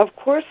 of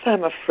course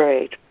I'm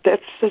afraid.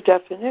 That's the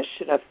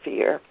definition of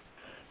fear.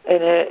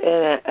 And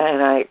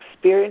I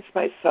experience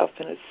myself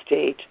in a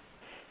state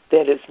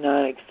that is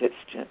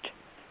non-existent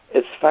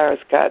as far as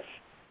God's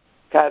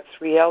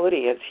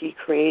reality as He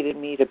created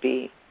me to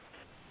be.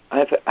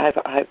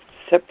 I've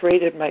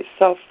separated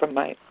myself from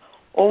my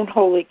own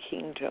holy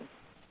kingdom.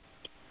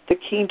 The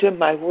kingdom,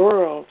 my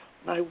world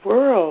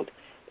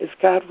as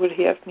God would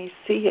have me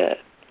see it.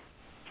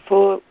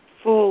 Full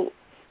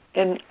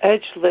and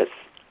edgeless,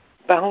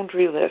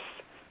 boundaryless,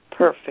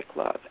 perfect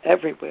love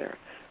everywhere.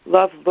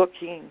 Love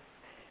looking,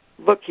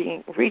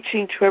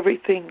 reaching to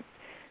everything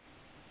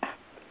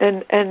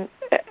and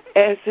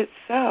as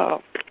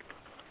itself.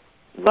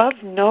 Love,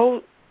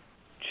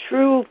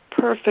 true,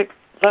 perfect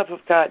love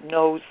of God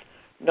knows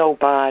no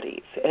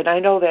bodies. And I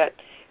know that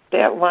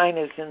line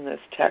is in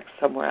this text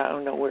somewhere. I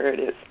don't know where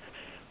it is.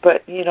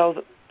 But,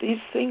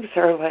 these things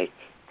are like,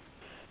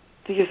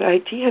 these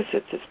ideas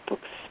that this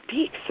book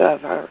speaks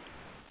of are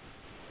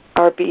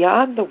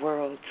beyond the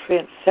world,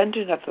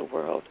 transcendent of the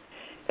world,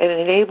 and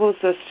enables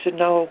us to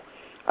know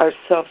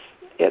ourselves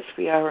as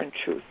we are in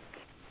truth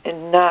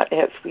and not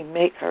as we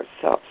make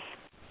ourselves.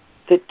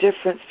 The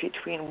difference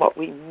between what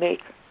we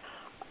make,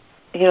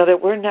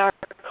 that we're not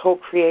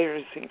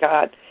co-creators in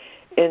God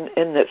in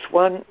this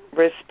one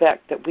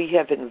respect, that we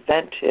have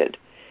invented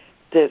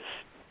this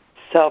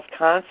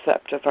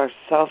self-concept of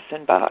ourselves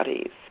and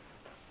bodies.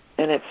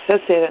 And it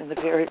says that in the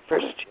very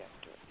first chapter.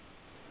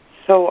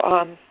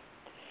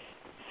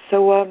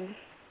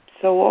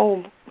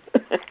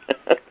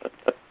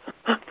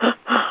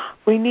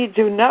 We need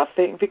do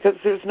nothing because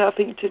there's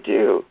nothing to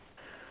do.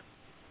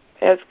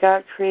 as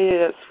God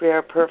created us, we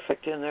are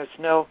perfect, and there's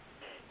no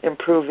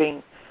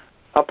improving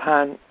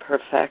upon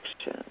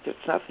perfection. There's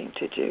nothing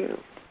to do.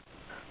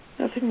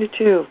 Nothing to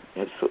do.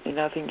 Absolutely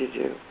nothing to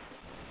do.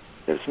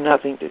 There's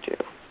nothing to do.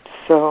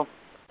 So,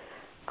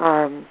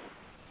 I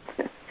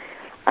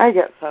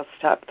guess I'll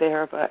stop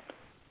there, but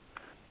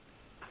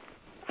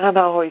I'm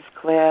always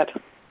glad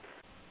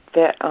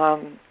that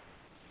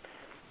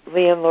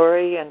Lee and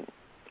Lori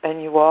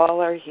and you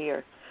all are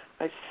here.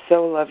 I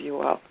so love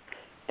you all,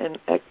 and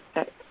I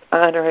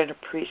honor and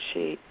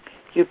appreciate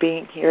you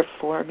being here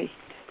for me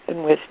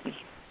and with me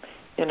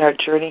in our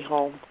journey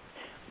home,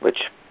 which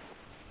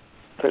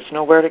there's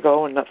nowhere to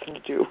go and nothing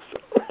to do.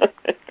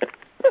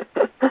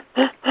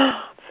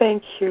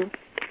 Thank you.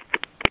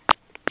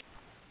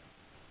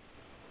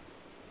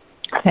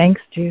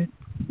 Thanks, Jude.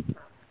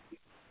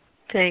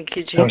 Thank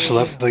you, Judy. That was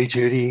lovely,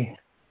 Judy.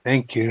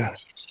 Thank you.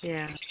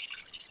 Yeah,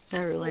 I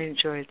really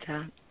enjoyed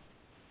that.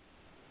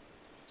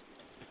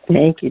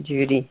 Thank you,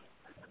 Judy.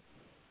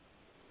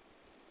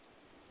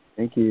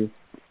 Thank you.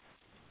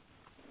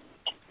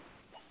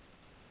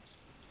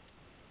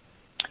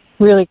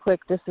 Really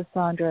quick, this is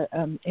Sandra.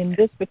 In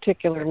this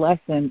particular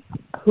lesson,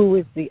 who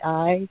is the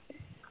I?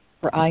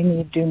 For I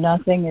need do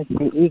nothing is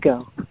the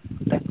ego.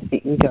 That's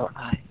the ego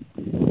I.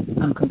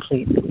 I'm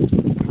complete.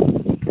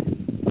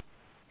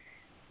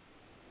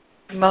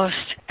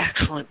 Most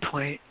excellent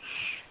point.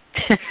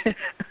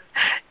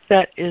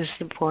 That is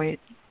the point.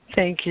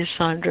 Thank you,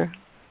 Sandra.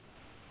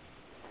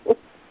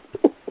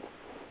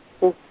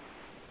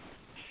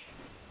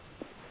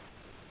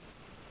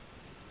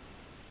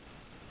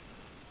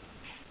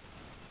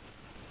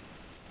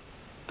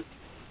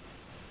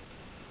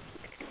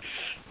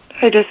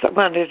 I just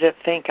wanted to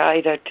thank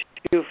Ida,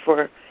 too,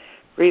 for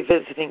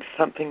revisiting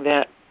something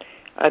that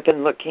I've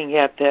been looking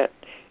at, that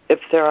if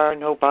there are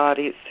no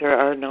bodies, there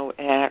are no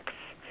acts,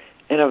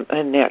 and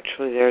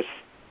naturally there's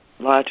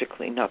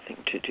logically nothing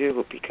to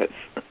do, because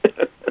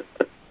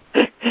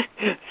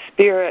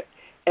spirit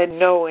and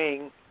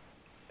knowing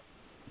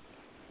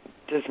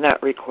does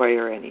not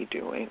require any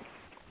doing.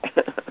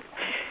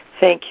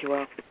 Thank you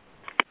all.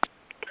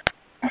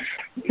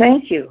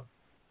 Thank you.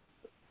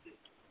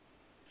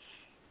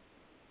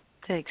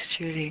 Thanks,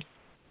 Judy.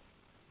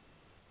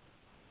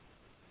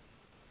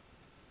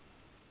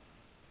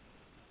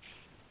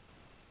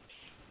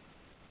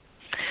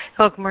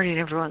 Oh, good morning,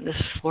 everyone. This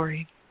is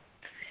Lori.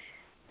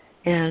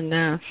 And,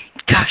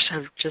 gosh,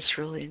 I've just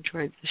really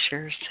enjoyed the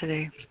shares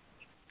today.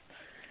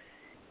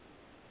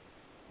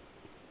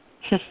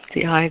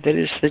 The I that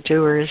is the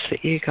doer is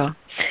the ego.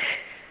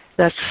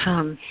 That's,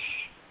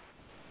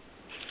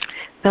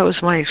 that was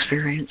my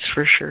experience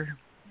for sure.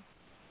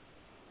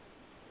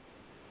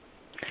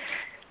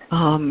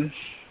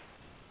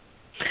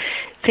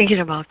 Thinking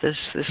about this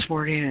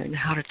morning and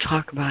how to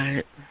talk about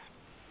it,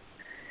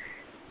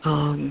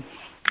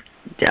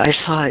 I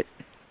saw it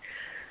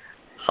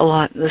a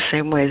lot in the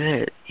same way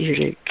that you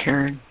did,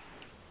 Karen,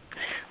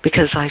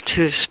 because I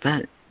too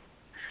spent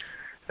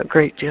a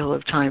great deal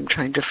of time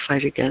trying to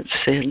fight against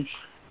sin,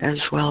 as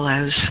well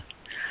as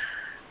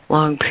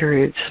long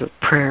periods of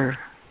prayer,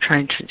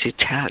 trying to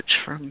detach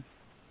from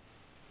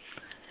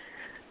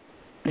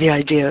the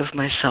idea of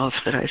myself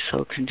that I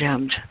so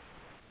condemned.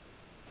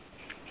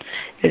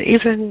 And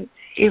even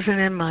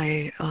in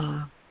my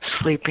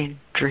sleeping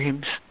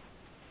dreams,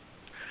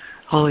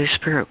 Holy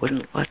Spirit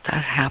wouldn't let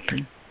that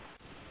happen.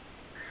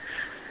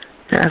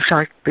 I've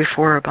talked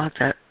before about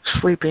that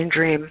sleeping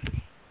dream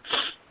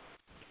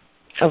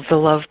of the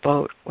love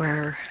boat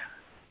where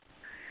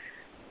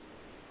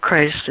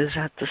Christ is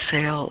at the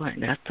sail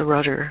and at the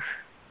rudder,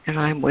 and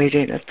I'm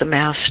waiting at the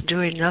mast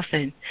doing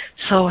nothing,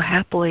 so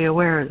happily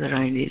aware that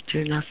I need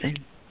do nothing.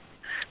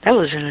 That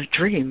was in a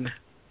dream,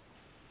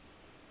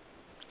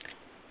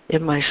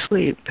 in my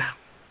sleep.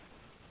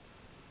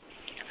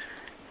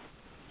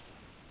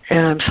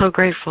 And I'm so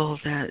grateful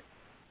that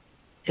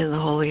in the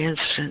holy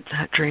instant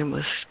that dream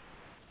was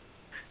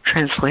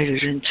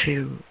translated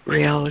into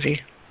reality.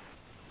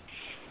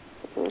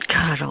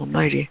 God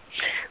Almighty,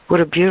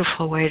 what a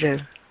beautiful way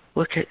to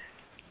look at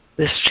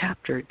this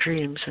chapter,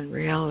 dreams and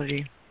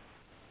reality.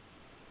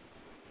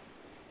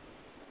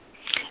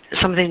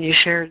 Something you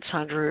shared,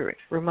 Sandra,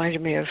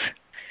 reminded me of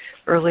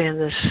early in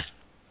this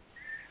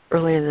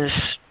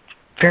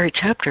very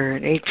chapter,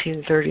 in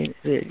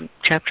 1830,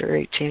 chapter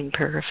 18,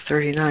 paragraph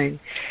 39.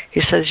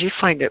 He says, you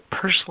find it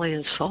personally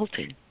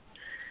insulting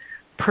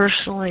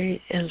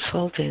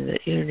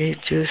that you need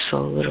do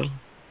so little.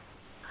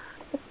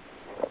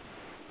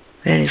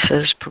 And he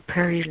says,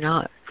 prepare you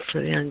not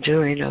for the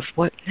undoing of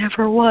what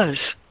never was.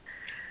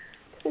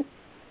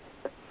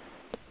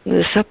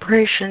 The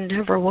separation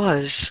never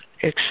was,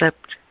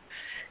 except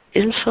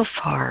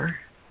insofar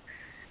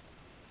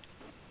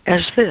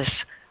as this: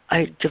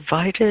 I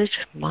divided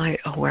my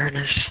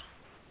awareness.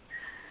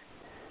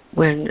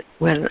 When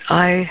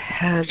I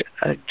had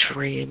a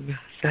dream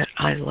that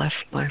I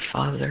left my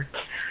father,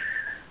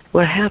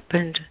 what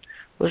happened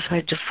was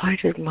I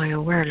divided my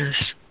awareness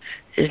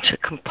into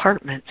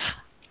compartments.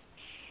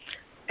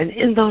 And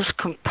in those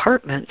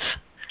compartments,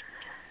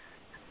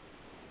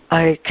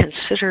 I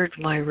considered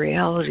my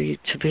reality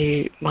to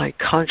be my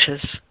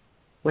conscious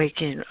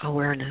waking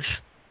awareness,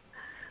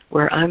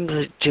 where I'm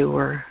the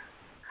doer,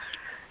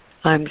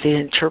 I'm the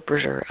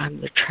interpreter, I'm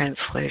the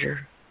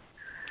translator,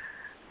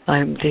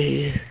 I'm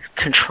the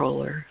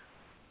controller,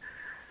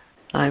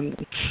 I'm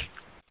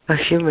a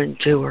human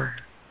doer.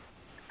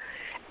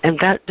 And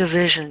that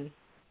division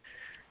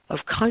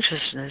of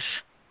consciousness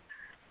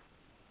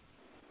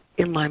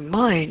in my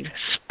mind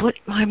split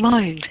my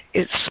mind.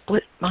 It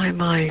split my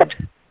mind.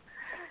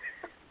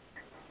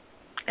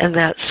 And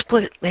that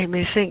split made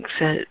me think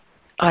that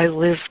I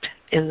lived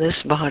in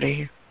this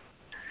body,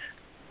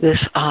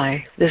 this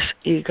I, this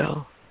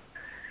ego.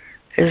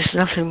 It is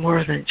nothing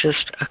more than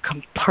just a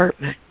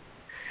compartment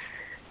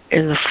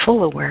in the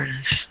full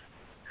awareness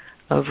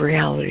of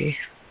reality.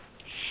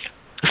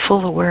 The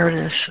full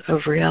awareness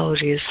of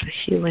reality is the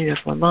healing of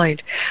my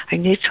mind. I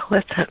need to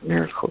let that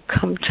miracle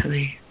come to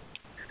me.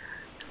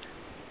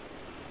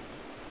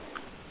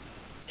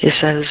 He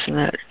says in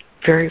that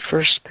very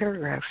first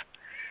paragraph,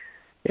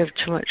 you have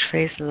too much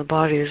faith in the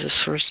body as a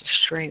source of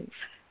strength.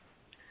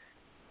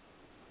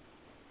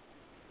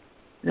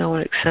 No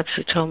one accepts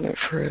atonement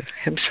for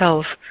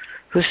himself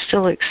who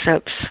still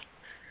accepts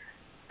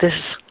this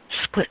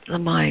split in the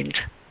mind,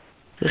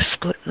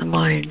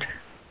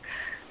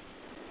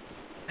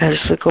 as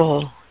the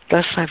goal.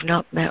 Thus I've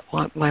not met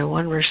my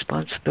one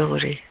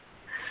responsibility.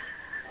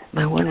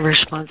 My one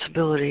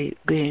responsibility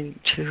being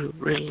to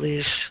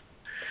release.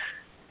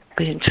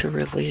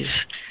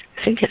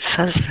 I think it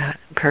says that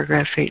in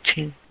paragraph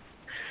 18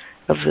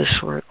 of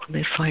this work. Let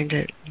me find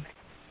it.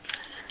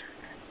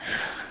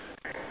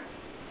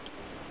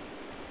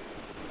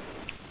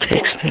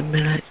 Takes me a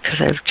minute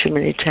because I have too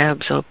many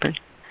tabs open.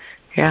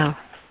 Yeah.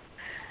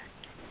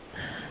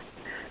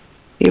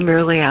 You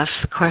merely ask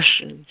the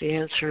question. The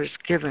answer is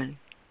given.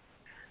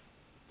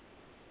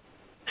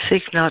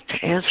 Seek not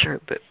to answer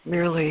it, but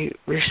merely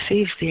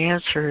receive the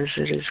answer as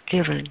it is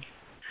given.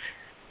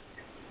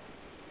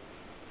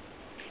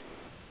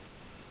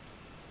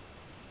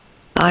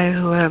 I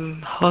who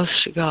am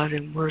host to God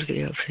am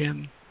worthy of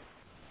Him.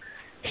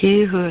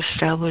 He who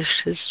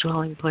established His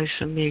dwelling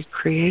place in me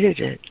created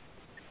it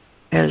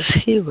as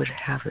He would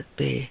have it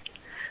be.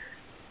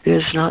 It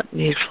is not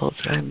needful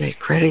that I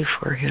make ready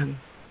for Him,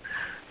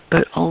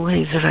 but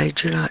only that I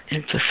do not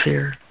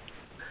interfere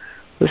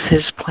with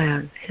His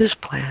plan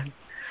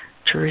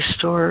to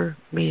restore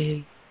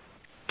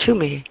to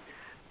me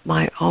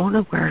my own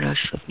awareness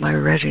of my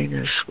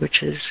readiness,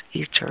 which is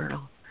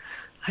eternal.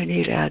 I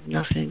need add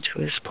nothing to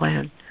His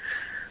plan,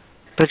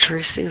 but to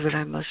receive it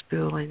I must be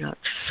willing not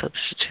to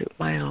substitute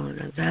my own,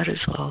 and that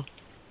is all.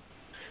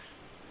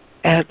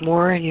 Add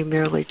more and you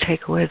merely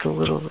take away the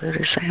little that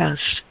is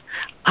asked.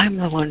 I'm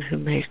the one who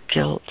made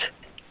guilt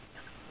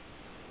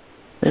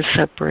and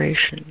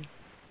separation.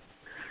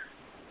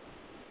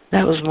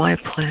 That was my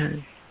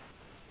plan.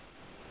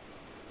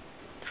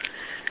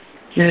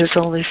 It is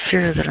only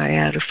fear that I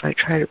add if I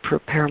try to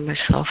prepare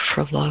myself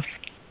for love.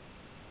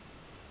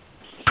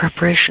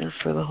 Preparation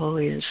for the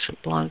holy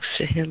instant belongs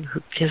to Him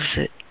who gives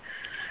it.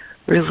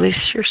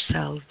 Release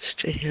yourselves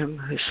to Him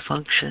whose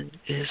function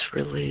is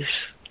release.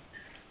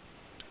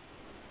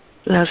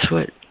 That's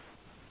what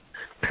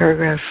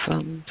paragraph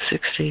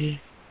 66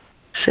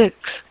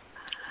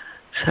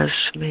 says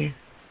to me.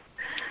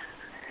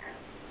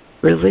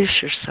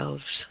 Release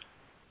yourselves.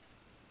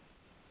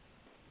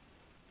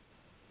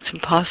 It's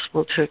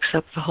impossible to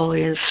accept the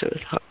holy instant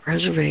without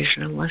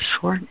reservation unless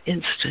for an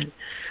instant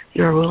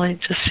you are willing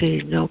to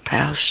see no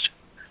past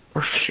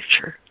or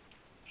future.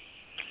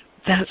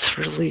 That's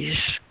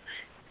release.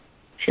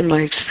 In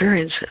my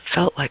experience, it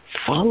felt like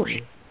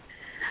falling.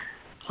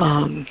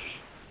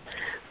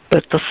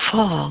 But the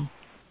fall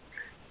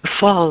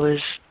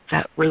is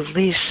that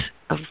release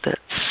of that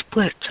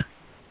split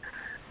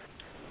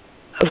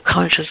of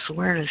conscious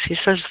awareness. He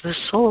says the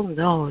soul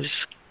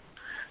knows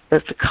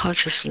that the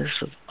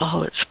consciousness of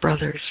all its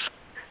brothers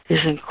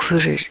is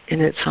included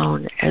in its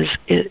own as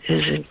it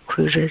is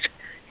included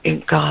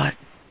in God.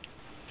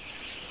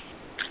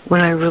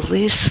 When I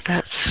release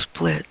that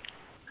split,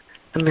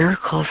 the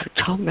miracle of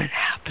atonement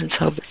happens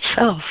of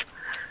itself,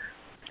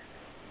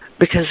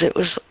 because it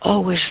was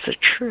always the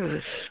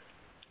truth.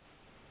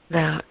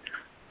 That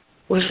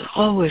was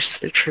always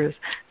the truth.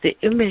 The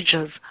image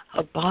of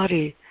a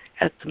body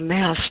at the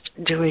mast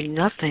doing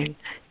nothing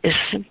is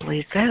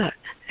simply that,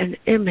 an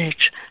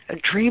image, a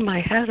dream I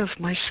had of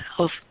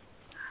myself.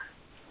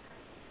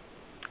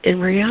 In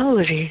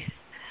reality,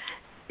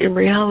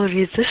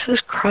 this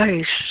is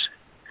Christ.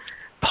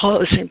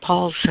 St.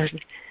 Paul said,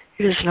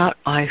 it is not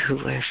I who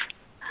live,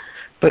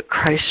 but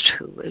Christ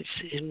who lives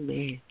in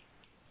me.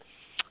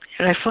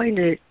 And I find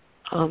it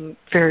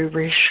very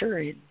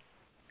reassuring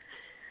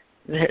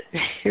that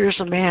here's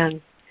a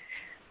man.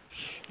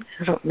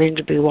 I don't mean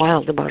to be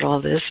wild about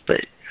all this,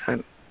 but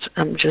I'm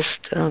just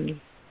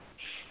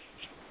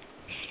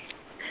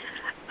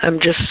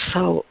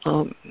so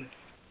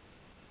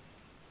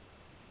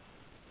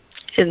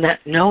in that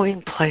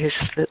knowing place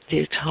that the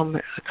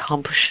atonement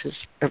accomplishes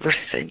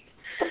everything.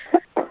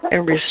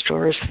 and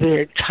restores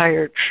the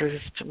entire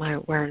truth to my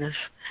awareness.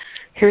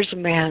 Here's a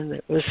man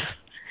that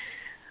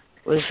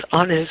was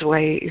on his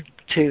way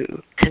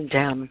to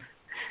condemn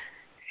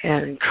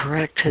and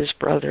correct his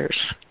brothers,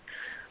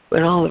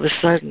 when all of a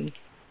sudden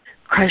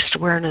Christ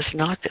awareness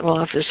knocked him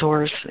off his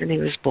horse and he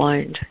was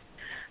blind.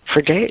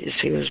 For days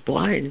he was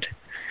blind.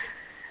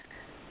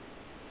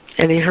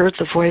 And he heard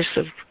the voice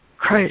of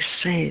Christ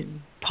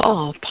saying,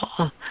 Paul,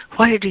 Paul,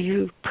 why do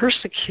you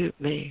persecute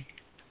me?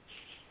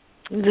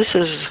 And this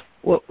is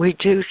what we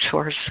do to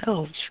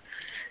ourselves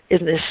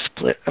in this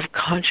split of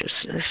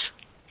consciousness,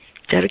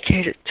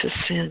 dedicated to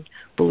sin,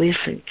 belief,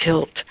 and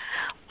guilt.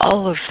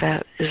 All of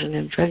that is an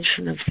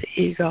invention of the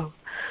ego,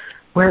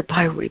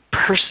 whereby we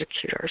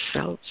persecute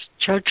ourselves,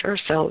 judge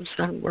ourselves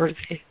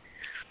unworthy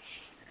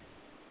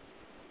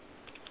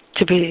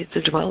to be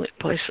the dwelling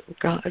place of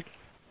God.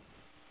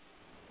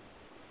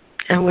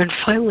 And when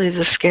finally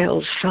the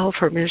scales fell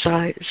from his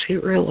eyes, he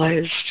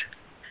realized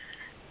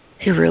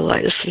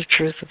the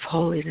truth of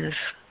holiness.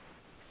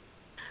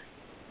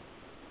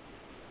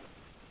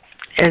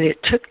 And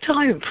it took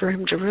time for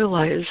him to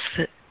realize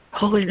that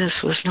holiness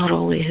was not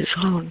only his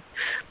own,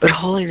 but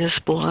holiness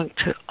belonged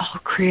to all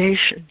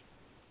creation.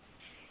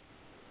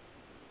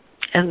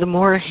 And the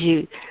more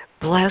he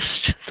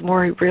blessed, the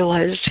more he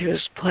realized he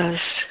was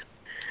blessed.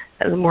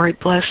 And the more he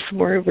blessed, the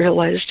more he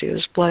realized he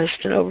was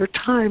blessed. And over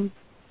time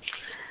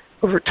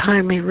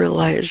he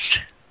realized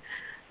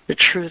the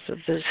truth of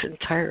this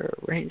entire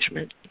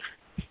arrangement,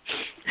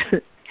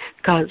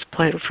 God's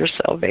plan for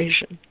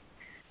salvation,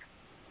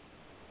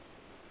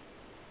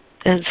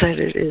 and said,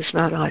 it is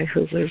not I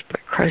who live, but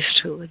Christ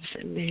who lives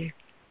in me.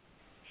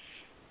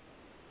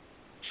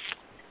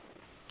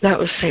 That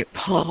was St.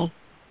 Paul.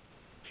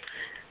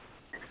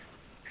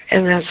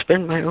 And that's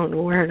been my own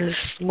awareness.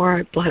 The more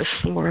I bless,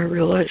 the more I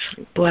realize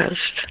I'm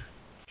blessed.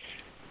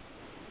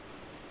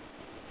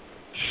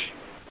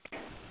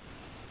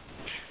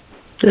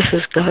 This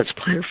is God's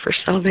plan for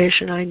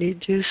salvation. I need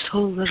do so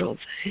little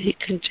that He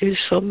can do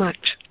so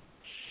much.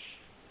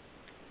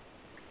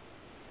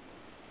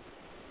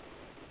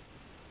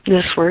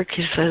 This work,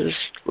 he says,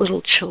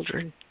 little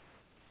children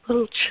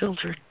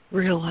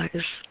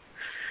realize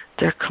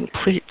their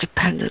complete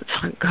dependence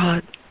on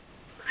God.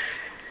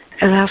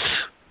 And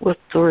that's what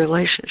the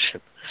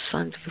relationship of the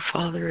Son to the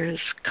Father is,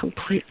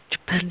 complete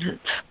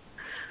dependence.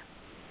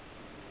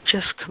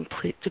 Just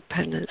complete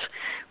dependence.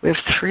 We have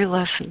 3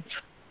 lessons,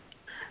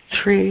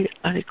 3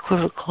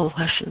 unequivocal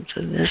lessons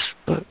in this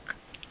book,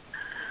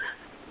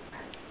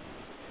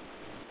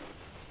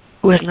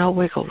 with no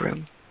wiggle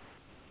room.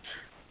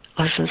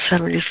 Lesson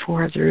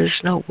 74, there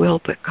is no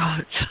will but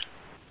God's.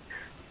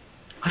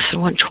 Lesson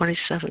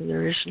 127,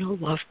 there is no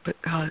love but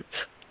God's.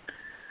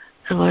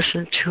 And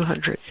lesson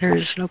 200, there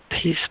is no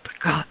peace but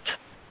God's.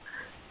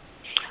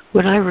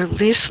 When I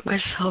release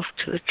myself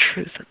to the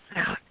truth of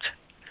that,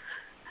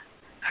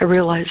 I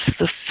realize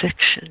the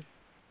fiction,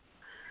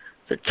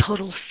 the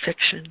total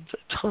fiction,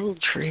 the total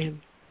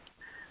dream,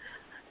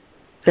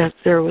 that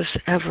there was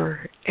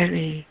ever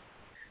any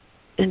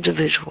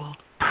individual,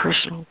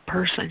 personal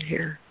person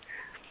here.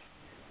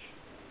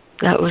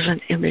 That was an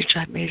image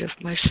I made of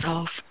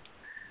myself.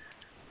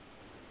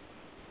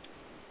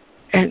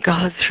 And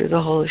God, through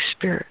the Holy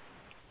Spirit,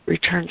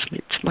 returns me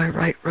to my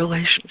right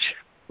relationship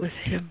with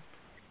Him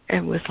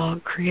and with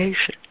all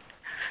creation.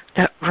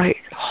 That right,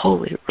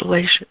 holy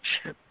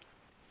relationship.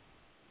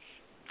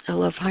 I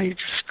love how you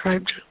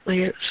described it,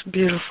 Leah. It's a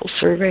beautiful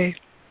survey.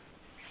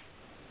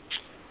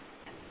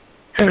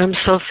 And I'm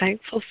so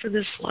thankful for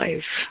this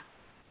life.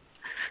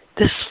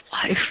 This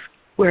life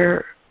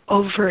where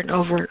over and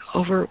over and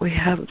over we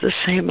have the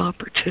same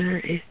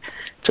opportunity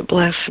to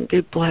bless and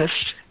be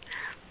blessed,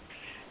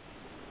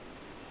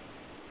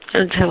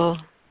 until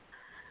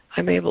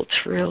I'm able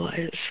to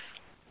realize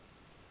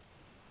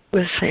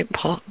with St.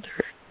 Paul,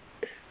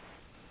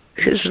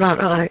 it is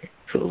not I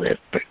who live,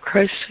 but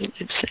Christ who lives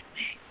in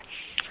me.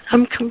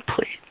 I'm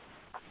complete.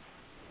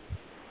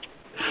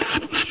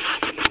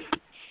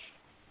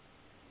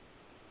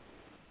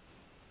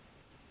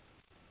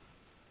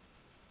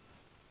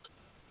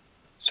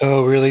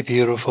 So really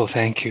beautiful.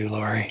 Thank you,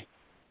 Lori.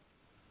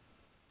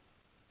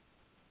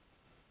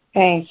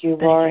 Thank you,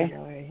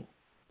 Lori.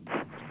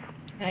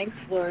 Thanks,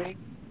 Lori.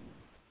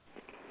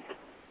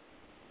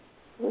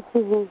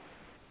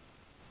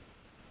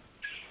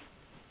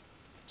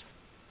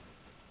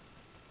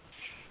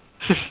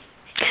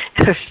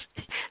 There's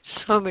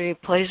so many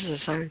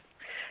places I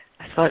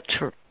thought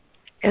to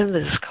end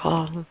this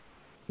call.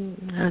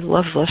 I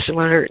love lesson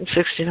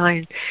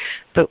 169,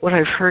 but what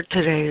I've heard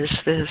today is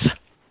this.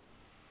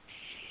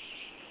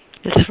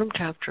 It's from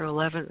chapter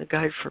 11, the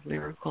Guide for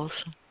Miracles.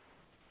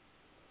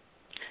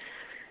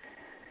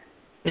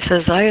 It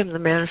says, I am the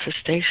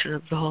manifestation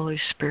of the Holy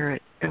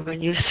Spirit, and when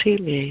you see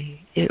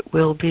me, it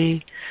will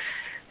be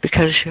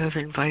because you have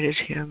invited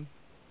Him.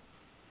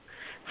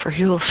 For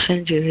He will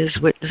send you His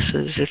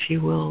witnesses if you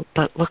will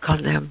but look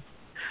on them.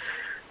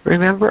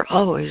 Remember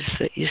always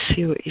that you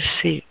see what you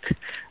seek,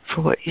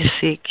 for what you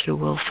seek you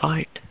will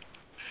find.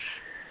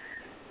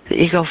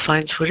 The ego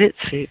finds what it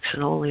seeks,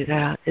 and only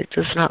that. It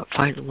does not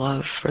find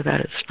love, for that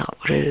is not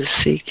what it is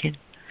seeking.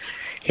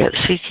 Yet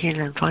seeking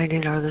and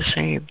finding are the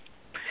same.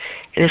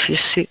 And if you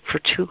seek for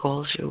two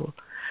goals, you will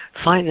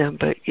find them,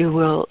 but you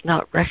will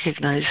not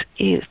recognize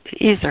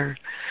either,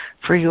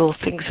 for you will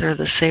think they're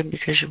the same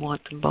because you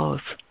want them both.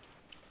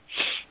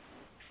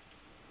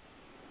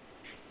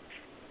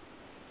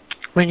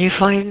 When you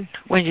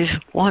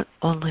want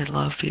only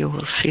love, you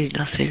will see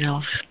nothing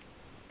else.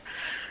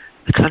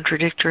 The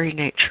contradictory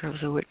nature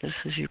of the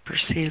witnesses you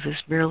perceive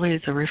is merely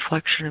the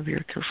reflection of your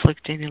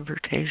conflicting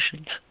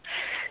invitations.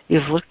 You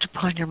have looked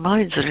upon your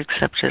minds and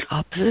accepted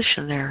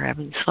opposition there,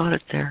 having sought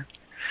it there.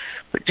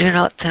 But do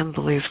not then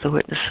believe the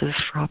witnesses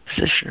for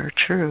opposition are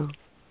true,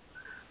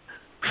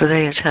 for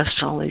they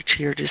attest only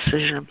to your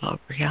decision about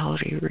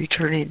reality,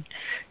 returning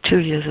to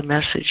you the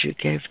message you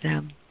gave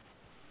them.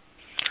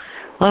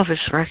 Love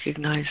is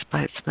recognized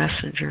by its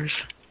messengers.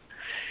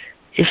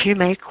 If you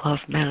make love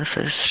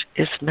manifest,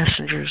 its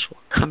messengers will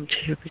come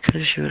to you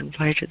because you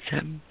invited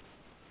them.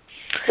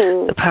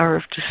 The power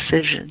of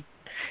decision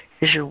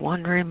is your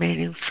one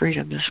remaining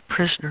freedom as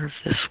prisoner of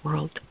this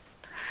world.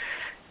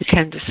 You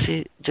can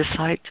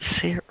decide to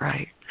see it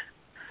right.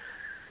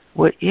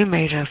 What you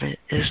made of it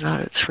is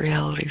not its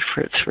reality, for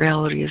its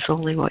reality is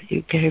only what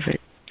you gave it.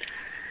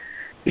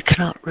 You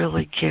cannot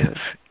really give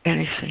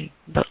anything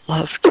but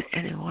love to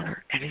anyone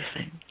or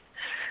anything,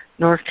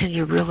 nor can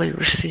you really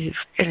receive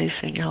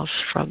anything else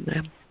from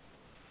them.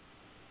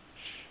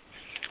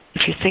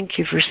 If you think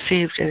you've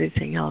received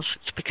anything else,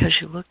 it's because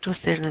you looked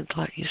within and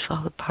thought you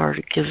saw the power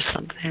to give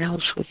something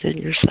else within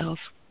yourself.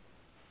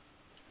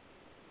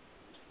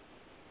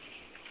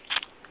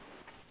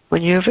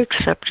 When you have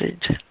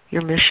accepted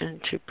your mission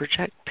to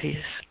protect peace,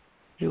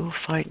 you will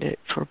find it,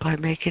 for by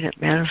making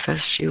it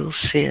manifest, you will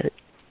see it.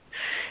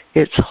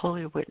 Its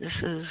holy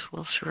witnesses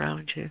will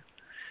surround you,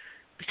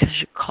 because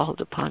you called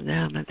upon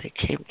them and they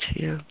came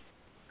to you.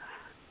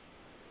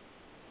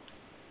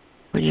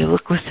 When you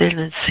look within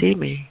and see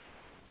me,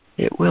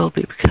 it will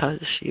be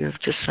because you have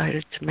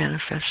decided to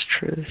manifest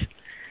truth.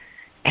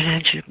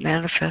 And as you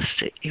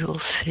manifest it, you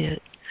will see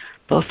it,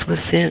 both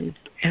within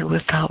and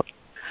without.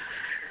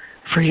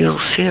 For you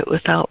will see it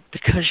without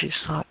because you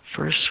saw it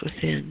first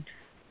within.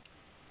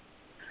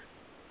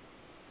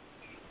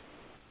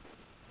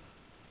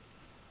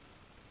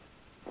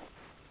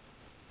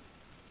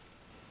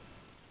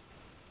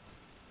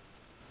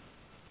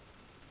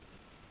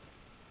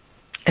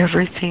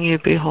 Everything you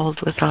behold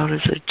without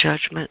is a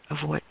judgment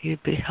of what you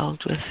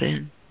beheld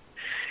within.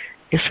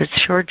 If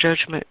it's your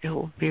judgment, it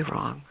will be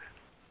wrong.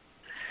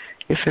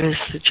 If it is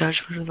the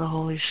judgment of the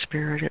Holy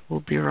Spirit, it will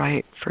be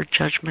right, for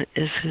judgment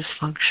is His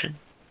function.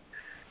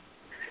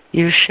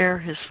 You share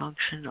His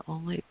function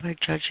only by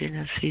judging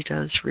as He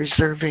does,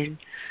 reserving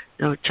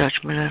no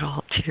judgment at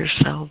all to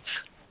yourselves.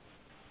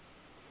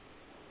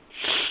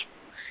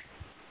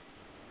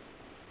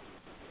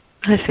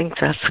 I think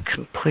that's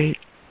complete.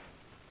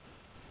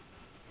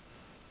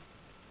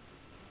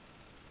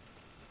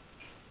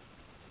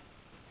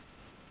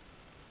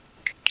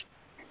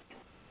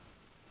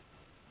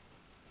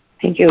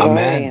 Thank you, Lori.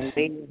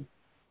 Amen.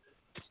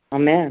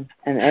 Amen.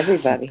 And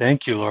everybody.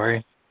 Thank you,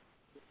 Lori.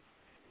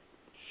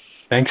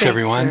 Thanks,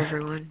 everyone. Thank you,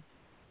 everyone.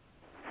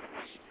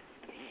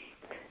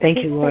 Thank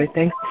you, Lori.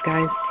 Thanks,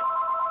 guys.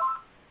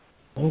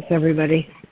 Thanks, everybody.